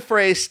someone has the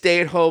phrase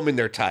stay at home in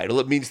their title,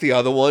 it means the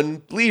other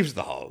one leaves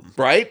the home,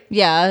 right?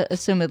 Yeah,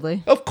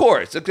 assumedly. Of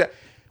course.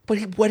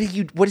 But what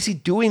is he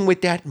doing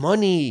with that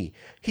money?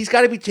 He's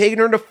got to be taking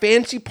her to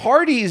fancy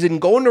parties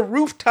and going to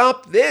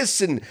rooftop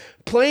this and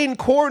playing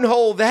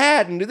cornhole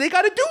that, and they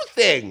got to do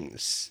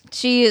things.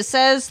 She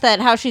says that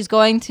how she's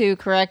going to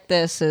correct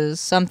this is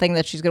something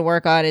that she's going to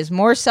work on is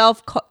more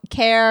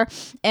self-care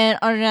and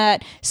under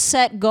that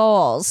set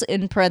goals,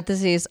 in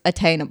parentheses,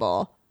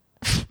 attainable.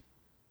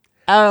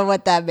 I don't know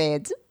what that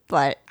means,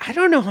 but I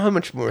don't know how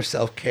much more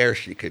self-care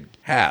she could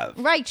have.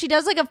 Right. She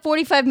does like a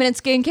 45-minute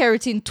skincare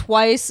routine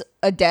twice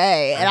a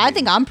day. And I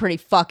think I'm pretty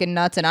fucking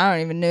nuts and I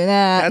don't even know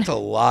that. That's a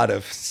lot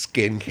of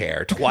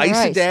skincare. Twice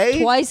a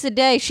day? Twice a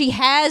day. She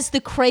has the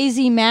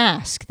crazy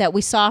mask that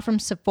we saw from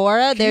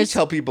Sephora. Can you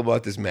tell people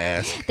about this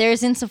mask?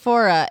 There's in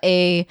Sephora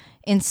a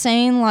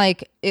insane,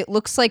 like, it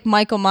looks like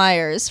Michael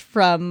Myers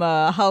from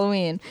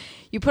Halloween.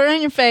 You put it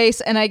on your face,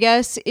 and I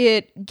guess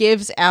it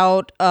gives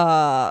out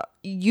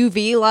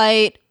UV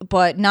light,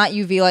 but not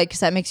UV light because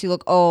that makes you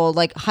look old.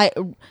 Like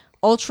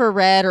ultra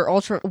red or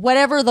ultra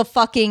whatever the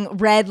fucking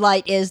red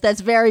light is.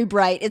 That's very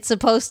bright. It's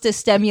supposed to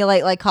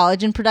stimulate like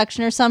collagen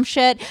production or some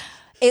shit.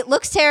 It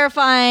looks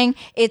terrifying.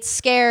 It's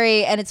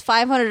scary, and it's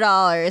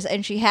 $500.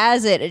 And she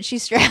has it, and she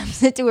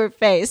straps it to her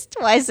face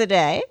twice a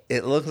day.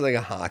 It looks like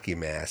a hockey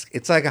mask.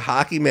 It's like a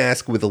hockey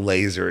mask with a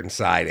laser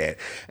inside it,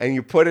 and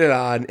you put it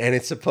on, and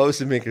it's supposed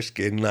to make your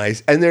skin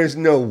nice. And there's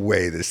no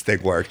way this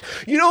thing works.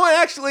 You know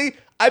what? Actually,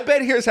 I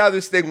bet here's how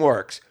this thing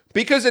works.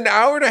 Because an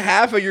hour and a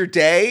half of your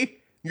day,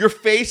 your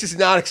face is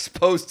not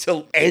exposed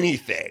to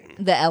anything.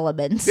 The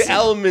elements. The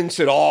elements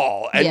at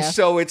all. And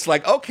so it's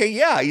like, okay,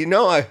 yeah, you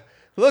know,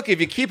 look, if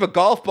you keep a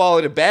golf ball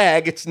in a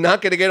bag, it's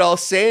not going to get all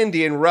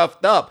sandy and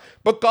roughed up.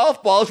 But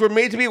golf balls were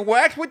made to be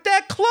whacked with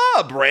that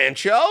club,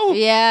 Rancho.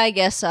 Yeah, I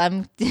guess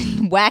I'm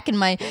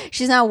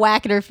she's not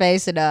whacking her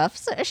face enough.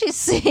 So she's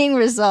seeing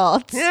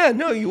results. Yeah,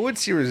 no, you would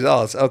see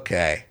results.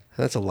 Okay.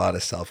 That's a lot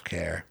of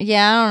self-care.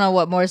 Yeah, I don't know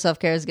what more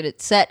self-care is going to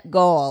set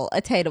goal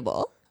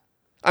attainable.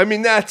 I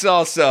mean, that's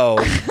also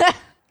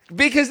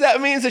because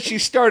that means that she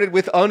started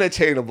with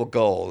unattainable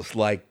goals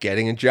like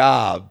getting a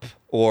job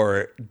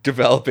or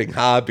developing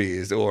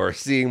hobbies or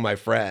seeing my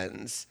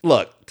friends.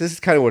 Look, this is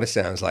kind of what it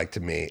sounds like to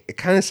me. It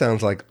kind of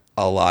sounds like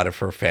a lot of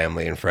her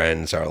family and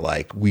friends are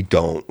like, we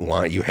don't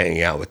want you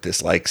hanging out with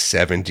this like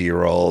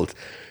 70-year-old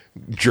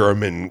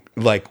German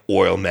like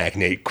oil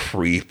magnate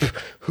creep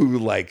who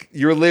like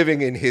you're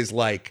living in his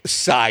like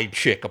side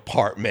chick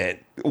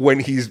apartment when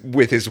he's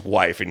with his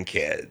wife and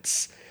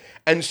kids.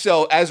 And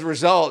so as a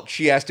result,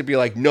 she has to be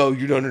like, no,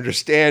 you don't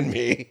understand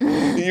me.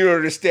 You don't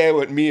understand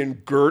what me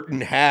and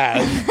Gerton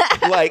have.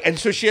 Like, and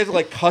so she has to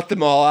like cut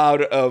them all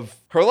out of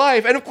her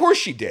life. And of course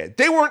she did.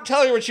 They weren't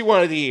telling her what she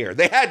wanted to hear.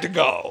 They had to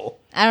go.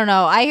 I don't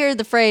know. I hear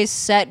the phrase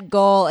set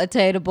goal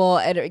attainable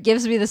and it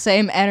gives me the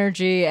same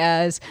energy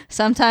as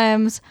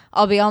sometimes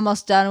I'll be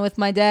almost done with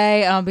my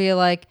day and I'll be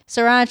like,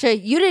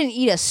 Sriracha, you didn't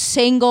eat a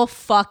single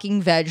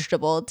fucking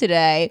vegetable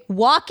today.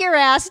 Walk your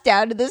ass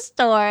down to the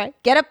store,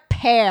 get a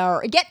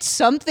pear, get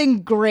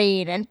something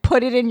green and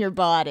put it in your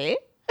body.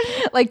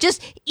 Like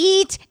just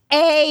eat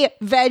a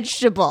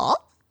vegetable.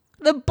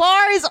 The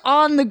bar is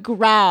on the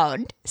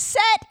ground.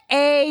 Set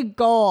a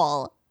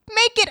goal.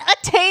 Make it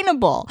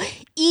attainable.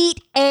 Eat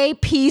a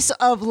piece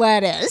of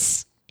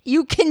lettuce.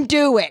 You can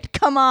do it.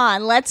 Come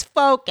on, let's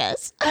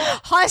focus.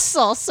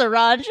 Hustle,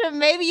 Sriracha.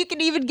 Maybe you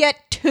can even get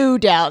 2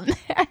 down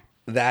there.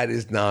 That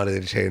is not an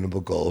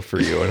attainable goal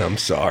for you, and I'm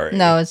sorry.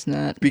 No, it's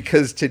not.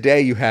 Because today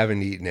you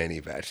haven't eaten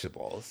any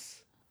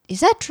vegetables.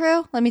 Is that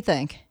true? Let me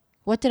think.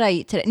 What did I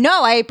eat today?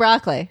 No, I ate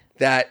broccoli.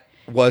 That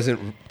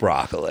wasn't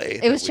broccoli.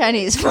 It was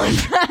Chinese food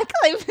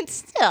broccoli, but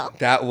still.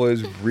 That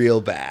was real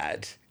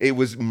bad. It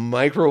was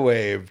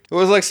microwaved. It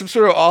was like some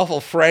sort of awful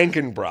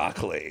Franken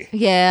broccoli.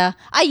 Yeah.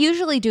 I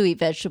usually do eat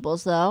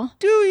vegetables, though.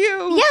 Do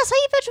you? Yes,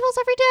 I eat vegetables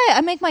every day.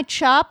 I make my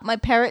chop, my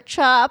parrot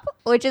chop,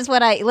 which is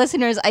what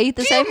listeners, I eat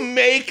the same. You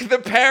make the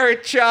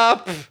parrot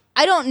chop?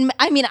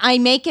 I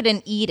make it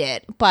and eat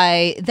it.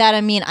 By that,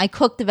 I mean, I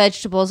cook the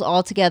vegetables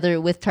all together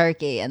with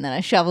turkey and then I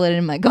shovel it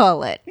in my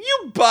gullet.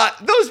 You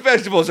bought, those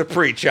vegetables are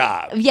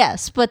pre-chopped.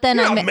 Yes, but then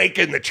You're not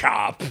making the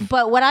chop.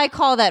 But what I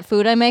call that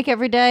food I make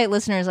every day,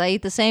 listeners, I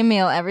eat the same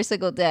meal every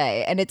single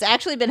day. And it's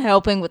actually been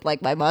helping with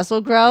like my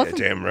muscle growth.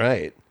 Yeah, damn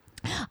right.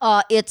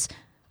 It's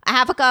a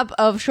half a cup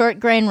of short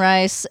grain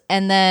rice,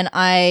 and then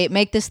I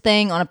make this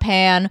thing on a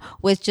pan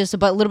with just a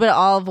little bit of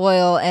olive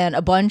oil and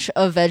a bunch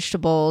of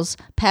vegetables,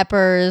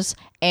 peppers,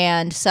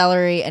 and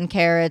celery and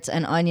carrots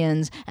and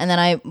onions, and then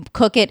I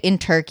cook it in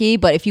turkey.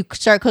 But if you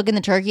start cooking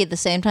the turkey at the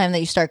same time that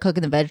you start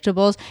cooking the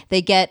vegetables,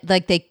 they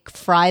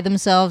fry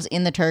themselves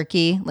in the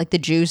turkey, like the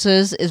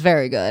juices is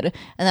very good.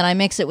 And then I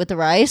mix it with the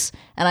rice,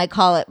 and I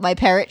call it my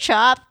parrot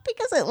chop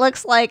because it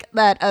looks like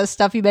that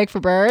stuff you make for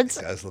birds.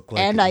 It does look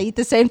like and I eat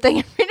the same thing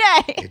every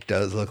day. It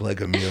does look like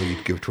a meal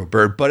you'd give to a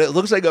bird, but it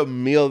looks like a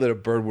meal that a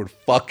bird would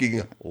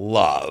fucking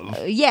love.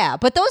 Yeah,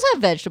 but those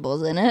have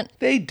vegetables in it.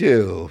 They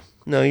do.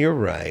 No, you're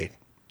right.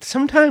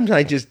 Sometimes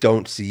I just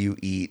don't see you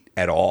eat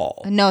at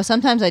all. No,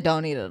 sometimes I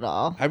don't eat at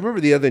all. I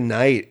remember the other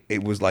night,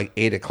 it was like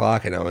 8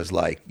 o'clock, and I was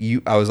like,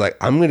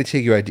 I'm going to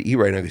take you out to eat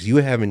right now because you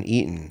haven't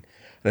eaten.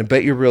 And I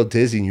bet you're real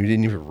dizzy and you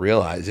didn't even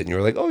realize it. And you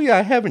were like, oh yeah,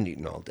 I haven't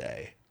eaten all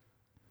day.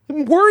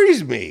 It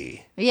worries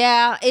me.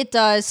 Yeah, it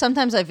does.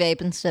 Sometimes I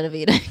vape instead of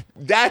eating.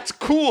 That's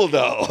cool,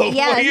 though.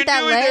 Yeah, what you're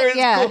doing there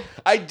is cool.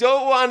 I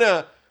don't want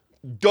to...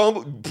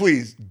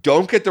 Please,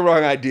 don't get the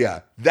wrong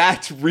idea.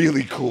 That's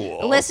really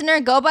cool. Listener,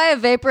 go buy a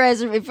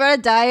vaporizer. If you're on a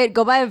diet,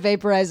 go buy a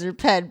vaporizer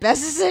pen.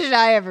 Best decision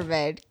I ever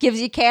made.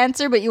 Gives you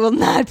cancer, but you will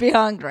not be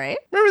hungry.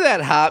 Remember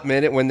that hot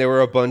minute when there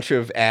were a bunch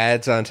of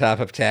ads on top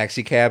of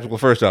taxi cabs? Well,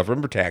 first off,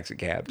 remember taxi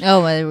cabs?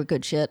 Oh, they were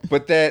good shit.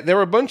 But there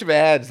were a bunch of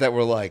ads that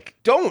were like,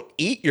 don't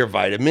eat your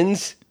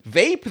vitamins,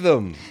 vape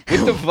them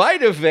with the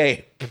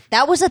VitaVape.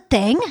 That was a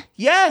thing?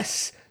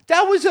 Yes.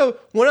 That was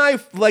when I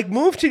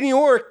moved to New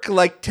York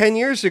 10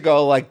 years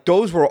ago,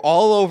 those were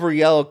all over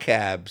yellow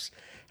cabs.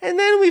 And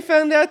then we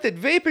found out that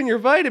vaping your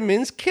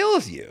vitamins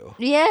kills you.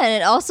 Yeah,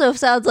 and it also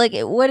sounds like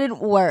it wouldn't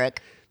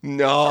work.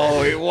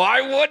 No,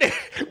 why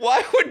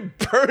would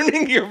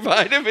burning your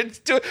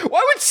vitamins why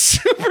would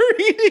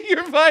superheating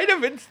your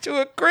vitamins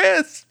to a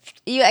crisp?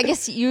 I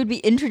guess you would be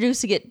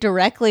introducing it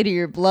directly to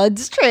your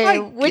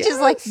bloodstream, which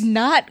is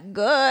not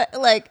good.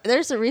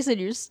 There's a reason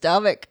your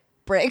stomach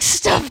breaks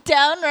stuff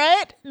down,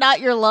 right?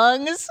 Not your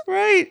lungs.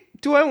 Right.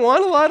 Do I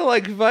want a lot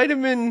of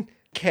vitamin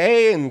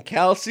K and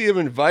calcium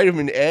and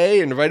vitamin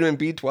A and vitamin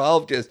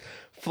B12 just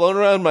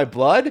floating around my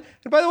blood?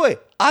 And by the way,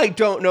 I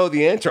don't know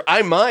the answer.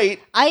 I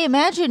might. I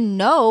imagine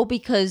no,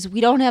 because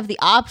we don't have the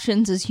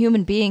options as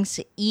human beings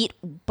to eat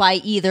by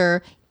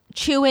either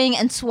chewing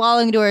and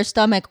swallowing to our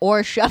stomach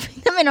or shoving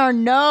them in our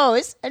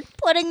nose and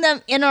putting them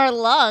in our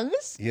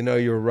lungs. You know,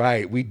 you're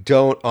right. We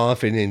don't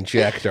often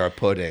inject our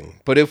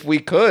pudding. But if we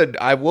could,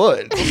 I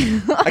would.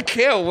 I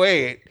can't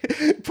wait.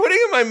 Putting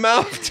in my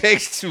mouth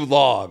takes too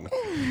long.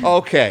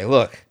 Okay,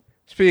 look.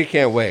 Speaking of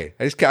can't wait.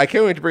 I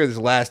can't wait to bring this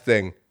last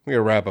thing. We're going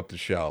to wrap up the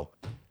show.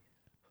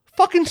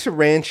 Fucking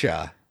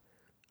Sarancha.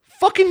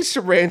 Fucking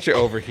Sarancha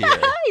over here.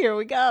 Here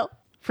we go.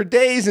 For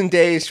days and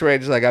days,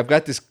 Sarancha's like, I've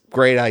got this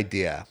great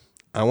idea.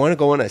 I want to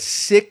go on a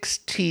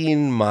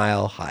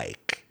 16-mile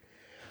hike.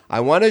 I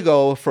want to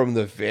go from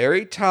the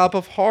very top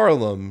of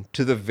Harlem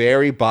to the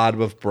very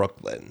bottom of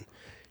Brooklyn.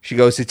 She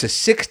goes, it's a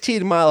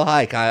 16-mile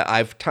hike.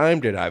 I've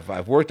timed it.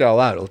 I've worked it all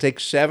out. It'll take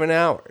 7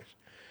 hours.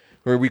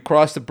 Where we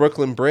cross the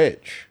Brooklyn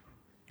Bridge.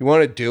 You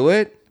want to do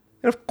it?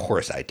 And of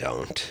course I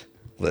don't.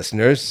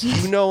 Listeners,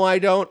 you know I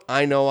don't.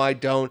 I know I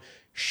don't.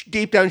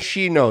 Deep down,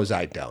 she knows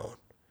I don't.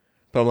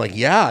 But I'm like,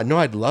 yeah, no,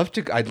 I'd love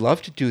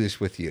to do this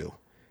with you.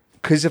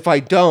 Because if I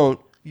don't,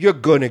 you're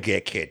going to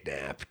get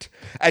kidnapped.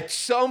 At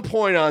some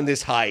point on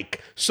this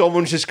hike,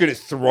 someone's just going to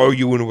throw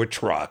you into a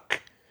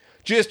truck.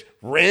 Just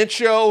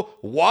Rancho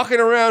walking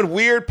around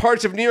weird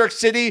parts of New York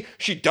City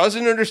she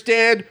doesn't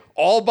understand,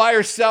 all by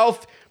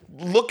herself,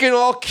 looking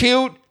all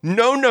cute.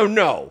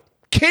 No.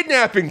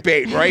 Kidnapping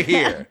bait right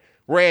here.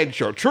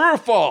 Rancho, true or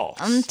false?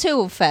 I'm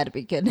too fat to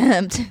be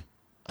kidnapped.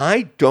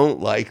 I don't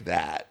like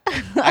that.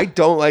 I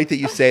don't like that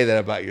you say that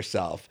about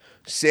yourself.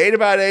 Say it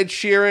about Ed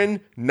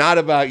Sheeran, not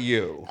about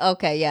you.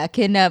 Okay, yeah,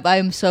 kidnap.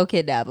 I'm so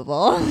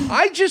kidnappable.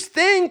 I just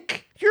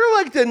think you're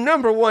like the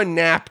number one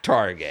nap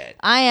target.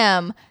 I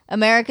am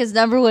America's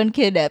number one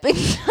kidnapping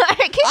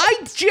target.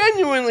 I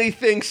genuinely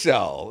think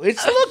so.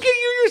 It's look at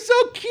you, you're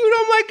so cute.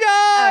 Oh my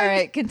God. All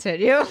right,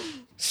 continue.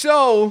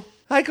 So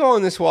I go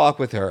on this walk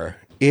with her.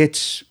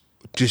 It's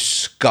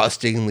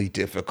disgustingly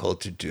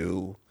difficult to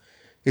do.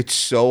 It's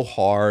so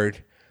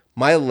hard.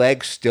 My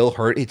legs still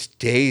hurt. It's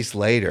days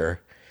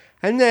later.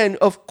 And then,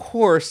 of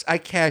course, I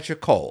catch a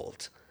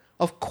cold.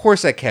 Of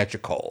course I catch a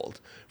cold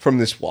from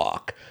this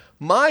walk.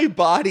 My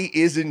body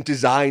isn't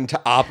designed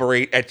to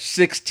operate at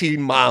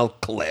 16-mile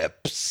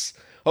clips.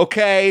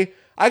 Okay?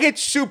 I get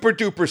super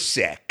duper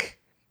sick.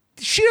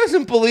 She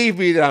doesn't believe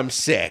me that I'm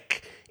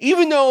sick,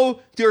 even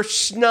though there's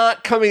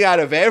snot coming out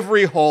of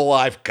every hole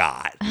I've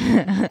got.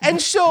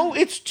 And so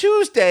it's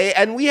Tuesday,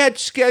 and we had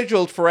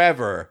scheduled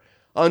forever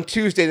on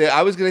Tuesday that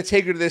I was going to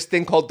take her to this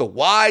thing called the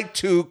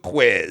Y2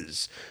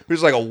 quiz. It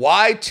was like a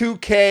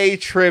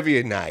Y2K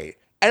trivia night.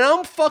 And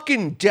I'm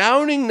fucking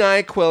downing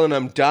NyQuil and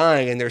I'm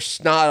dying and there's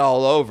snot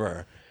all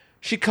over.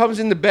 She comes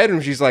in the bedroom.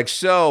 She's like,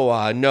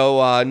 so, no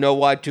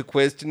Y2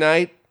 quiz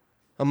tonight?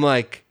 I'm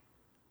like,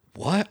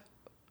 what?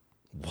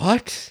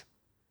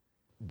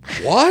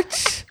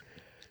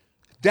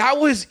 That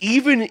was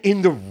even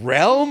in the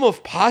realm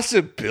of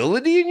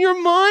possibility in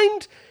your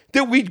mind?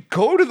 That we'd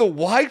go to the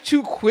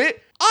Y2 quiz?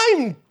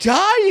 I'm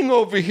dying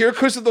over here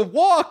because of the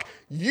walk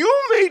you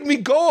made me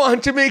go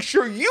on to make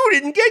sure you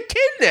didn't get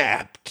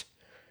kidnapped.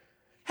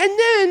 And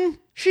then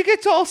she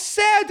gets all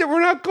sad that we're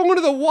not going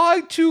to the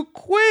Y2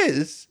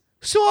 quiz.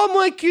 So I'm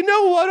like, you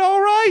know what? All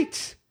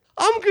right.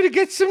 I'm going to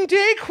get some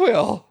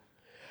Dayquil.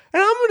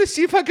 And I'm going to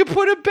see if I can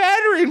put a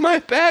battery in my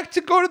back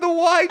to go to the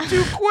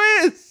Y2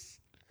 quiz.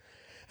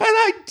 And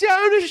I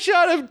down a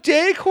shot of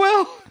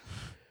Dayquil.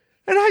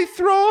 And I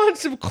throw on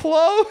some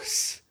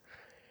clothes.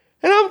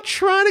 And I'm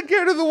trying to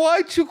get her to the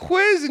Y2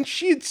 quiz, and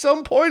she at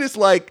some point is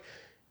like,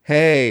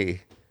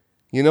 hey,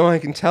 you know, I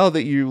can tell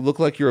that you look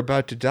like you're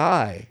about to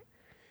die.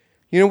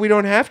 You know, we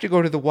don't have to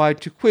go to the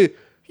Y2 quiz.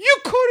 You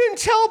couldn't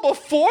tell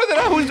before that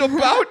I was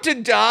about to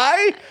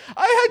die?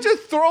 I had to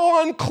throw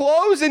on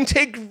clothes and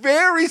take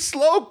very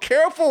slow,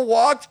 careful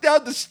walks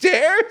down the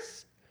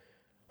stairs?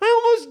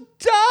 I almost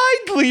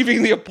died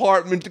leaving the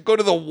apartment to go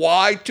to the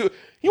Y2.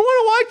 You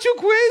want a Y2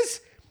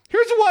 quiz?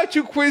 Here's a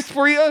Y2 quiz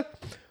for you.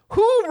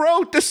 Who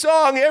wrote the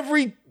song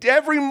every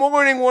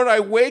morning when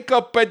I wake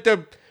up at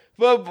the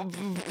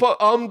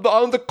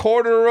on the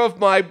corner of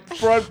my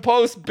front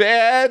post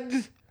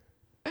bed?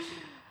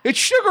 It's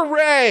Sugar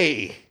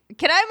Ray.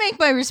 Can I make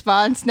my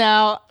response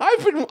now?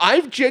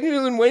 I've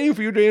genuinely been waiting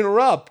for you to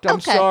interrupt.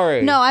 I'm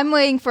sorry. No, I'm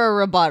waiting for a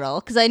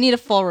rebuttal because I need a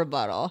full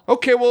rebuttal.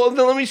 Okay, well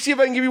then let me see if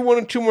I can give you one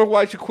or two more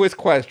Watch Your Quiz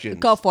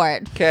questions. Go for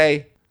it.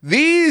 Okay.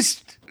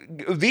 These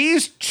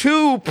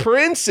two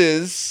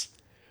princes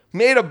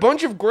made a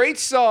bunch of great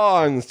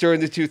songs during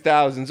the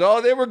 2000s.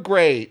 Oh, they were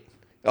great.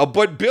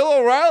 But Bill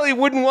O'Reilly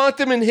wouldn't want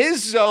them in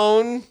his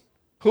zone.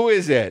 Who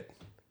is it?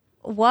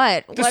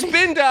 What? The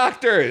Spin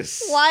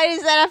Doctors. Why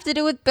does that have to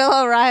do with Bill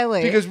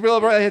O'Reilly? Because Bill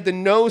O'Reilly had the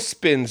no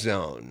spin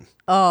zone.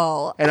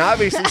 Oh. And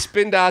obviously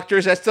Spin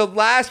Doctors, that's the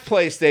last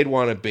place they'd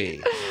want to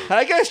be. And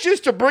I guess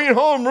just to bring it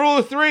home, rule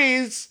of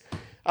threes,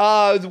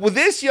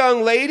 this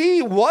young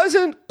lady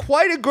wasn't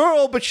quite a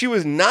girl, but she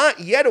was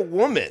not yet a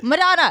woman.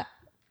 Madonna.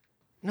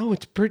 No,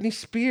 it's Britney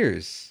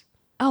Spears.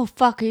 Oh,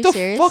 fuck. Are you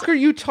serious? The fuck are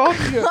you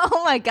talking about?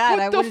 Oh, my God.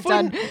 I would have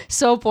done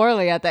so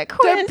poorly at that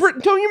quiz.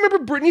 Don't you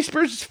remember Britney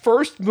Spears'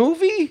 first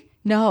movie?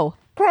 No.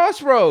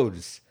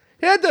 Crossroads.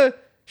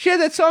 She had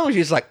that song where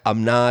she's like,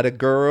 I'm not a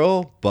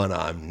girl, but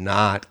I'm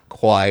not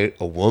quite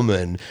a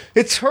woman.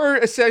 It's her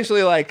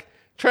essentially like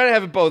trying to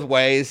have it both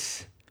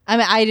ways. I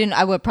mean,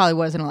 I probably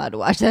wasn't allowed to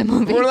watch that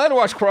movie. You weren't allowed to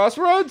watch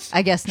Crossroads?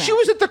 I guess not. She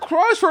was at the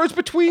crossroads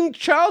between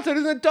childhood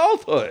and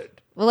adulthood.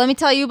 Well, let me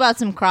tell you about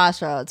some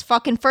crossroads.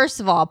 Fucking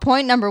first of all,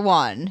 point number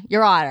 1,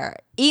 Your Honor,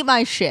 eat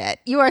my shit.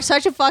 You are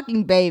such a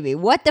fucking baby.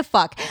 What the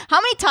fuck? How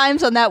many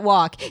times on that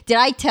walk did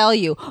I tell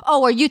you,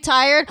 oh, are you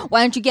tired? Why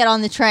don't you get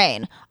on the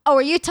train? Oh,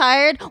 are you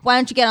tired? Why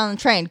don't you get on the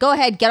train? Go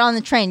ahead, get on the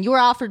train. You were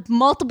offered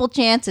multiple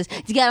chances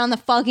to get on the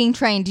fucking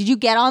train. Did you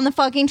get on the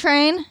fucking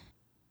train?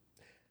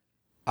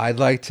 I'd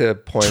like to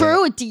point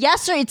True, out.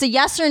 it's a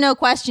yes or no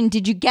question.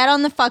 Did you get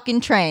on the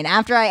fucking train?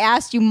 After I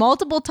asked you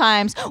multiple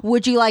times,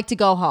 would you like to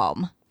go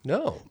home?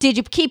 No. Did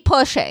you keep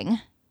pushing?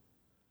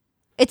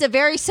 It's a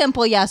very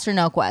simple yes or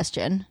no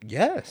question.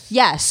 Yes.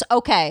 Yes.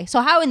 Okay.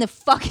 So how in the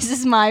fuck is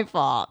this my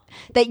fault?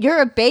 That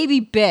you're a baby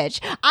bitch.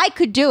 I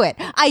could do it.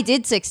 I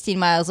did 16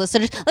 miles,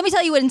 listeners. Let me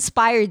tell you what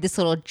inspired this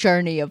little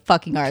journey of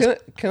fucking ours.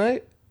 Can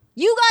I?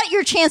 You got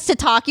your chance to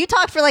talk. You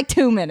talked for like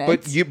 2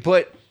 minutes.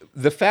 But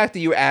the fact that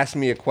you asked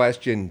me a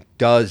question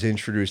does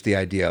introduce the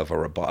idea of a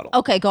rebuttal.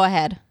 Okay, go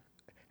ahead.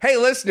 Hey,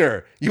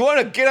 listener, you want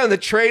to get on the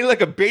train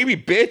like a baby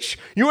bitch?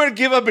 You want to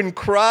give up and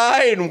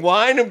cry and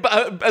whine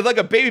like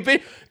a baby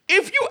bitch?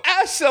 If you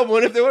ask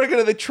someone if they want to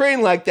get on the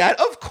train like that,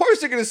 of course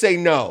they're going to say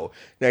no.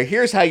 Now,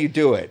 here's how you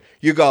do it.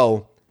 You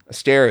go,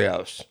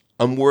 Asterios,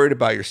 I'm worried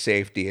about your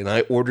safety, and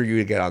I order you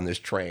to get on this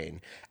train.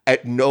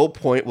 At no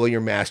point will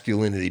your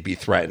masculinity be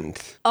threatened.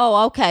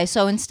 Oh, okay.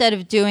 So instead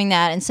of doing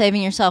that and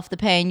saving yourself the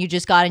pain, you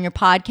just got on your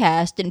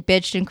podcast and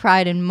bitched and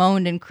cried and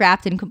moaned and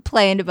crapped and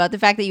complained about the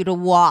fact that you had to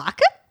walk.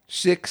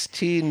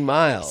 16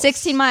 miles.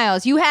 16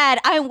 miles. You had,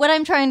 what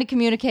I'm trying to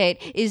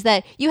communicate is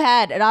that you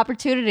had an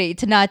opportunity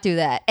to not do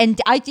that.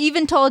 And I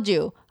even told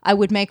you I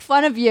would make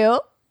fun of you,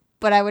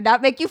 but I would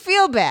not make you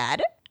feel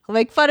bad. I'll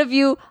make fun of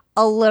you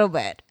a little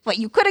bit, but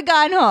you could have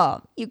gone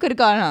home. You could have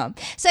gone home.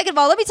 Second of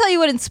all, let me tell you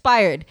what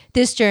inspired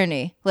this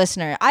journey,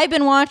 listener. I've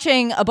been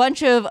watching a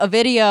bunch of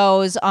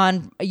videos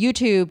on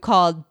YouTube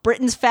called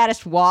Britain's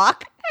Fattest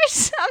Walk or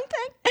something.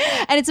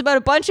 And it's about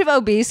a bunch of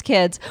obese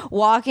kids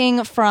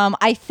walking from,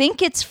 I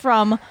think it's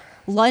from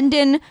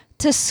London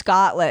to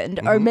Scotland,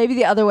 or maybe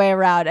the other way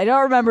around. I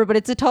don't remember, but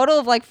it's a total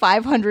of like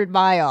 500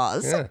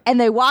 miles. Yeah. And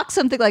they walk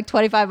something like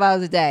 25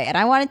 miles a day. And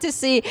I wanted to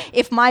see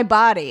if my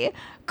body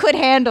could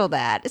handle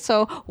that.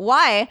 So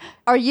why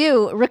are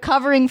you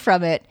recovering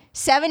from it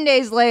 7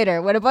 days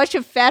later when a bunch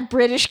of fat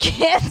British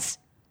kids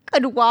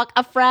could walk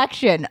a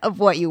fraction of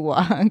what you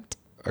walked?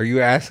 Are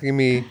you asking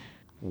me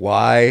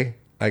why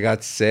I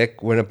got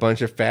sick when a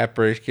bunch of fat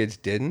British kids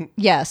didn't?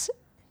 Yes.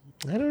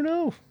 I don't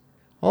know.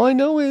 All I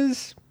know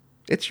is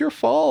it's your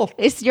fault.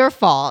 It's your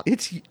fault.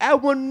 It's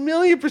at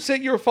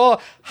 1,000,000% your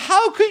fault.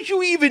 How could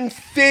you even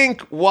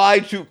think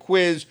Y2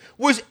 quiz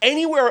was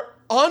anywhere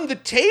on the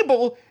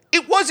table?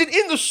 It wasn't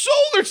in the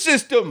solar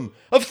system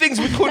of things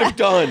we could have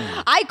done.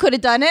 I could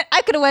have done it.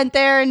 I could have went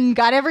there and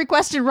got every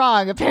question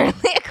wrong,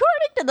 apparently,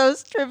 according to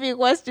those trivia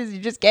questions you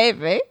just gave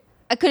me.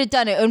 I could have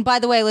done it. And by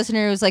the way,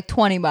 listener, it was like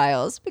 20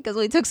 miles because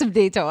we took some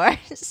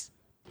detours.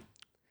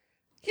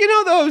 You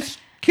know those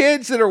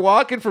kids that are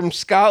walking from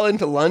Scotland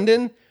to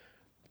London?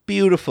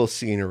 Beautiful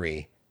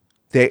scenery.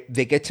 They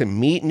get to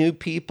meet new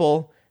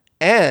people.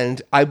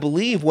 And I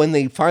believe when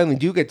they finally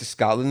do get to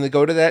Scotland, they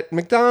go to that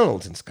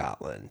McDonald's in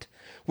Scotland,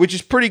 which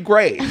is pretty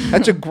great.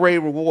 That's a great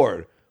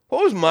reward.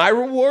 What was my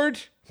reward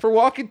for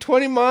walking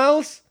 20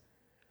 miles?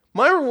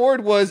 My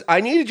reward was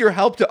I needed your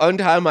help to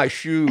untie my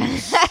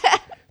shoes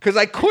because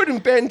I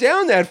couldn't bend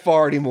down that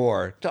far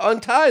anymore to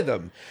untie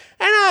them.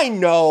 And I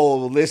know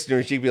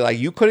listeners, you'd be like,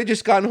 you could have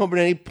just gotten home at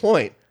any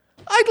point.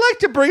 I'd like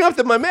to bring up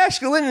that my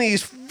masculinity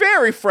is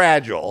very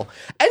fragile,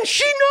 and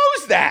she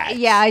knows that.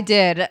 Yeah, I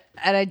did.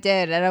 And I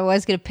did. And I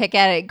was going to pick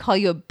at it and call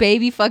you a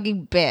baby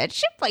fucking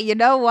bitch. But you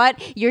know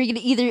what? You're going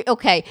to either...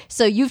 Okay,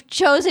 so you've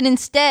chosen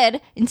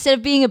instead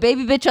of being a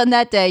baby bitch on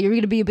that day, you're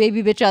going to be a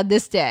baby bitch on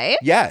this day.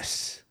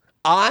 Yes.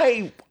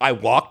 I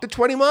walked the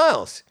 20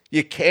 miles.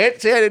 You can't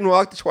say I didn't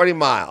walk the 20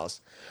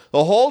 miles.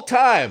 The whole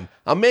time,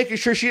 I'm making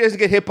sure she doesn't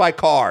get hit by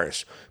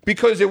cars.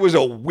 Because it was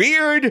a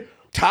weird,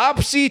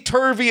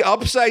 topsy-turvy,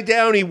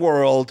 upside-downy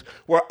world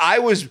where I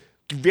was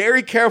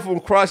very careful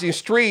when crossing the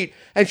street,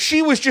 and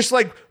she was just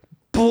like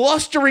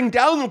blustering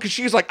down them because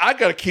she was like, I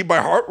gotta keep my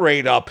heart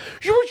rate up.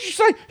 You were just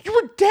like, you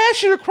were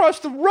dashing across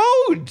the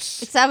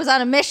roads. I was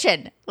on a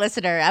mission,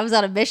 listener. I was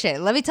on a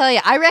mission. Let me tell you,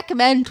 I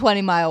recommend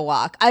 20-mile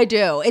walk. I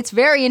do. It's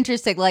very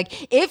interesting.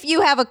 Like, if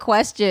you have a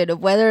question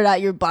of whether or not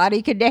your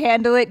body can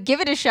handle it,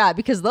 give it a shot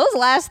because those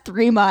last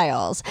 3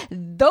 miles,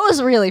 those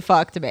really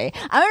fucked me.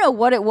 I don't know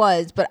what it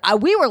was, but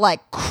we were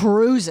like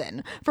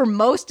cruising for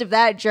most of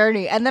that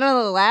journey. And then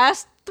on the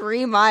last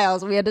 3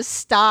 miles, we had to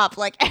stop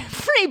like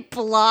every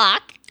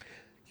block.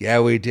 Yeah,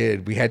 we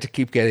did. We had to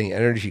keep getting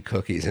energy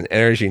cookies and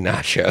energy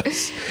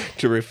nachos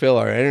to refill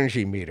our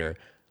energy meter.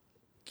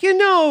 You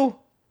know,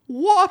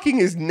 walking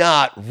is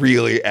not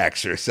really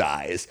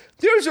exercise.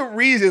 There's a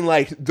reason,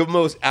 like, the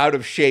most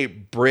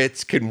out-of-shape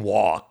Brits can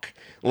walk,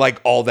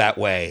 like, all that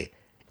way.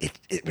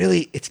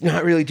 It's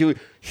not really doing...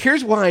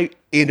 Here's why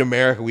in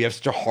America we have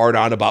such a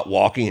hard-on about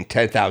walking in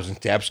 10,000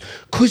 steps,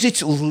 because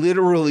it's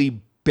literally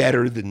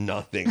better than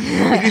nothing.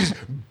 It is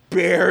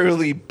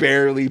barely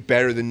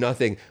better than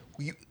nothing.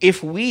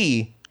 If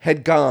we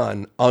had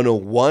gone on a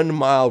 1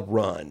 mile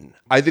run,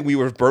 I think we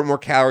would have burnt more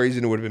calories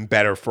and it would have been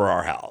better for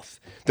our health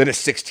than a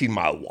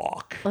 16-mile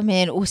walk. I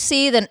mean,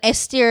 see, then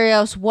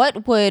Asterios,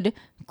 what would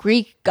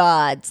Greek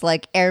gods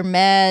like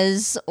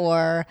Hermes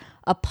or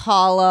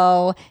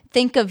Apollo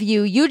think of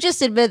you? You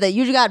just admit that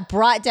you got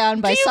brought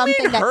down by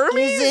something that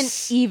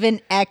isn't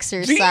even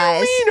exercise. Do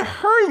you mean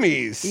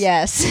Hermes?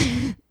 Yes.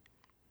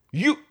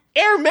 You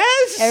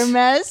Hermes?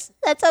 Hermes?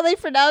 That's how they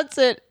pronounce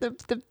it.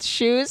 The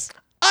shoes.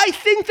 I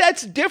think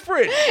that's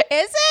different. Is it?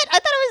 I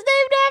thought it was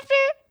named after.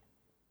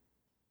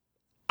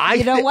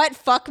 You know what?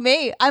 Fuck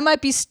me. I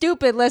might be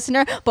stupid,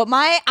 listener, but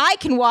I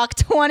can walk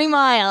 20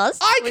 miles.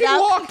 I can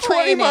walk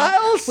 20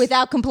 miles?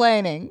 Without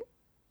complaining.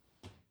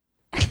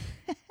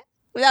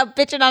 Without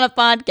bitching on a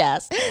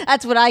podcast.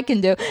 That's what I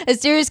can do.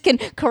 As Sirius can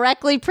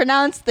correctly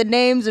pronounce the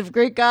names of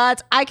Greek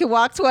gods, I can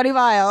walk 20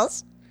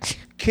 miles.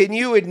 Can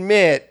you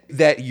admit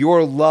that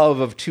your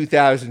love of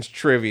 2000s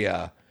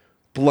trivia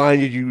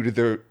blinded you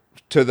to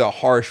the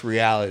harsh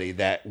reality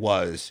that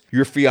was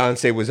your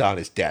fiance was on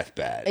his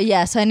deathbed?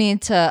 Yes, I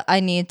need to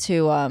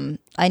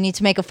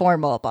make a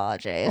formal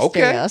apology.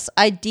 Okay. Asterios.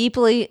 I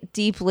deeply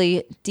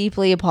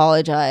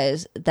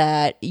apologize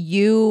that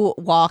you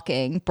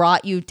walking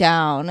brought you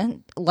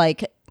down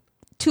like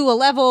to a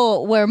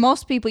level where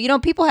most people,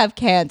 people have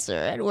cancer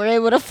and were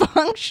able to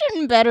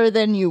function better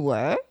than you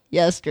were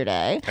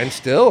yesterday. And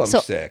still I'm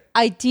sick.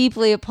 I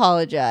deeply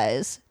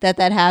apologize that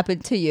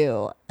happened to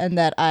you and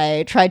that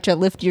I tried to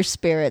lift your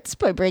spirits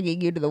by bringing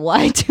you to the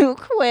Y2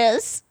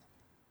 quiz.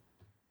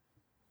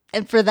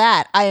 And for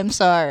that, I am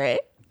sorry.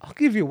 I'll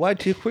give you a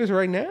Y2 quiz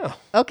right now.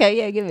 Okay,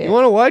 yeah, give me it. You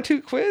want a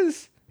Y2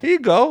 quiz? Here you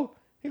go.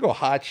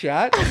 Hot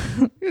shot.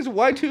 Here's a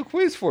Y2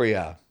 quiz for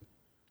you.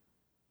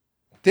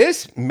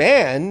 This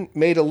man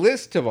made a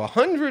list of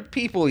 100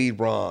 people he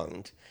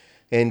wronged,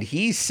 and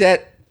he's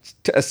set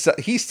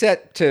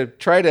to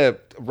try to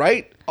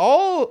right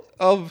all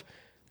of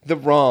the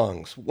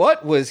wrongs.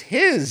 What was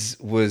his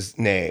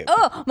name?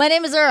 Oh, my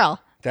name is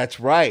Earl. That's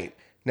right.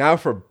 Now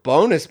for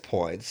bonus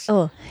points,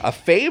 a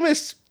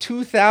famous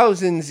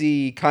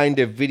 2000s-y kind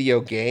of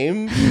video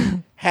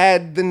game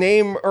had the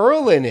name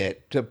Earl in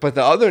it, but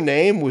the other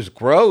name was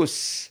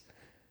gross.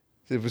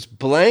 It was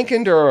Blank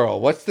and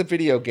Earl. What's the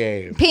video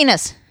game?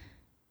 Penis.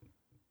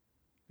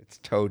 It's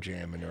Toe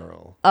Jam and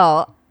Earl.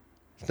 Oh.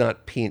 It's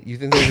not penis. You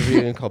think there's a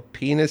video game called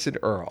Penis and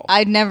Earl?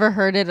 I'd never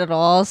heard it at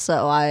all,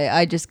 so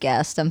I just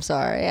guessed. I'm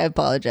sorry. I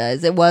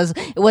apologize. It was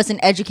an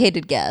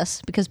educated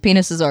guess because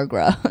penises are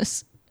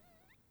gross.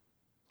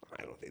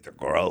 I don't think they're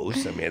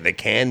gross. I mean, they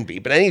can be,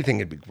 but anything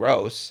could be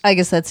gross. I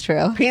guess that's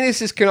true.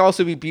 Penises can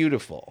also be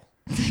beautiful.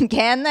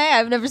 Can they?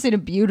 I've never seen a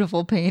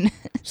beautiful penis.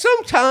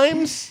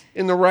 Sometimes,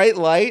 in the right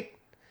light.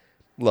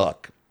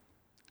 Look,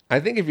 I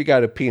think if you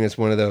got a penis,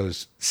 one of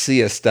those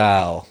Sia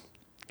style,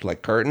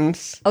 like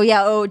curtains. Oh,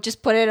 yeah.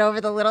 Just put it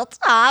over the little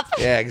top.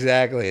 Yeah,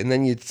 exactly. And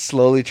then you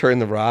slowly turn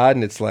the rod,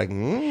 and it's like,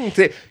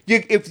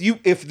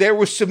 if there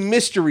was some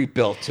mystery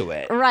built to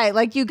it. Right.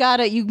 Like you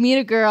meet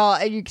a girl,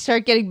 and you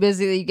start getting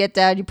busy, you get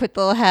down, you put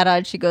the little hat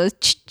on, she goes,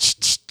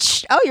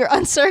 ch-ch-ch-ch. Oh, you're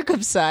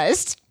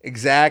uncircumcised.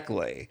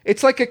 Exactly.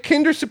 It's like a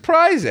Kinder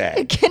Surprise egg.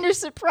 A Kinder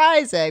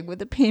Surprise egg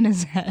with a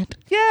penis head.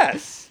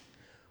 Yes.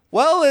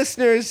 Well,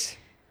 listeners,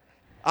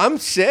 I'm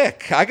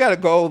sick. I gotta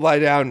go lie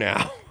down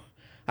now.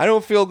 I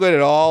don't feel good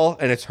at all,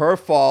 and it's her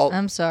fault.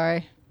 I'm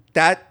sorry.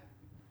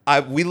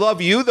 We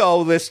love you though,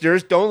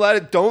 listeners. Don't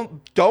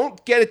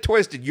get it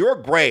twisted. You're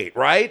great,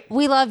 right?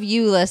 We love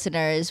you,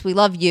 listeners. We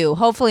love you.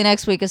 Hopefully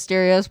next week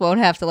Asterios won't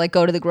have to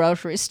go to the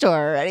grocery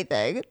store or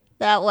anything.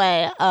 That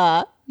way,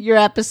 your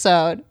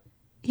episode,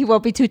 he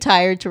won't be too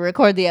tired to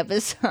record the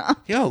episode.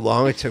 You know how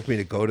long it took me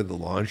to go to the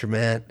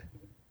laundromat?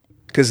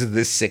 Because of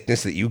this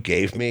sickness that you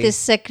gave me? This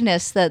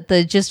sickness that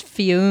the just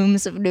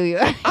fumes of New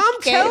York.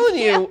 I'm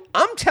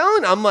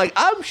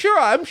sure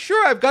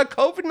I've got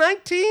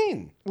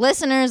COVID-19.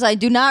 Listeners, I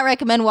do not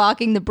recommend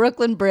walking the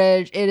Brooklyn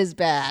Bridge. It is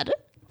bad.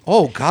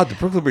 Oh, God, the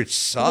Brooklyn Bridge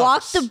sucks.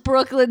 Walk the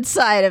Brooklyn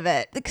side of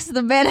it. Because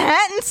the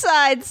Manhattan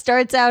side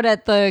starts out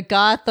at the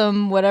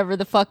Gotham, whatever,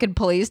 the fucking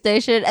police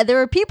station. And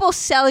there are people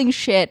selling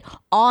shit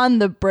on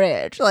the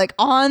bridge. Like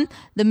on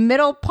the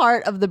middle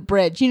part of the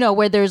bridge.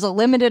 Where there's a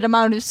limited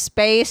amount of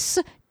space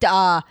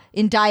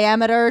in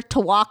diameter to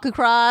walk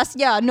across.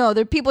 Yeah, no,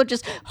 there are people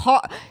just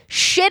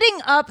shitting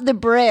up the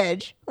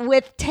bridge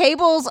with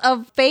tables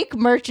of fake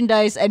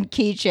merchandise and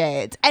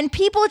keychains. And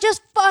people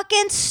just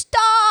fucking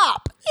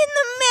stop in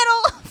the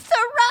middle of the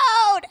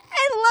road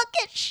and look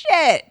at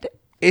shit.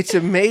 It's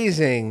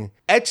amazing.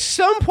 At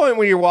some point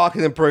when you're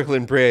walking the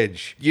Brooklyn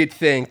Bridge, you'd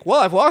think,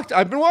 well,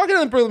 I've been walking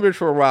on the Brooklyn Bridge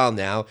for a while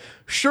now.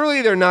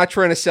 Surely they're not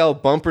trying to sell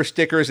bumper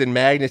stickers and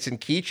magnets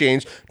and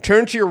keychains.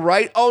 Turn to your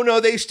right. Oh,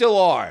 no, they still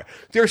are.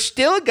 There's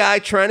still a guy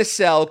trying to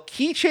sell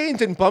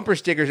keychains and bumper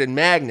stickers and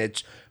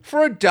magnets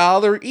for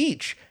 $1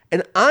 each.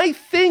 And I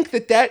think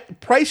that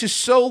price is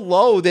so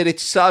low that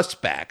it's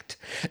suspect.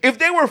 If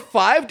they were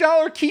 $5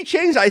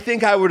 keychains, I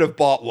think I would have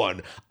bought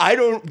one.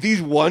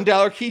 These $1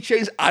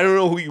 keychains, I don't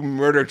know who you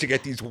murdered to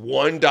get these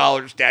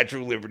 $1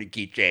 Statue of Liberty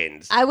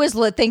keychains. I was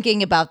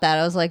thinking about that.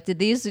 I was like,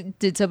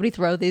 did somebody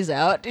throw these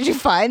out? Did you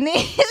find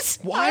these?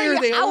 Why are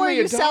they How only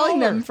are you $1? selling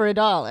them for $1?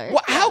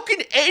 Well, how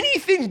can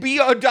anything be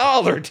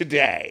 $1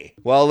 today?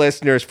 Well,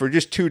 listeners, for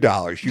just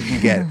 $2, you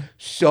can get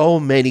so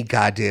many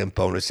goddamn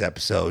bonus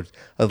episodes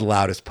of The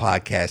Loudest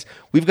Podcast.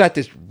 We've got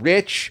this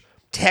rich,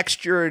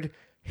 textured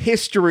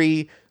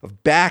history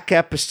of back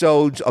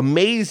episodes,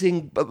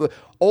 amazing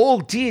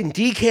old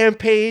D&D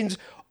campaigns,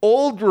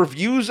 old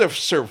reviews of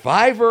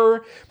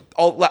Survivor,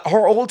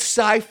 our old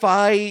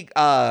sci-fi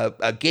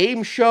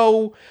game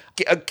show,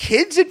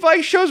 kids'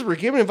 advice shows. We're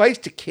giving advice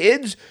to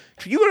kids.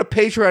 If you go to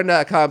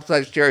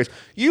patreon.com/Jerry's,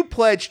 you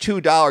pledge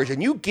 $2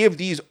 and you give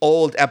these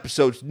old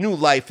episodes new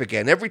life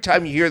again every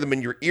time you hear them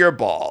in your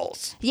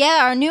earballs.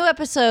 Yeah, our new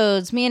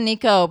episodes. Me and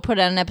Nico put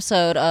out an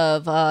episode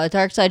of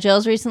Dark Side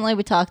Joe's recently.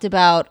 We talked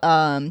about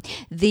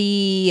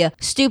the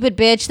stupid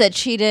bitch that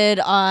cheated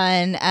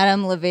on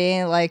Adam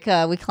Levine. Like,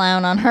 we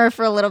clown on her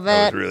for a little bit.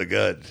 That was really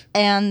good.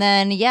 And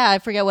then, I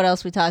forget what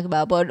else we talked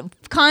about, but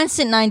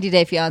constant 90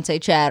 Day Fiance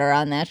chatter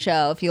on that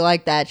show if you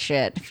like that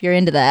shit, if you're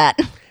into that.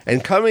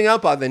 And coming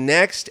up on the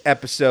next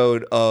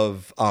episode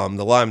of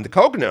The Lime the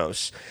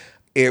Coconos,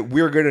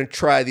 we're going to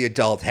try the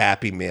adult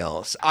Happy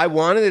Meals. I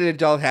wanted an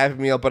adult Happy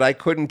Meal, but I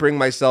couldn't bring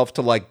myself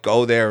to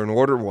go there and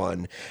order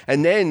one.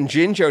 And then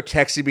Jinjo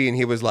texted me and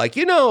he was like,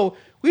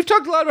 we've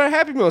talked a lot about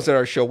Happy Meals at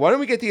our show. Why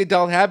don't we get the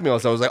adult Happy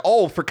Meals? I was like,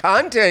 oh, for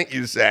content,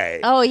 you say?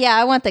 Oh, yeah,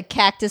 I want the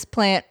cactus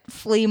plant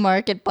flea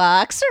market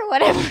box or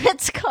whatever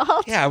it's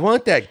called. Yeah, I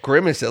want that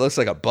grimace that looks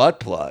like a butt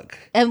plug.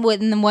 And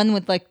the one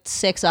with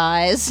 6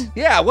 eyes.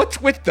 Yeah,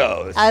 what's with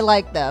those? I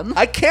like them.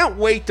 I can't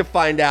wait to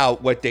find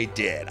out what they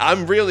did.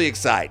 I'm really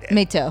excited.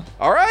 Me too.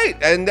 All right,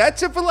 and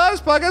that's it for the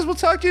Loudest Podcast. We'll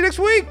talk to you next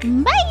week.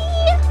 Bye.